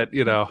tax, but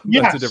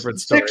that's a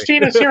different story.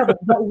 16 is here. But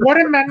what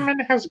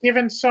amendment has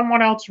given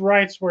someone else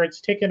rights where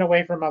it's taken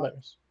away from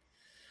others?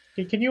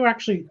 Can you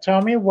actually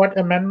tell me what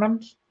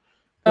amendment?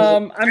 I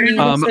mean,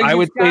 I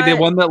would say the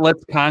one that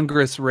lets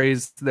Congress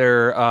raise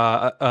their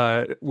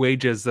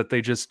wages that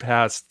they just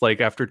passed,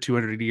 like after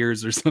 200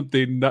 years or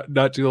something,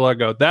 not too long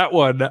ago. That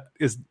one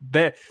is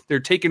that they're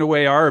taking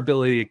away our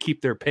ability to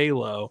keep their pay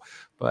low,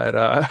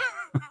 but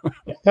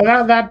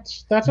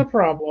that's a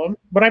problem.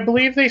 But I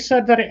believe they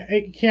said that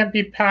it can't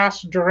be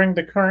passed during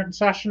the current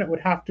session. It would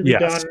have to be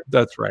done. Yes,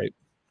 that's right.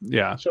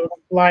 Yeah. So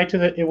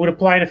it would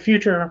apply to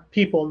future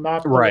people,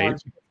 not the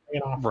ones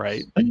in office.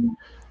 Right.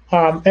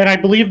 And I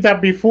believe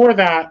that before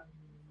that,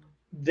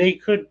 they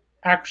could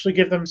actually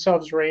give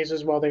themselves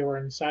raises while they were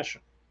in session.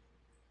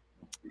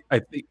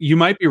 You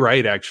might be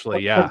right,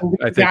 actually. Yeah,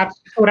 I think that's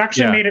what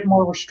actually made it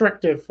more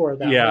restrictive for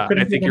them. Yeah,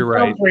 I think you're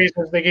right.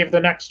 Raises, they could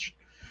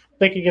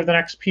give the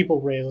next people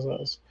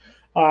raises.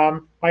 I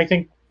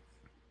think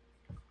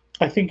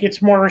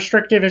it's more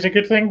restrictive is a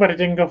good thing, but it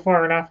didn't go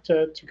far enough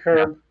to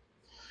curb.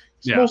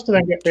 Most of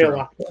them get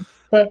reelected.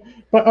 But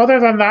other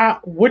than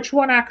that, which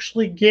one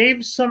actually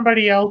gave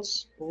somebody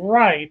else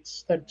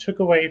rights that took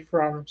away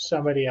from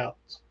somebody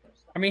else?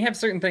 I mean, you have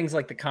certain things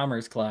like the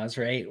Commerce Clause,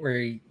 right?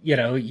 Where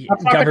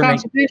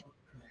government.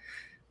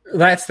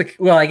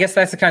 I guess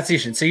that's the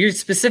Constitution. So you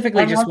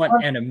specifically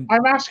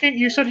I'm asking.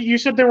 You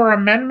said there were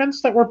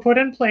amendments that were put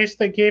in place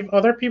that gave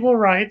other people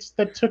rights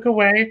that took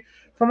away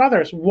from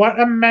others. What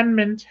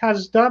amendment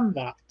has done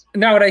that?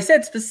 Now, what I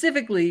said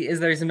specifically is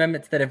there's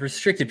amendments that have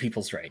restricted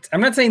people's rights.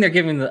 I'm not saying they're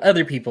giving them to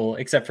other people,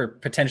 except for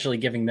potentially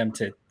giving them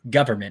to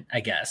government, I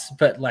guess.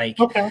 But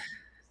so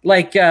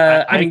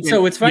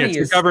what's funny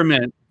is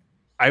government.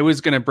 I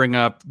was going to bring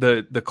up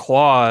the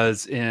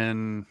clause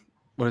in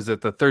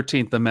the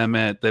 13th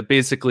Amendment that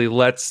basically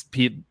lets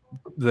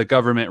the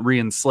government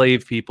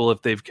re-enslave people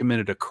if they've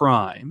committed a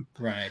crime,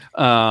 right?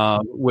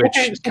 Which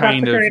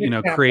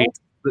creates.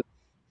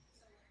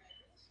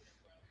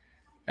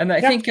 And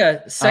I think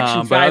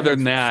Section 5. Other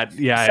than that,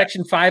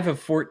 Section 5 of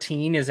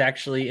 14 is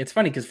actually, it's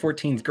funny because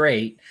 14 is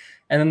great,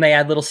 and then they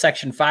add little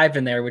Section 5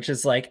 in there, which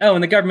is like, oh,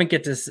 and the government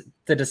gets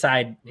to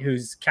decide who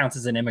counts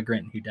as an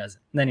immigrant and who doesn't.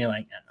 And then you're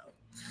like,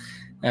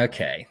 oh,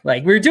 okay,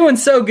 like we're doing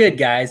so good,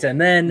 guys, and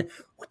then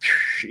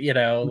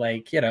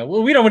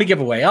well, we don't want to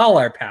give away all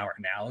our power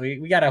now.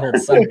 We got to hold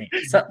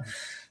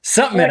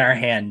something in our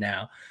hand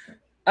now.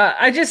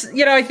 I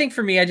think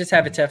for me, I just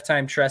have a tough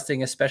time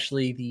trusting,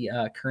 especially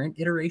the current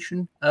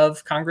iteration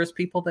of Congress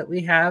people that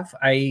we have.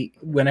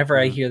 Whenever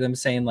I hear them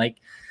saying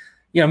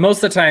most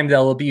of the time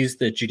they'll abuse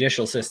the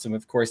judicial system,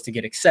 of course, to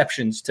get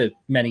exceptions to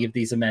many of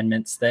these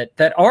amendments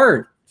that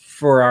are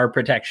for our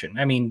protection.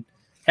 I mean,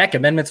 heck,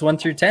 amendments 1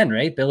 through 10,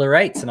 right? Bill of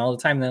Rights. And all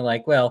the time they're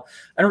like, well,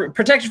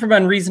 protection from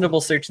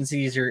unreasonable search and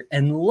seizure,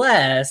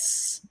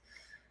 unless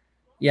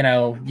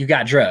you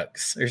got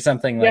drugs or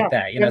something like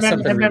that.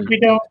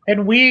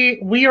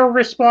 We are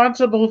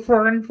responsible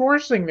for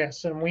enforcing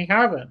this, and we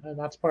haven't, and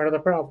that's part of the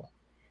problem.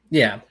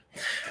 Yeah,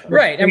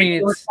 right. I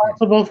mean, we're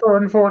responsible for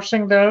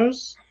enforcing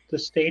those. The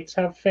states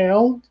have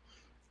failed,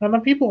 and the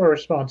people are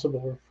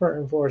responsible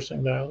for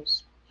enforcing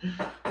those.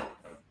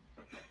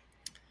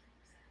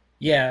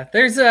 Yeah,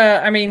 there's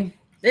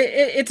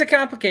it's a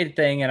complicated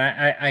thing, and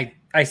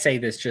I say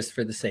this just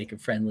for the sake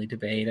of friendly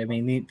debate. I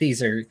mean,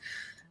 these are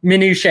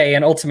minutiae,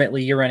 and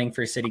ultimately you're running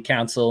for city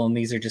council, and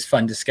these are just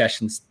fun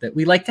discussions that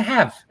we like to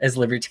have as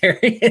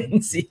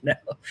libertarians, to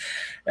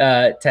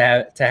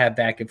have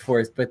back and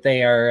forth. But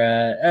they are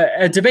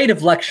a debate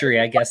of luxury,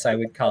 I guess I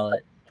would call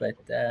it. But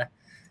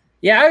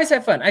I always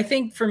have fun. I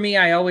think for me,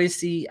 I always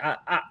see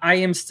I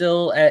am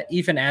still,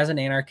 even as an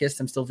anarchist,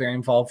 I'm still very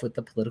involved with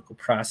the political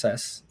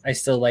process. I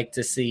still like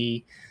to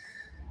see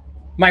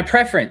my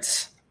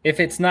preference. If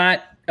it's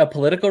not a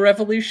political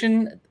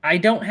revolution, I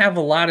don't have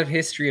a lot of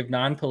history of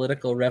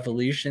non-political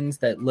revolutions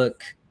that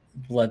look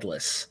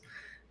bloodless,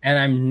 and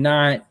I'm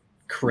not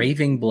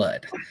craving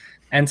blood.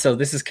 And so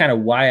this is kind of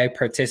why I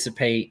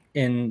participate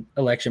in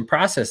election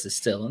processes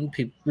still. And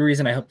the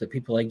reason I hope that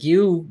people like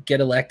you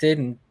get elected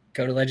and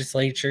go to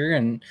legislature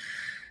and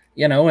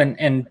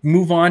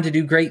move on to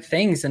do great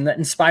things, and that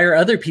inspire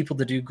other people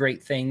to do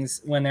great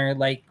things when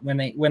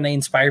they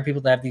inspire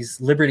people to have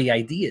these liberty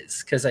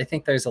ideas. Because I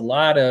think there's a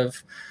lot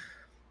of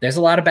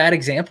bad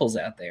examples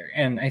out there.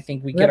 And I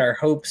think we get our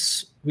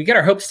hopes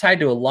tied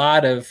to a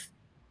lot of,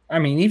 I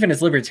mean, even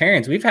as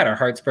libertarians, we've had our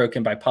hearts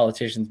broken by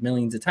politicians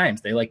millions of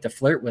times. They like to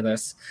flirt with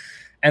us,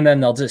 and then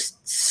they'll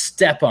just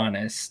step on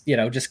us,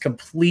 just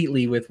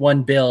completely with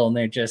one bill. And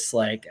they're just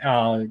like,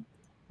 oh,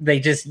 they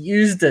just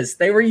used us.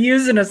 They were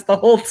using us the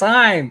whole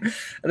time.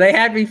 They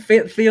had me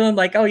feeling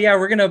like, oh yeah,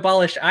 we're going to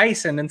abolish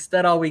ICE. And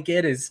instead all we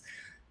get is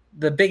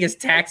the biggest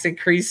tax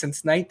increase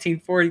since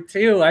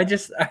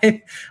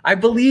 1942. I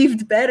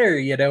believed better.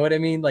 You know what I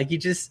mean? Like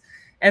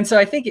and so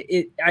I think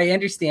I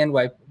understand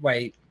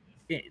why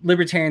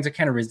libertarians are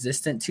kind of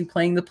resistant to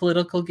playing the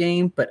political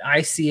game, but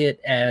I see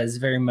it as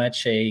very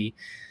much a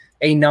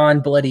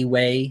non-bloody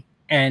way.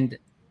 And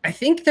I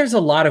think there's a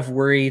lot of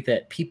worry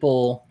that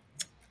people,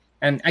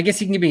 and I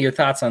guess you can give me your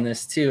thoughts on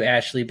this too,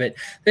 Ashley, but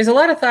there's a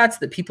lot of thoughts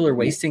that people are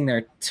wasting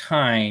their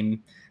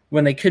time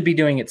when they could be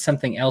doing it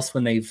something else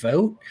when they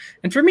vote.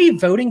 And for me,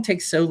 voting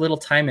takes so little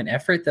time and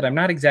effort that I'm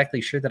not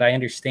exactly sure that I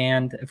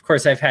understand. Of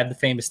course, I've had the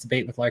famous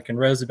debate with Larkin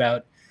Rose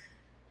about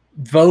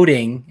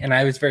voting, and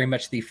I was very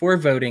much the for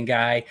voting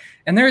guy.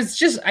 And there's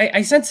just,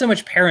 I sense so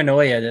much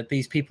paranoia that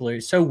these people are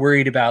so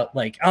worried about,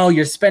 like, oh,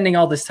 you're spending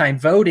all this time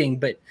voting,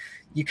 but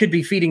you could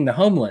be feeding the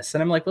homeless.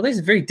 And I'm like, well, there's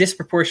a very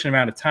disproportionate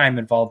amount of time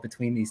involved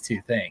between these two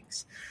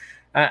things.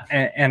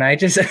 And I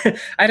just,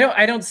 I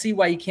don't see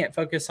why you can't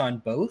focus on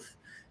both,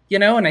 you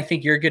know? And I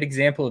think you're a good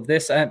example of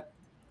this. I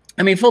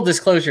mean, full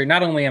disclosure,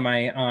 not only am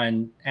I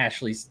on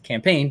Ashley's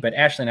campaign, but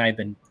Ashley and I have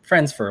been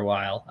friends for a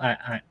while.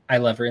 I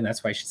love her, and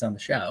that's why she's on the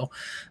show.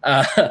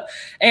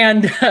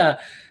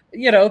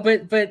 You know,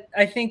 but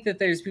I think that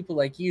there's people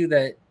like you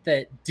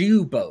that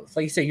do both.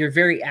 Like you say, you're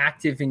very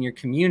active in your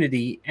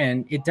community,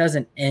 and it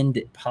doesn't end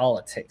at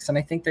politics. And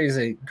I think there's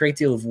a great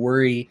deal of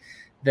worry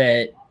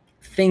that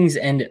things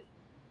end at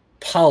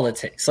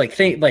politics. Like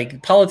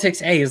politics,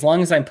 hey, as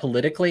long as I'm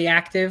politically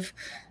active,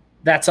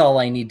 that's all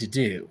I need to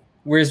do.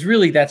 Whereas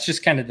really, that's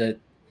just kind of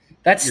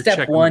that's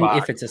step one,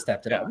 if it's a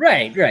step at all.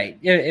 Right.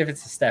 If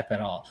it's a step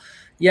at all,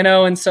 you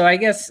know. And so I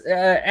guess,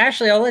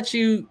 Ashley, I'll let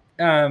you,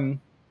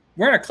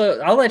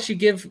 I'll let you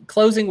give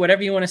closing,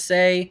 whatever you want to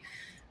say.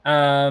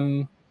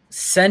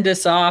 Send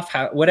us off,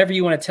 whatever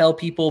you want to tell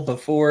people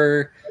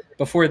before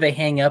they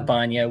hang up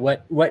on you.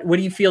 What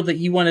do you feel that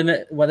you want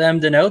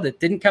them to know that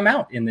didn't come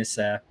out in this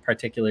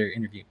particular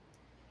interview?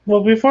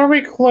 Well, before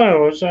we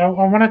close, I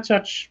want to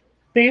touch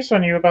base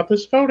on you about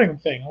this voting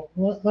thing.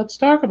 Let's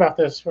talk about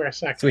this for a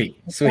second.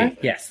 Sweet,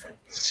 yes.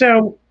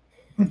 So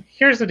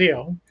here's the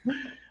deal.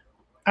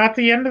 At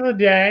the end of the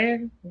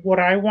day, what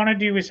I want to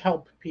do is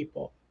help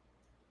people.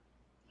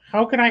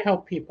 How can I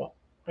help people?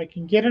 I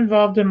can get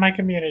involved in my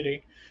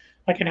community.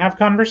 I can have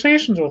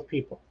conversations with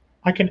people.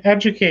 I can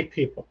educate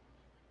people.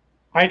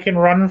 I can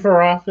run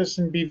for office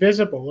and be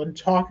visible and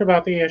talk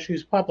about the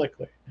issues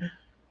publicly.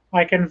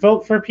 I can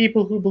vote for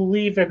people who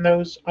believe in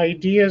those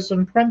ideas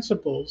and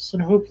principles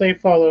and hope they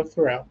follow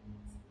through.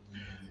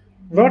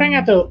 Voting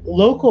at the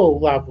local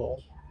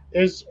level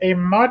is a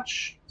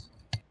much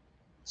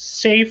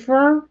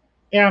safer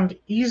and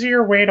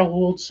easier way to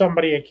hold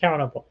somebody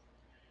accountable.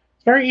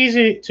 It's very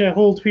easy to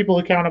hold people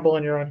accountable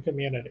in your own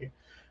community.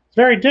 It's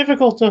very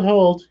difficult to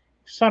hold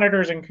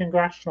senators and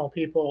congressional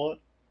people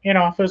in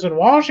office in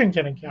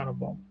Washington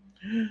accountable.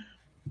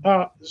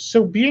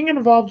 So being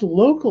involved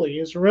locally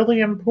is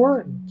really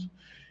important.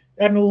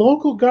 And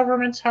local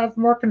governments have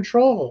more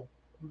control.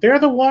 They're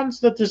the ones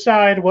that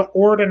decide what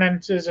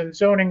ordinances and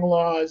zoning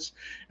laws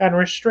and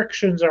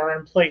restrictions are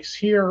in place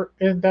here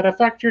and that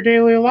affect your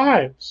daily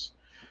lives.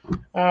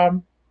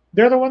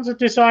 They're the ones that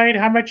decide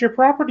how much your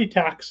property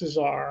taxes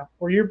are,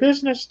 or your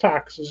business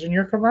taxes and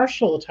your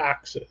commercial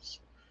taxes.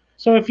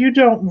 So if you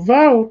don't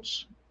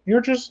vote,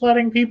 you're just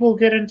letting people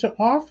get into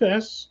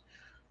office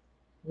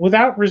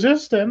without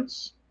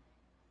resistance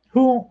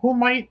who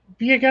might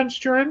be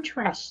against your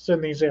interests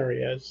in these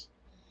areas.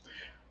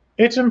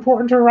 It's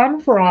important to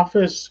run for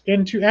office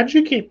and to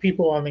educate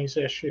people on these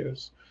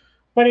issues.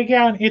 But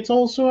again, it's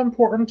also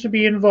important to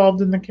be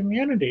involved in the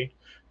community,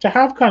 to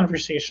have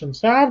conversations,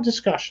 to have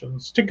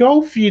discussions, to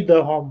go feed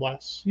the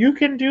homeless. You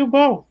can do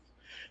both.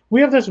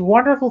 We have this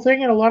wonderful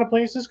thing in a lot of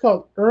places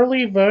called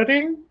early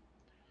voting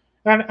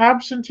and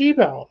absentee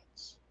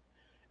ballots.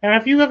 And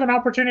if you have an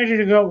opportunity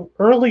to go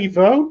early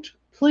vote,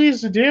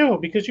 please do,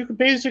 because you can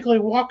basically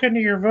walk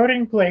into your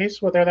voting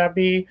place, whether that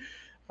be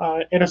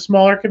in a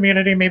smaller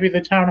community, maybe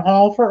the town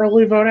hall for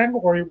early voting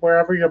or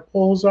wherever your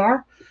polls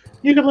are.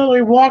 You can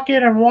literally walk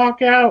in and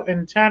walk out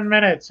in 10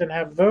 minutes and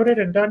have voted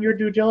and done your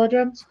due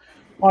diligence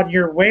on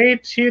your way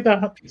to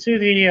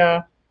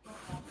the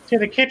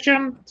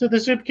kitchen, to the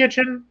soup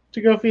kitchen,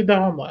 to go feed the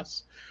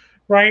homeless,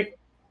 right?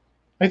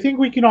 I think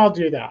we can all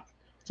do that.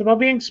 It's about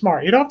being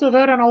smart. You don't have to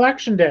vote on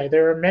election day.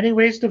 There are many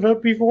ways to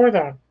vote before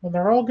then, and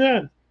they're all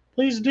good.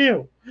 Please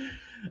do.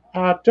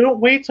 Don't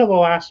wait till the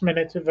last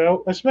minute to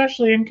vote,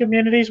 especially in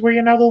communities where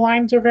you know the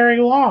lines are very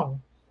long.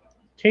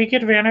 Take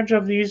advantage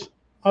of these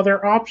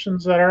other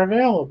options that are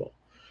available.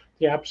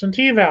 The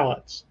absentee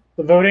ballots,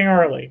 the voting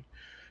early.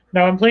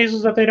 Now, in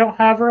places that they don't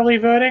have early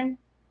voting,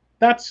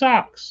 that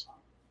sucks.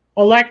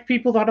 Elect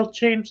people that'll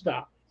change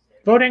that.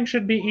 Voting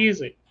should be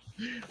easy.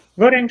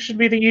 Voting should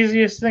be the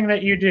easiest thing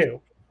that you do,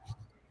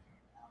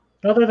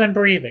 other than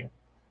breathing.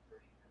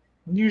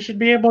 You should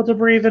be able to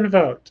breathe and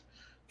vote.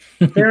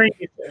 Very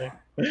easy.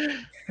 Okay.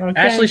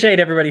 Ashley Shade,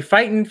 everybody,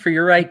 fighting for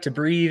your right to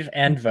breathe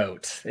and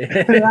vote.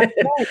 That's right.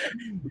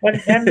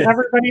 And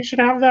everybody should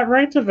have that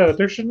right to vote.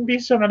 There shouldn't be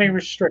so many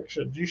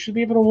restrictions. You should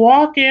be able to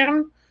walk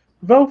in,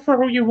 vote for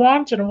who you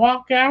want and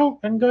walk out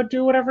and go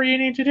do whatever you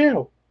need to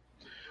do.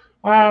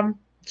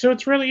 So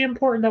it's really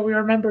important that we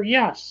remember,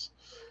 yes,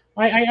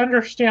 I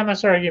understand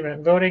this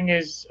argument. Voting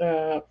is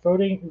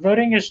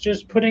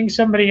just putting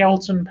somebody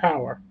else in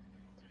power.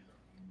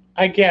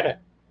 I get it.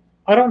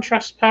 I don't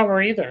trust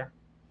power either,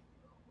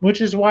 which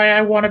is why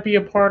I want to be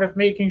a part of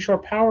making sure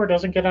power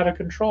doesn't get out of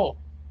control,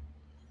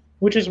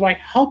 which is why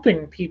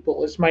helping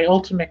people is my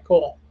ultimate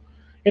goal.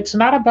 It's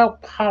not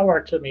about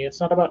power to me. It's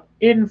not about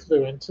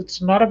influence.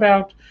 It's not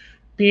about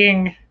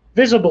being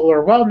visible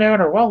or well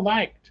known or well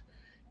liked.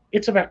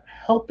 It's about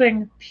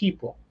helping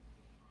people.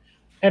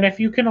 And if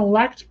you can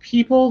elect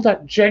people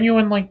that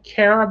genuinely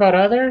care about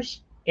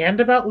others and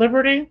about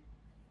liberty,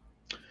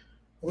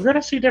 we're going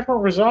to see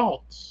different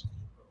results.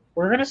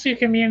 We're going to see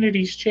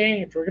communities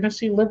change. We're going to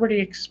see liberty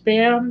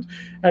expand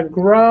and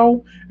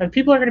grow. And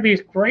people are going to be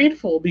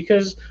grateful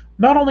because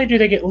not only do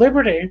they get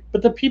liberty,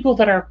 but the people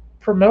that are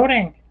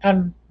promoting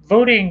and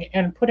voting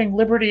and putting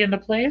liberty into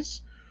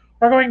place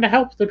are going to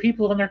help the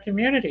people in their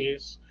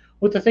communities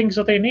with the things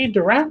that they need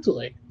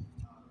directly.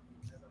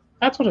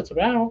 That's what it's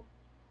about.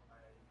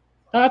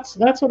 That's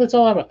what it's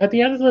all about. At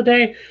the end of the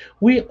day,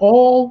 we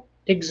all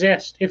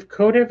exist. If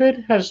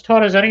COVID has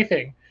taught us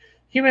anything,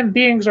 human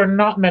beings are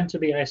not meant to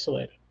be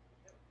isolated.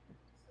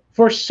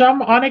 For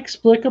some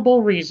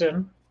inexplicable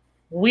reason,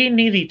 we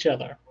need each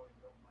other.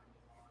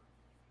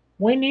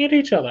 We need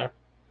each other.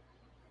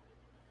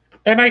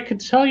 And I could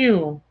tell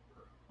you,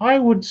 I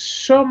would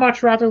so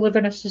much rather live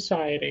in a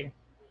society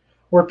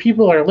where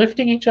people are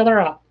lifting each other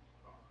up,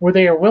 where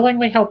they are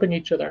willingly helping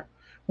each other,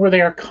 where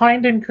they are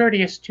kind and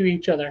courteous to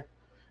each other,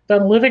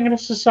 than living in a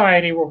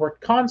society where we're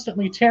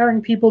constantly tearing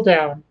people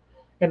down,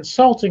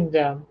 insulting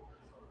them,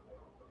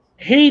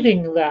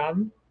 hating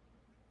them.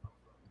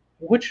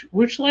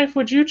 Which life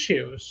would you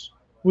choose?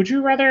 Would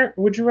you rather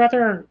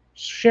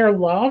share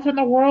love in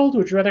the world?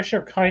 Would you rather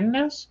share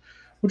kindness?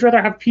 Would you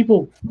rather have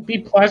people be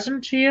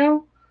pleasant to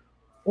you?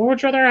 Or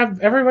would you rather have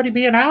everybody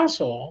be an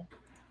asshole?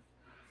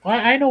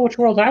 I know which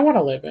world I want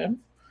to live in.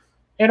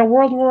 In a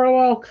world where we're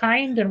all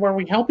kind and where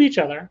we help each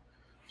other.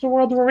 It's a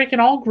world where we can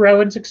all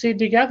grow and succeed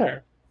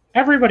together.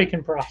 Everybody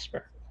can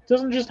prosper. It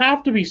doesn't just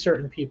have to be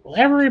certain people.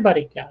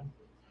 Everybody can.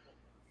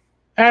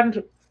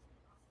 And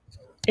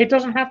it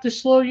doesn't have to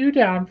slow you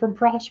down from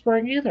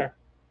prospering either.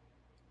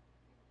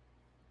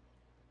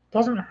 It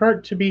doesn't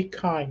hurt to be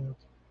kind.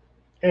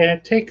 And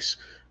it takes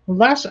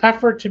less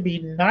effort to be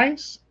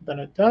nice than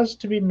it does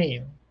to be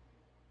mean.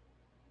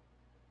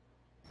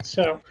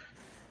 So,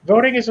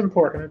 voting is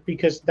important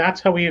because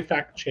that's how we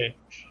affect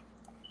change.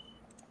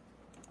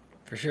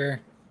 For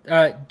sure.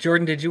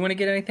 Jordan, did you want to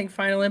get anything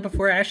final in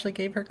before Ashley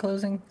gave her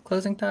closing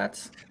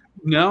thoughts?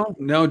 No,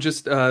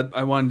 just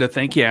I wanted to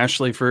thank you,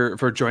 Ashley,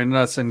 for joining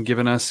us and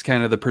giving us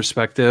kind of the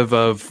perspective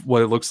of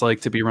what it looks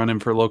like to be running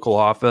for local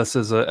office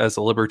as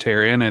a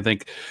libertarian. I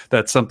think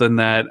that's something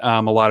that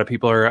a lot of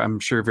people are,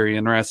 I'm sure, very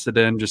interested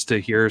in, just to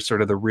hear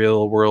sort of the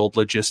real world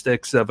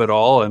logistics of it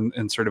all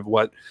and sort of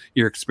what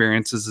your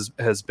experiences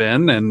has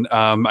been. And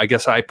I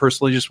guess I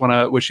personally just want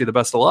to wish you the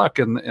best of luck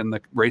in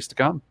the race to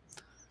come.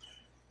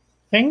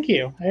 Thank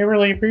you. I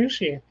really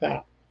appreciate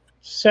that.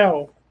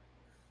 So,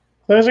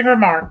 closing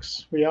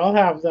remarks. We all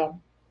have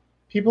them.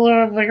 People who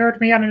have heard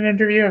me on an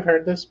interview have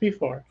heard this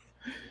before.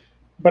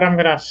 But I'm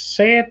going to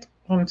say it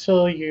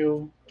until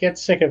you get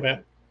sick of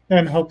it.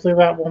 And hopefully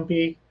that won't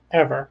be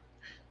ever.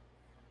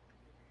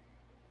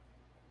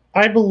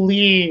 I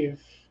believe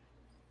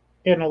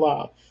in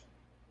love.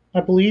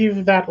 I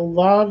believe that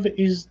love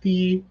is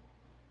the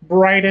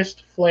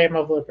brightest flame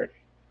of liberty.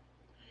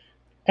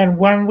 And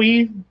when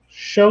we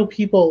show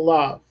people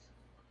love,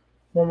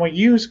 when we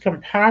use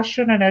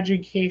compassion and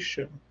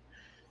education,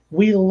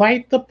 we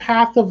light the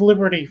path of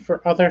liberty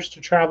for others to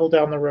travel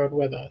down the road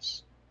with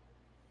us.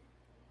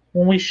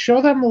 When we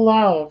show them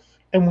love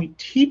and we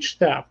teach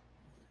them,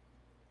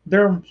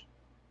 they're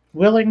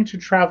willing to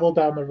travel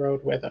down the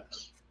road with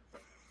us.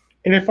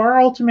 And if our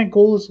ultimate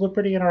goal is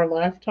liberty in our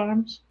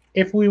lifetimes,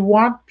 if we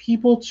want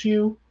people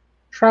to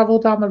travel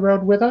down the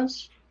road with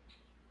us,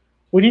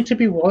 we need to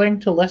be willing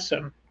to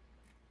listen.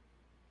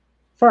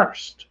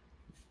 First,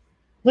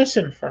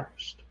 listen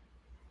first,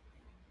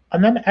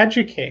 and then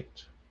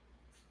educate,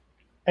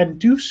 and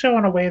do so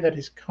in a way that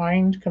is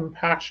kind,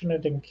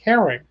 compassionate, and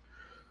caring,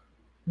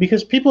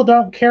 because people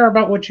don't care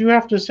about what you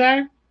have to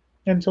say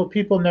until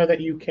people know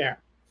that you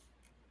care.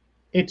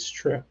 It's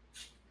true.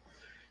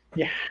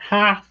 You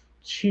have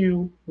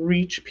to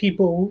reach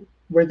people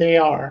where they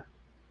are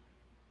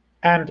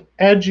and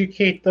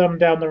educate them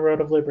down the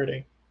road of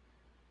liberty.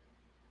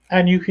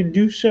 And you can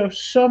do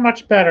so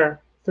much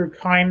better through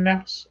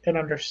kindness and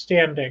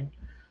understanding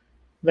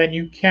than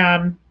you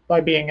can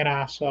by being an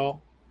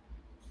asshole.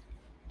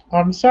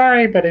 I'm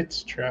sorry, but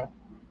it's true.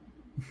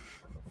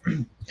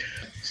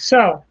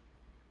 So,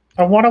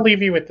 I want to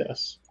leave you with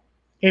this.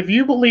 If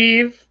you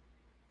believe,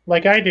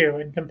 like I do,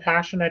 in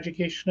compassion,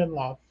 education, and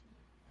love,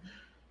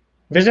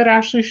 visit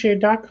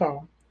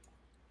ashleyshade.com.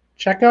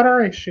 Check out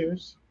our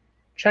issues.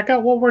 Check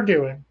out what we're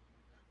doing.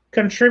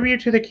 Contribute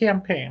to the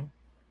campaign.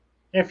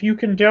 If you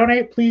can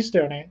donate, please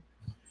donate.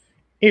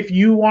 If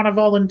you want to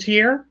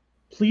volunteer,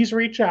 please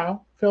reach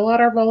out, fill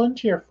out our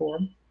volunteer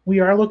form. We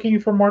are looking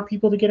for more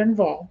people to get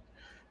involved.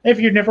 If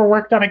you've never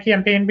worked on a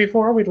campaign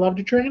before, we'd love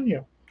to train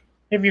you.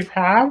 If you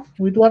have,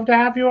 we'd love to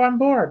have you on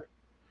board.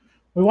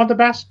 We want the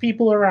best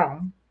people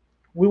around.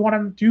 We want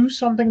to do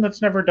something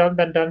that's never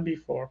been done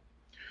before.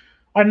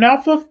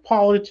 Enough of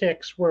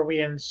politics where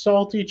we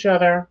insult each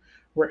other,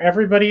 where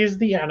everybody is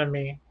the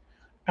enemy,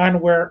 and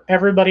where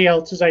everybody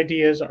else's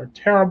ideas are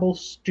terrible,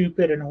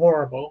 stupid, and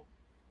horrible.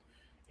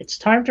 It's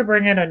time to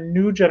bring in a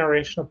new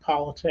generation of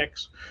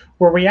politics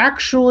where we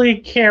actually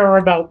care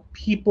about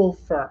people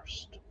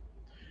first.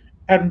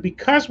 And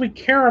because we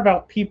care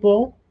about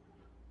people,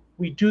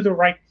 we do the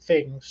right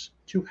things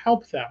to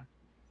help them.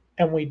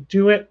 And we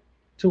do it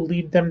to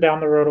lead them down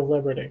the road of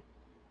liberty.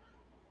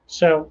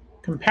 So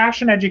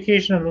compassion,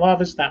 education, and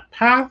love is that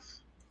path.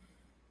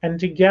 And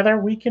together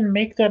we can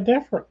make that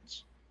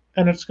difference.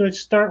 And it's going to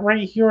start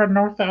right here in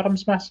North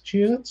Adams,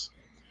 Massachusetts.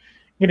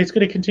 And it's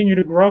going to continue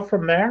to grow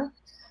from there.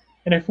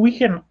 And if we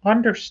can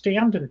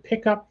understand and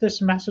pick up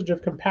this message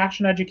of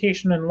compassion,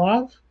 education, and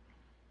love,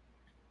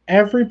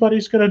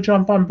 everybody's going to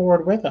jump on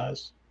board with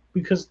us,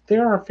 because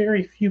there are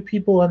very few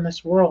people in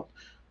this world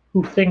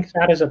who think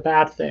that is a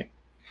bad thing.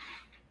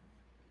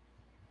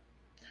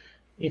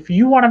 If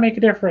you want to make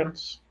a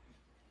difference,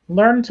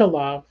 learn to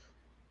love,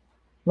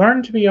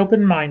 learn to be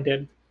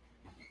open-minded,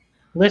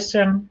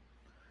 listen,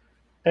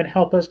 and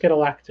help us get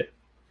elected.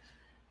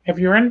 If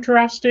you're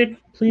interested,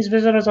 please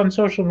visit us on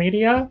social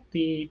media.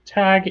 The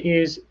tag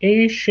is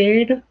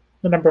ashade,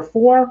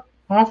 4,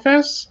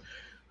 office.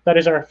 That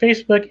is our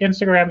Facebook,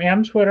 Instagram,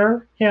 and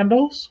Twitter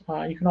handles.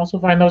 You can also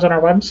find those on our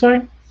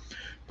website.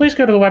 Please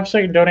go to the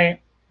website and donate.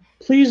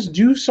 Please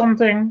do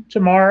something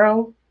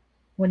tomorrow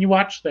when you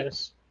watch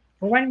this,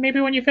 or maybe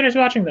when you finish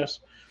watching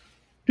this.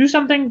 Do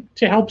something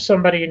to help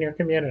somebody in your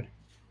community.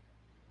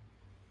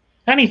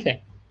 Anything.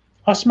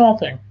 A small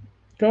thing.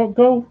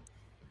 Go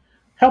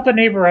help a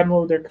neighbor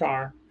unload their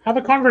car. Have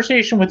a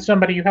conversation with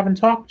somebody you haven't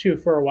talked to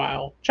for a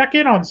while. Check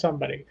in on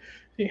somebody.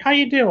 See, how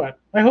you doing?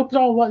 I hope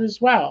all is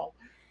well.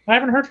 I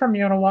haven't heard from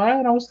you in a while,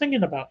 and I was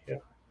thinking about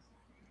you.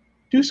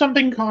 Do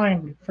something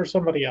kind for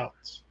somebody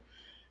else.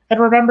 And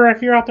remember,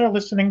 if you're out there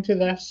listening to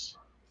this,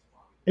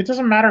 it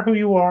doesn't matter who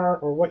you are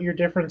or what your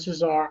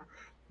differences are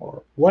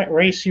or what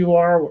race you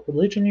are, what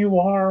religion you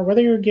are,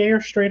 whether you're gay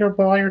or straight or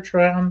bi or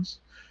trans.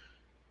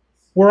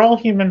 We're all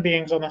human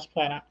beings on this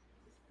planet.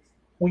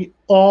 We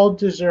all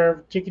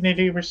deserve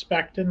dignity,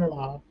 respect, and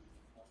love.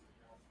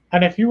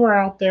 And if you are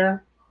out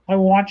there, I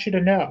want you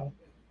to know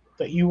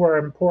that you are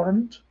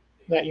important,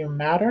 that you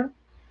matter,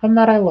 and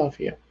that I love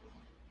you.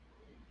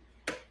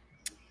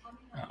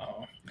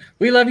 Oh,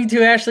 we love you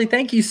too, Ashley.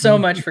 Thank you so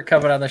much for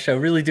coming on the show.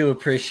 Really do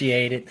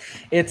appreciate it.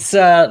 It's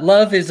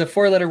love is a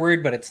 4-letter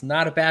word, but it's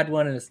not a bad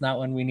one, and it's not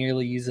one we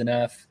nearly use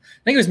enough.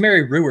 I think it was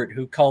Mary Ruwart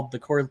who called the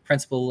core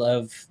principle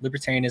of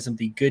libertarianism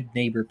the good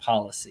neighbor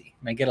policy.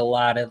 And I get a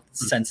lot of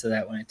sense of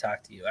that when I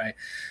talk to you.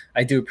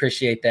 I do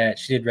appreciate that.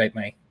 She did write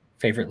my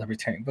favorite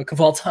libertarian book of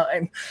all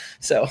time.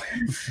 So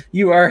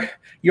you are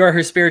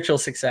her spiritual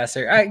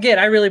successor. Again,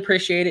 I really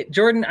appreciate it.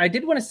 Jordan, I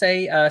did want to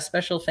say a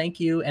special thank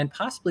you and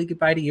possibly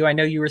goodbye to you. I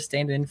know you were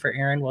standing in for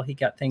Aaron while he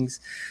got things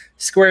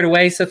squared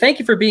away. So thank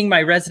you for being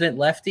my resident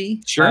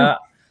lefty. Sure.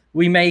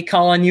 We may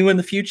call on you in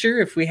the future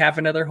if we have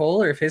another hole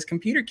or if his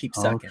computer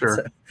keeps sucking.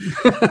 Sure.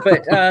 So.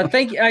 But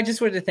thank you. I just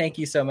wanted to thank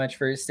you so much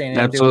for staying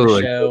and doing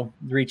the show,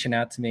 reaching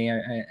out to me.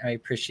 I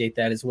appreciate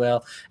that as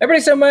well.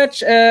 Everybody so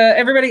much.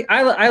 Everybody,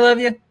 I love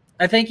you.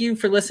 I thank you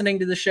for listening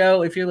to the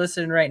show. If you're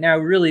listening right now,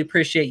 really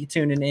appreciate you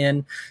tuning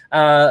in.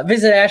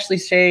 Visit Ashley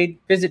Shade,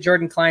 visit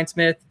Jordan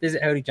Kleinsmith,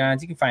 visit Hody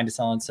Johns. You can find us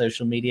all on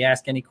social media.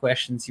 Ask any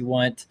questions you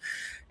want.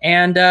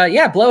 And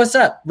blow us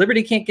up.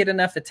 Liberty can't get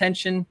enough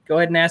attention. Go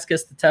ahead and ask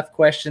us the tough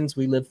questions.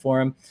 We live for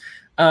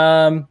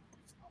them.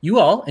 You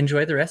all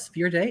enjoy the rest of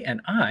your day,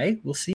 and I will see you.